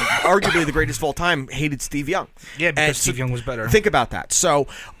Montana, arguably the greatest of all time, hated Steve Young. Yeah, because And Steve Young was better. Think about that. So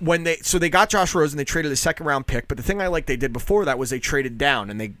they got Josh Rosen, they traded a 2nd round pick, but the thing I like they did before that was they traded down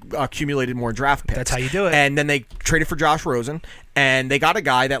and they accumulated more draft picks. That's how you do it. And then they traded for Josh Rosen, and they got a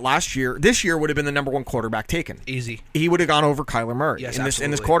guy that this year would have been the number 1 quarterback taken. Easy. He would have gone over Kyler Murray Yes, in this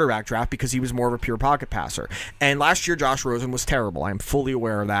absolutely. quarterback draft because he was more of a pure pocket passer. And last year, Josh Rosen was terrible. I'm fully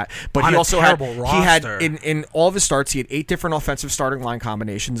aware of that. But On he a also had terrible he had roster. in all of his starts, he had 8 different offensive starting line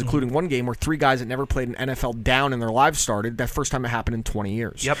combinations, including one game where 3 guys that never played in NFL down in their lives started. That first time it happened in 20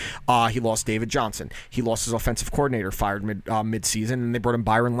 years. Yep. He lost David Johnson. He lost his offensive coordinator, fired mid-season, and they brought in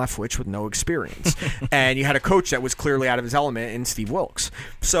Byron Leftwich with no experience. And you had a coach that was clearly out of his element in Steve Wilkes.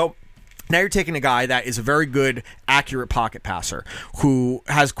 So now you're taking a guy that is a very good, accurate pocket passer who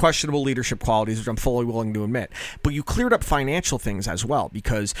has questionable leadership qualities, which I'm fully willing to admit. But you cleared up financial things as well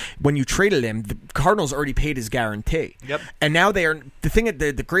because when you traded him, the Cardinals already paid his guarantee. Yep. And now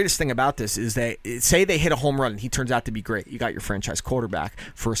the greatest thing about this is they say they hit a home run and he turns out to be great. You got your franchise quarterback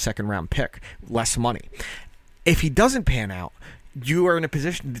for a 2nd round pick, less money. If he doesn't pan out, you are in a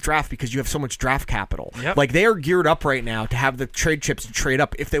position to draft because you have so much draft capital. Yep. Like they are geared up right now to have the trade chips to trade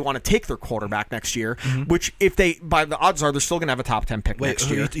up if they want to take their quarterback next year, which if they, by the odds are, they're still going to have a top 10 pick next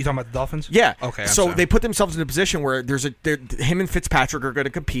year. You talking about the Dolphins? Yeah. Okay. So they put themselves in a position where him and Fitzpatrick are going to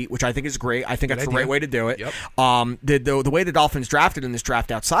compete, which I think is great. I think that's the right way to do it. Yep. The way the Dolphins drafted in this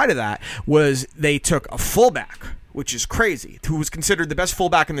draft outside of that was they took a fullback, which is crazy, who was considered the best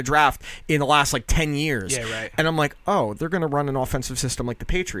fullback in the draft in the last 10 years. Yeah, right. And I'm like, oh, they're going to run an offensive system like the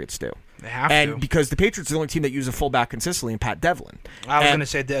Patriots do. They have and to. because the Patriots are the only team that use a fullback consistently, and Pat Devlin. I was going to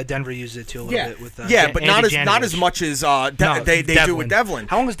say Denver used it too a little bit with but Andy not Janovich. as much as they do with Devlin.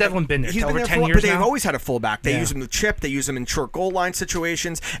 How long has Devlin been there? He's been Over there 10 for, years but they've now? always had a fullback. They Yeah. use him to chip. They use him in short goal line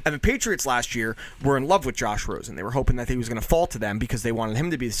situations. And the Patriots last year were in love with Josh Rosen. They were hoping that he was going to fall to them because they wanted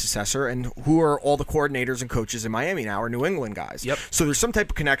him to be the successor. And who are all the coordinators and coaches in Miami now are New England guys. Yep. So there's some type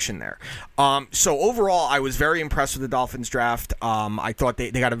of connection there. So overall, I was very impressed with the Dolphins draft. I thought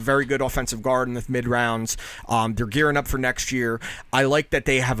they got a very good offensive guard in the mid rounds. They're gearing up for next year. I like that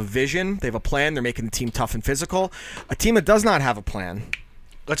they have a vision. They have a plan. They're making the team tough and physical. A team that does not have a plan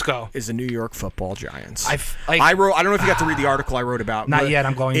Let's go. is the New York Football Giants. I wrote. I don't know if you got to read the article I wrote about. Not but yet,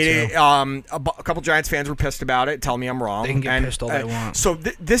 I'm going to. A couple Giants fans were pissed about it. Tell me I'm wrong. They can get pissed all they want. So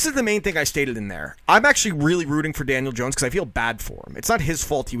this is the main thing I stated in there. I'm actually really rooting for Daniel Jones because I feel bad for him. It's not his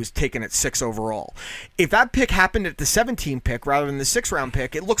fault he was taken at 6 overall. If that pick happened at the 17th pick rather than the 6th round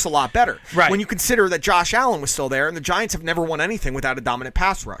pick, it looks a lot better. Right. When you consider that Josh Allen was still there and the Giants have never won anything without a dominant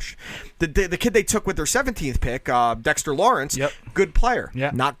pass rush. The kid they took with their 17th pick, Dexter Lawrence, Yep. good player.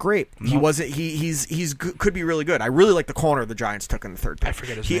 Yeah. Not great. He wasn't. He's could be really good. I really like the corner the Giants took in the 3rd pick. I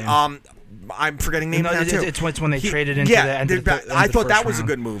forget his name. I'm forgetting names now too. It's when they traded into the end of the I thought first that was a round.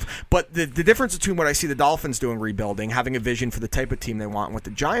 good move. But the difference between what I see the Dolphins doing rebuilding, having a vision for the type of team they want, and what the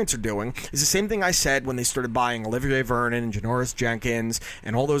Giants are doing is the same thing I said when they started buying Olivier Vernon and Janoris Jenkins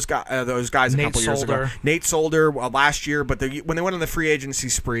and all those guys a Nate couple years ago. Solder. Nate Solder last year, but when they went on the free agency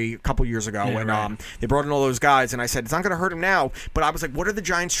spree a couple years ago, they brought in all those guys, and I said it's not going to hurt him now. But I was like, what are the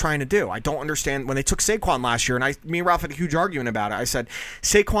Giants trying to do? I don't understand. When they took Saquon last year, and me and Ralph had a huge argument about it. I said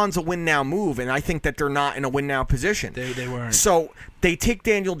Saquon's a win now move, and I think that they're not in a win now position. They weren't. So they take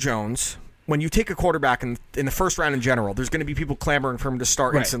Daniel Jones. When you take a quarterback in in the first round in general. There's going to be people clamoring for him to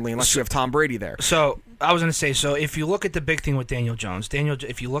start instantly unless you have Tom Brady there. So I was going to say, so if you look at the big thing with Daniel Jones,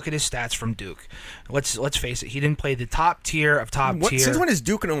 if you look at his stats from Duke, let's face it, he didn't play the top tier of top tier. Since when is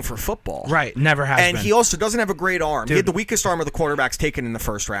Duke known for football? Right, never has and been. He also doesn't have a great arm. Dude. He had the weakest arm of the quarterbacks taken in the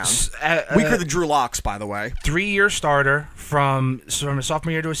first round. Weaker than Drew Locke's, by the way. 3-year starter from a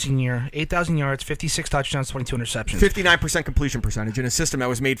sophomore year to a senior, 8,000 yards, 56 touchdowns, 22 interceptions. 59% completion percentage in a system that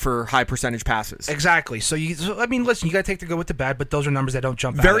was made for high percentage passes. Exactly. So I mean, listen, you got to take the good with the bad, but those are numbers that don't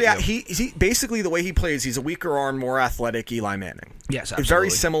jump out at you. He basically, the way he plays, he's a weaker arm, more athletic Eli Manning. Yes, absolutely. It's very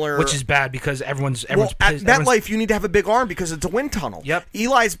similar. Which is bad because everyone's at MetLife, you need to have a big arm because it's a wind tunnel. Yep.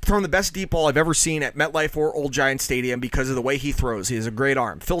 Eli's thrown the best deep ball I've ever seen at MetLife or Old Giant Stadium because of the way he throws. He has a great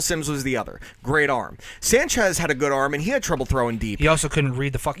arm. Phil Simms was the other. Great arm. Sanchez had a good arm, and he had trouble throwing deep. He also couldn't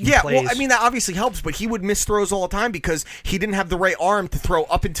read the fucking plays. plays. Well, I mean, that obviously helps, but he would miss throws all the time because he didn't have the right arm to throw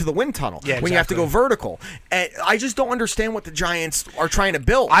up into the wind tunnel when you have to go vertical. And I just don't understand what the Giants are trying to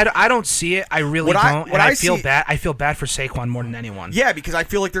build. I don't see it. I really don't. And I feel see, bad. I feel bad for Saquon more than anyone. Yeah, because I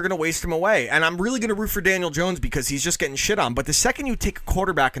feel like they're going to waste him away. And I'm really going to root for Daniel Jones because he's just getting shit on. But the second you take a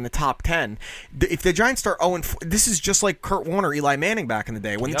quarterback in the top 10, if the Giants start 0-4, this is just like Kurt Warner, Eli Manning back in the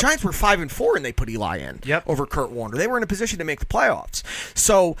day. When the Giants were 5-4 and they put Eli in over Kurt Warner, they were in a position to make the playoffs.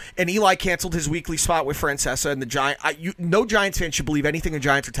 So, and Eli canceled his weekly spot with Francesa, and no Giants fan should believe anything the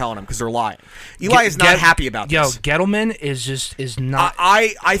Giants are telling him because they're lying. Eli is not happy about this. Gettleman is not.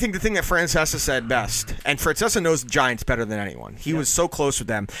 I think the thing that Francesa said best, and Francesa knows the Giants better than anyone. He was so close with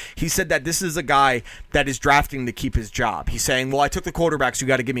them. He said that this is a guy that is drafting to keep his job. He's saying, well, I took the quarterback, so you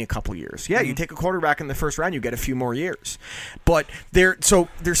got to give me a couple years. Yeah, you take a quarterback in the first round, you get a few more years. But they're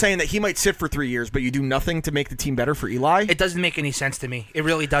saying that he might sit for 3 years, but you do nothing to make the team better for Eli? It doesn't make any sense to me. It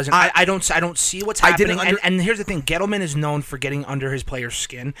really doesn't. I don't see what's happening. And here's the thing: Gettleman is known for getting under his players'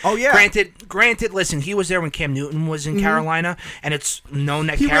 skin. Oh yeah. Granted. Listen, he was there when Cam Newton was in Carolina, and it's known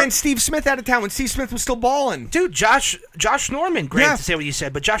that he ran Steve Smith out of town when Steve Smith was still balling. Dude, Josh Norman. Great to say what you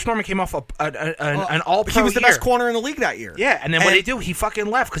said, but Josh Norman came off an all-pro. He was the year. best corner in the league that year. Yeah, and then what did he do? He fucking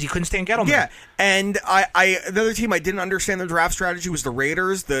left because he couldn't stand Gettleman. Yeah, and the other team I didn't understand their draft strategy was the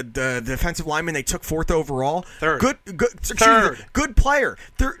Raiders. The defensive lineman they took 4th overall. Third. Good player.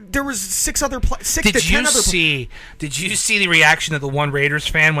 There was 6 other players. Did you see the reaction of the one Raiders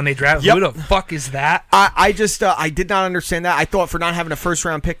fan when they drafted? Yep. Who the fuck is that? I did not understand that. I thought for not having a first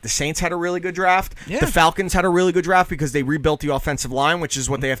round pick, the Saints had a really good draft. Yeah. The Falcons had a really good draft because they rebuilt the offensive line, which is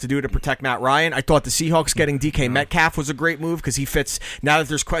what they have to do to protect Matt Ryan. I thought the Seahawks getting DK Metcalf was a great move because he fits. Now that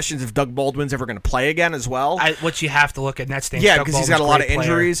there's questions if Doug Baldwin's ever going to play again as well. What you have to look at that stands. Yeah, because he's got a lot of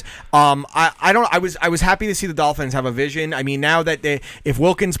injuries. I was happy to see the Dolphins have a vision. I mean, now that if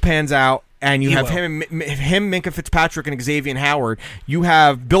Wilkins pans out, and you have him, Minka Fitzpatrick, and Xavier Howard, you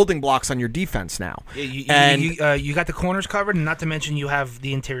have building blocks on your defense now. You got the corners covered, and not to mention you have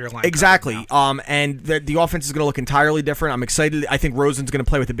the interior line. Exactly. And the offense is going to look entirely different. I'm excited. I think Rosen's going to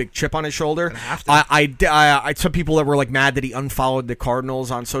play with a big chip on his shoulder. I some people that were like mad that he unfollowed the Cardinals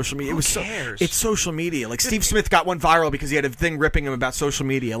on social media. Who cares? It's social media. Like Steve Smith got one viral because he had a thing ripping him about social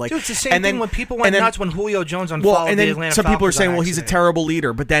media. Like, dude, it's the same thing when people went nuts when Julio Jones unfollowed the Atlanta Falcons. Some people are saying, well, he's a terrible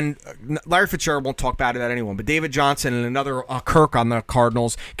leader, but then Larry Fitzgerald won't talk bad about anyone, but David Johnson and another Kirk on the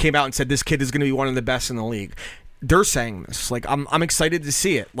Cardinals came out and said this kid is going to be one of the best in the league. They're saying this. Like, I'm excited to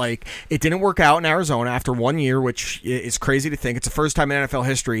see it. Like, it didn't work out in Arizona after 1 year, which is crazy to think. It's the first time in NFL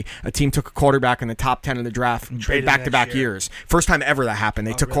history a team took a quarterback in the top 10 of the draft back-to-back years. First time ever that happened.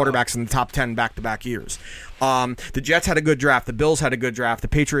 They took quarterbacks in the top 10 back-to-back years. The Jets had a good draft. The Bills had a good draft. The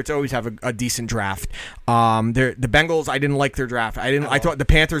Patriots always have a decent draft. The Bengals, I didn't like their draft. I thought the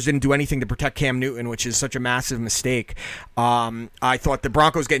Panthers didn't do anything to protect Cam Newton, which is such a massive mistake. I thought the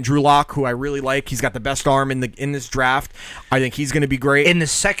Broncos getting Drew Lock, who I really like. He's got the best arm in this draft. I think he's going to be great. In the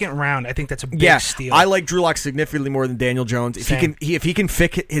second round, I think that's a big steal. I like Drew Lock significantly more than Daniel Jones. If he can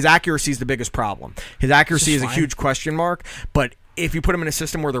fix his accuracy is the biggest problem. His accuracy is a huge question mark, but if you put him in a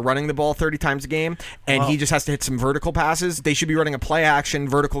system where they're running the ball 30 times a game and he just has to hit some vertical passes, they should be running a play-action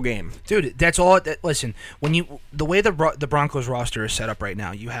vertical game. Dude, that's all. Listen, the way the Broncos roster is set up right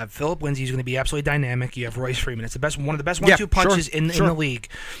now, you have Philip Lindsay, who's going to be absolutely dynamic. You have Royce Freeman. It's one of the best 1-2 punches in the league.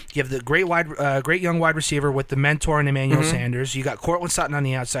 You have the great young wide receiver with the mentor and Emmanuel Sanders. You got Cortland Sutton on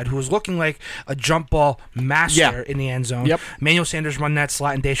the outside, who is looking like a jump ball master in the end zone. Yep. Emmanuel Sanders run that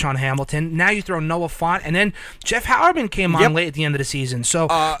slot, and Deshaun Hamilton. Now you throw Noah Fant, and then Jeff Howerman came on late at the end of the season. So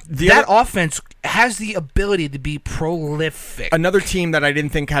that offense has the ability to be prolific. Another team that I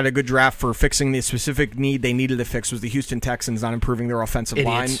didn't think had a good draft for fixing the specific need they needed to fix was the Houston Texans, not improving their offensive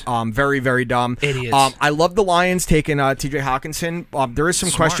Idiots. line. Very, very dumb. Idiots. I love the Lions taking T.J. Hawkinson. There is some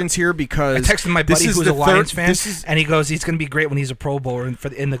Smart. questions here because I texted my buddy who's a Lions fan, and he goes, "He's going to be great when he's a Pro Bowler."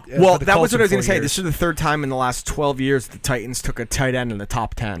 Well, that was what I was going to say. This is the third time in the last 12 years the Titans took a tight end in the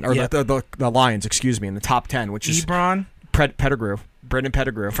top 10, or the Lions, excuse me, in the top 10, which is Pettigrew. Brendan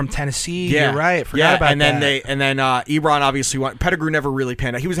Pettigrew from Tennessee. You're right. Forgot about and then that. Ebron obviously won. Pettigrew never really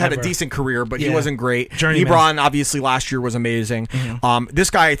panned out. He had a decent career, but he wasn't great. Journeyman. Ebron obviously last year was amazing. This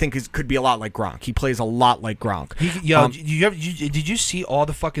guy I think could be a lot like Gronk. He plays a lot like Gronk. Did you see all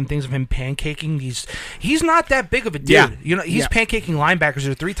the fucking things of him pancaking? He's not that big of a dude. He's pancaking linebackers that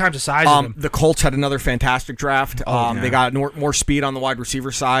are 3 times the size of him. The Colts had another fantastic draft. They got more speed on the wide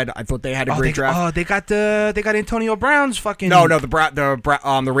receiver side. I thought they had a great draft. They got Antonio Brown's fucking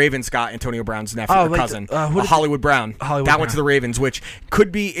the Ravens got Antonio Brown's nephew, cousin, Hollywood Brown. That went to the Ravens, which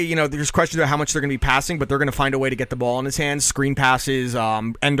could be, there's questions about how much they're going to be passing, but they're going to find a way to get the ball in his hands, screen passes,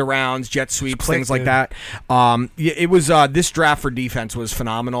 end arounds, jet sweeps, things like that. It was this draft for defense was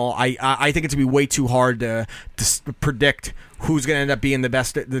phenomenal. I think it's going to be way too hard to predict who's going to end up being the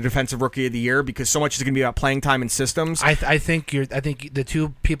defensive rookie of the year, because so much is going to be about playing time and systems. I think the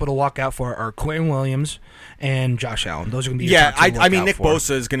 2 people to walk out for are Quentin Williams and Josh Allen. Those are going to be your top 2 I mean, Nick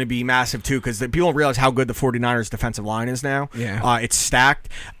Bosa is going to be massive too, because people don't realize how good the 49ers defensive line is now. It's stacked.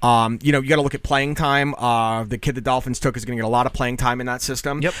 You got to look at playing time. The kid the Dolphins took is going to get a lot of playing time in that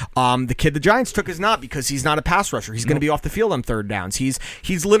system. The kid the Giants took is not, because he's not a pass rusher. He's going to be off the field on third downs.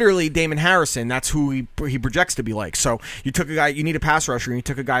 He's literally Damon Harrison. That's who he projects to be like. So you took a guy, you need a pass rusher, and you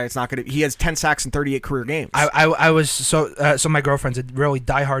took a guy that's not going to. He has 10 sacks in 38 career games. I was so my girlfriend's a really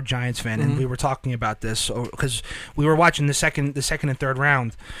diehard Giants fan, and we were talking about this because we were watching the second and third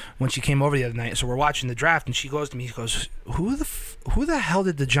round when she came over the other night. So we're watching the draft, and she goes to me, she goes, "Who the hell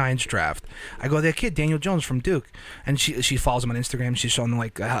did the Giants draft?" I go, "That kid Daniel Jones from Duke," and she follows him on Instagram. She's showing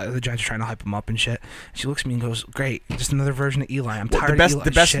how the Giants are trying to hype him up and shit. She looks at me and goes, "Great, just another version of Eli. I'm tired of Eli."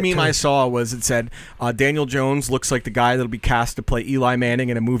 The best meme I saw was it said Daniel Jones looks like the guy that'll be cast to play Eli Manning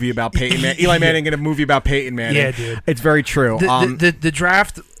in a movie about Peyton Manning. Eli Manning in a movie about Peyton Manning. Yeah, dude. It's very true.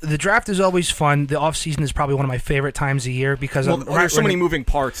 The draft is always fun. The offseason is probably one of my favorite times of year because there's so many moving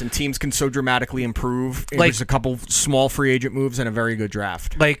parts, and teams can so dramatically improve. There's a couple small free agent moves and a very good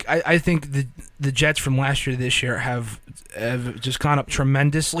draft. I think the Jets from last year to this year have just gone up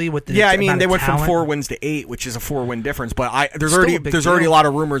tremendously with the they went talent. from 4 wins to 8, which is a 4-win difference. But there's already a lot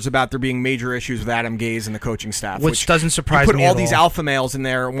of rumors about there being major issues with Adam Gase and the coaching staff, which doesn't surprise me. You put all these alpha males in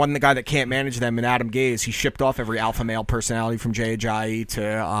there, and the guy that can't manage them, and Adam Gase, he shipped off every alpha male personality from Jay Ajayi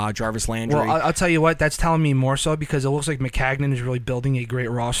to Jarvis Landry. Well, I'll tell you what, that's telling me more so because it looks like McCagnon is really building a great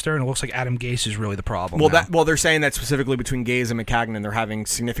roster, and it looks like Adam Gase is really the problem. Well, they're saying that specifically between Gase and McCagnon, they're having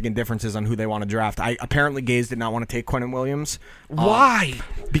significant differences on who they want to draft. Apparently Gase did not want to take Quentin Williams. Why?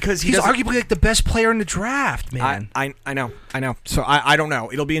 Because he's arguably like the best player in the draft, man. I know. So I don't know.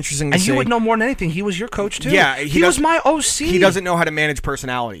 It'll be interesting to see. And you would know more than anything. He was your coach too. Yeah, he was my OC. He doesn't know how to manage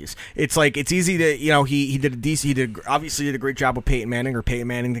personalities. It's easy to he obviously did a great job with Peyton Manning, or Peyton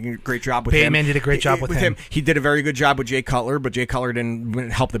Manning did a great job with him. Peyton Manning did a great job with him. He did a very good job with Jay Cutler, but Jay Cutler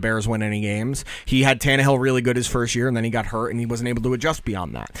didn't help the Bears win any games. He had Tannehill really good his first year, and then he got hurt, and he wasn't able to adjust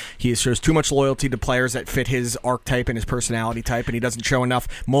beyond that. He shows too much loyalty to players that fit his archetype and his personality type, and he doesn't show enough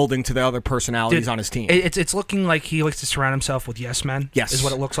molding to the other personalities on his team. It's looking like he likes to surround himself with yes men. Yes, is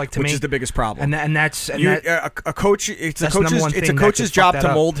what it looks like to me. Which is the biggest problem. A coach. It's a coach's job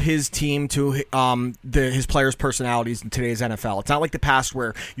to mold his team to his players' personalities in today's NFL. It's not like the past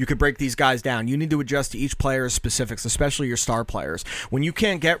where you could break these guys down. You need to adjust to each player's specifics, especially your star players. When you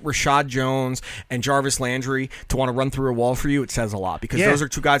can't get Rashad Jones and Jarvis Landry to want to run through a wall for you, it says a lot, because those are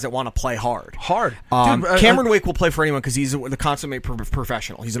 2 guys that want to play hard. Cameron Wake will play for anyone because he's the consummate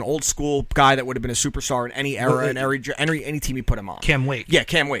professional. He's an old school guy that would have been a superstar in any era and any team you put him on. Cam Wake. Yeah,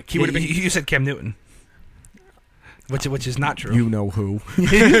 Cam Wake. He would have been. You said Cam Newton. Which is not true. You know who.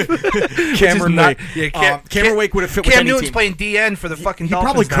 Cameron Wake. Cameron Wake would have fit with Cam any Newton's team. playing DN for the fucking He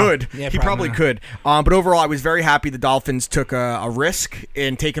Dolphins. He probably could. But overall, I was very happy the Dolphins took a risk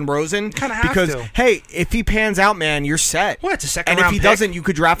in taking Rosen. Kind of have because, to. hey, if he pans out, man, you're set. What? It's a second round pick. And if he doesn't, you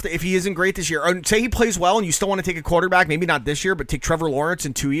could draft. If he isn't great this year, or say he plays well and you still want to take a quarterback, maybe not this year, but take Trevor Lawrence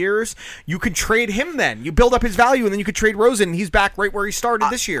in 2 years, you could trade him then. You build up his value, and then you could trade Rosen, and he's back right where he started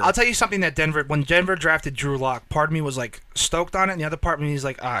this year. I'll tell you something that when Denver drafted Drew Lock, part of me me was like stoked on it, and the other part of me is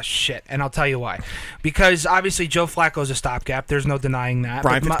like, ah, shit. And I'll tell you why. Because obviously Joe Flacco's a stopgap. There's no denying that.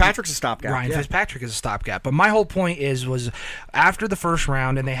 Ryan Fitzpatrick's a stopgap. Ryan Fitzpatrick is a stopgap. But my whole point was after the first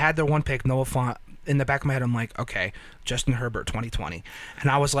round, and they had their one pick, Noah Fant. In the back of my head, I'm like, okay, Justin Herbert 2020. And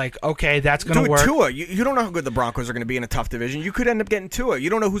I was like, okay, that's going to work. Tua. You don't know how good the Broncos are going to be in a tough division. You could end up getting Tua.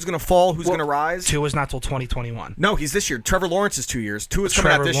 You don't know who's going to fall, who's going to rise. Tua's not till 2021. No, he's this year. Trevor Lawrence is 2 years. Tua's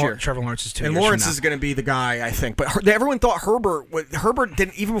coming out this year. Trevor Lawrence is 2 years. And Lawrence is going to be the guy, I think. But everyone thought Herbert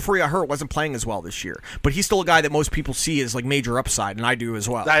didn't, even before he got hurt, wasn't playing as well this year. But he's still a guy that most people see as like major upside, and I do as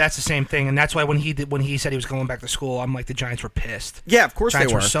well. That's the same thing, and that's why when he said he was going back to school, I'm like, the Giants were pissed. Yeah, of course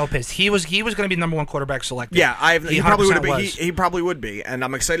Giants they were. So pissed. He was going to be number one quarterback selected. Yeah, he probably would have been. He probably would be, and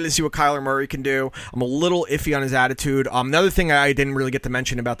I'm excited to see what Kyler Murray can do. I'm a little iffy on his attitude. Another thing I didn't really get to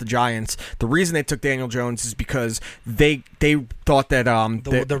mention about the Giants, the reason they took Daniel Jones is because they thought that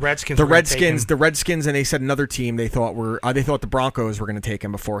the Redskins, and they said another team they thought the Broncos were going to take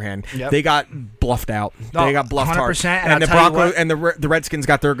him beforehand. Yep. They got bluffed out. They got bluffed 100%, hard. and the Broncos and the Redskins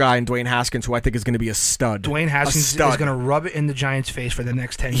got their guy in Dwayne Haskins, who I think is going to be a stud. Dwayne Haskins is going to rub it in the Giants' face for the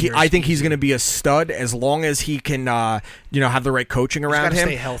next 10 years. I think he's going to be a stud as long as he can, have the right coaching around him.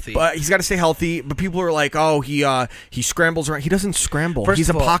 Stay healthy. But he's got to stay healthy. But people are like, oh, he scrambles around. He doesn't scramble. He's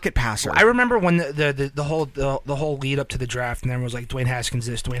a pocket passer. I remember when the whole lead up to the draft, and everyone was like, Dwayne Haskins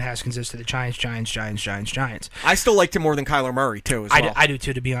this to the Giants. I still liked him more than Kyler Murray too. As well. I do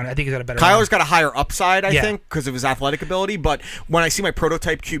too. To be honest, I think he's got a better. Kyler's got a higher upside, I think, because of his athletic ability. But when I see my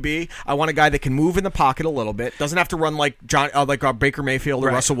prototype QB, I want a guy that can move in the pocket a little bit. Doesn't have to run like Baker Mayfield or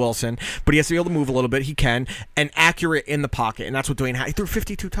Russell Wilson, but he has to be able to move a little bit. He can, and accurate in the pocket, and that's what Dwayne. He threw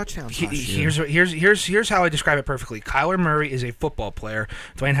 52 touchdowns. Here's how I describe it perfectly. Kyler Murray is a football player.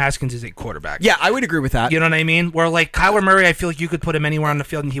 Dwayne Haskins is a quarterback. Yeah, I would agree with that. You know what I mean? Where like Kyler Murray, I feel like you could put him anywhere on the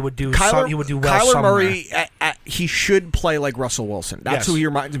field and he would do well. Kyler Murray, he should play like Russell Wilson. That's who he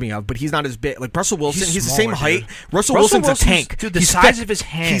reminds me of, but he's not as big. Like Russell Wilson, he's the same height. Russell Wilson's a tank. Dude, the he's size thick. of his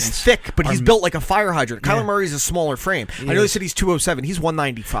hands. He's thick, but he's built like a fire hydrant. Kyler Murray's a smaller frame. I know they said he's 207. He's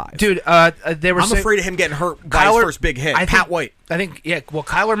 195. Dude, they were. I'm afraid of him getting hurt by his first big hit. Pat White. I think, well,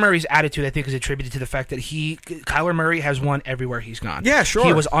 Kyler Murray's attitude, I think, is attributed to the fact that Kyler Murray has won everywhere he's gone. Yeah, sure.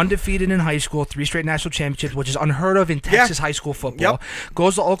 He was undefeated in high school, 3 straight national championships, which is unheard of in Texas high school football. Yep.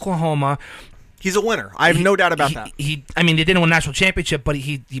 Goes to Oklahoma. He's a winner. I have no doubt about that. They didn't win a national championship, but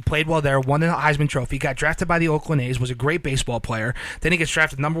he played well there, won the Heisman Trophy, got drafted by the Oakland A's, was a great baseball player. Then he gets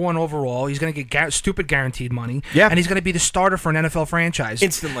drafted #1 overall. He's going to get stupid guaranteed money. Yeah. And he's going to be the starter for an NFL franchise.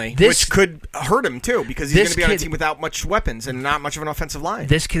 Instantly. Which could hurt him, too, because he's going to be on a team without much weapons and not much of an offensive line.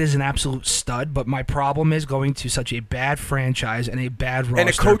 This kid is an absolute stud, but my problem is going to such a bad franchise and a bad roster. And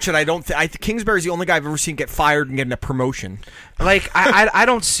a coach that I don't think... Kingsbury's the only guy I've ever seen get fired and get a promotion. Like, I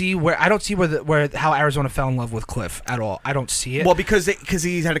don't see how Arizona fell in love with Cliff at all. I don't see it. Well, because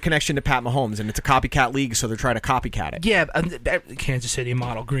he had a connection to Pat Mahomes, and it's a copycat league, so they're trying to copycat it. Yeah, Kansas City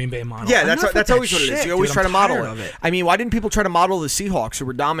model, Green Bay model. Yeah, that's always what it is. You always try to model it. I mean, why didn't people try to model the Seahawks, who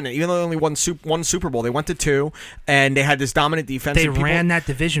were dominant, even though they only won one Super Bowl? They went to 2, and they had this dominant defense. They ran that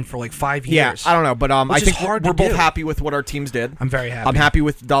division for like 5 years. Yeah, I don't know, but I think we're both do. happy with what our teams did. I'm very happy. I'm happy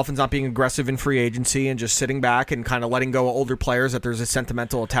with the Dolphins not being aggressive in free agency and just sitting back and kind of letting go of older players that there's a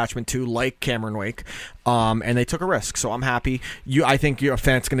sentimental attachment to, like Cameron Wake. And they took a risk, so I'm happy. I think your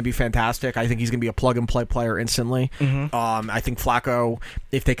fan's going to be fantastic. I think he's going to be a plug-and-play player instantly. Mm-hmm. I think Flacco,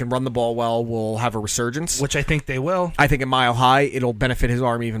 if they can run the ball well, will have a resurgence. Which I think they will. I think at Mile High, it'll benefit his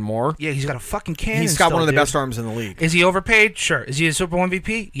arm even more. Yeah, he's got a fucking cannon. He's got one of the best arms in the league. Is he overpaid? Sure. Is he a Super Bowl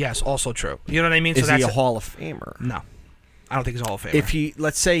MVP? Yes, also true. You know what I mean? Is he a Hall of Famer? No. I don't think he's a Hall of Famer. If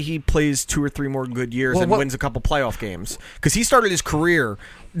let's say he plays 2 or 3 more good years and wins a couple playoff games, because he started his career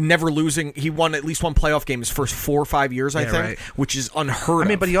never losing. He won at least one playoff game his first 4 or 5 years, I think, which is unheard of. I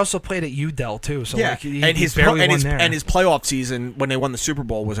mean, but he also played at UDEL too, so yeah. like he his barely won there. And his playoff season when they won the Super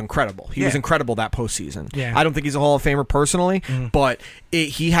Bowl was incredible. He was incredible that postseason. Yeah. I don't think he's a Hall of Famer personally, but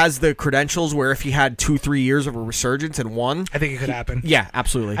he has the credentials where if he had 2-3 years of a resurgence and won, I think it could happen. Yeah,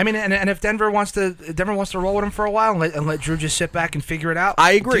 absolutely. I mean, and if Denver wants to roll with him for a while and let Drew just sit back and figure it out,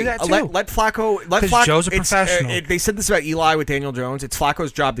 I agree. Do that too. Let Flacco. Because Joe's a professional. They said this about Eli with Daniel Jones. It's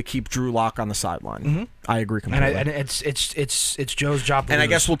Flacco's job to keep Drew Lock on the sideline. Mm-hmm. I agree completely. And it's Joe's job to lose. I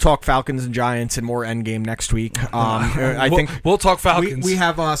guess we'll talk Falcons and Giants and more Endgame next week. I think we'll talk Falcons. We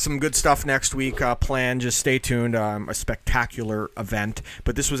have some good stuff next week planned. Just stay tuned. A spectacular event.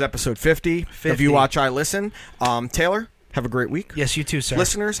 But this was episode 50 of You Watch, I Listen. Taylor, have a great week. Yes, you too, sir.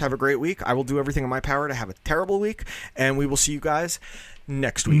 Listeners, have a great week. I will do everything in my power to have a terrible week. And we will see you guys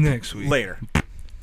next week. Later.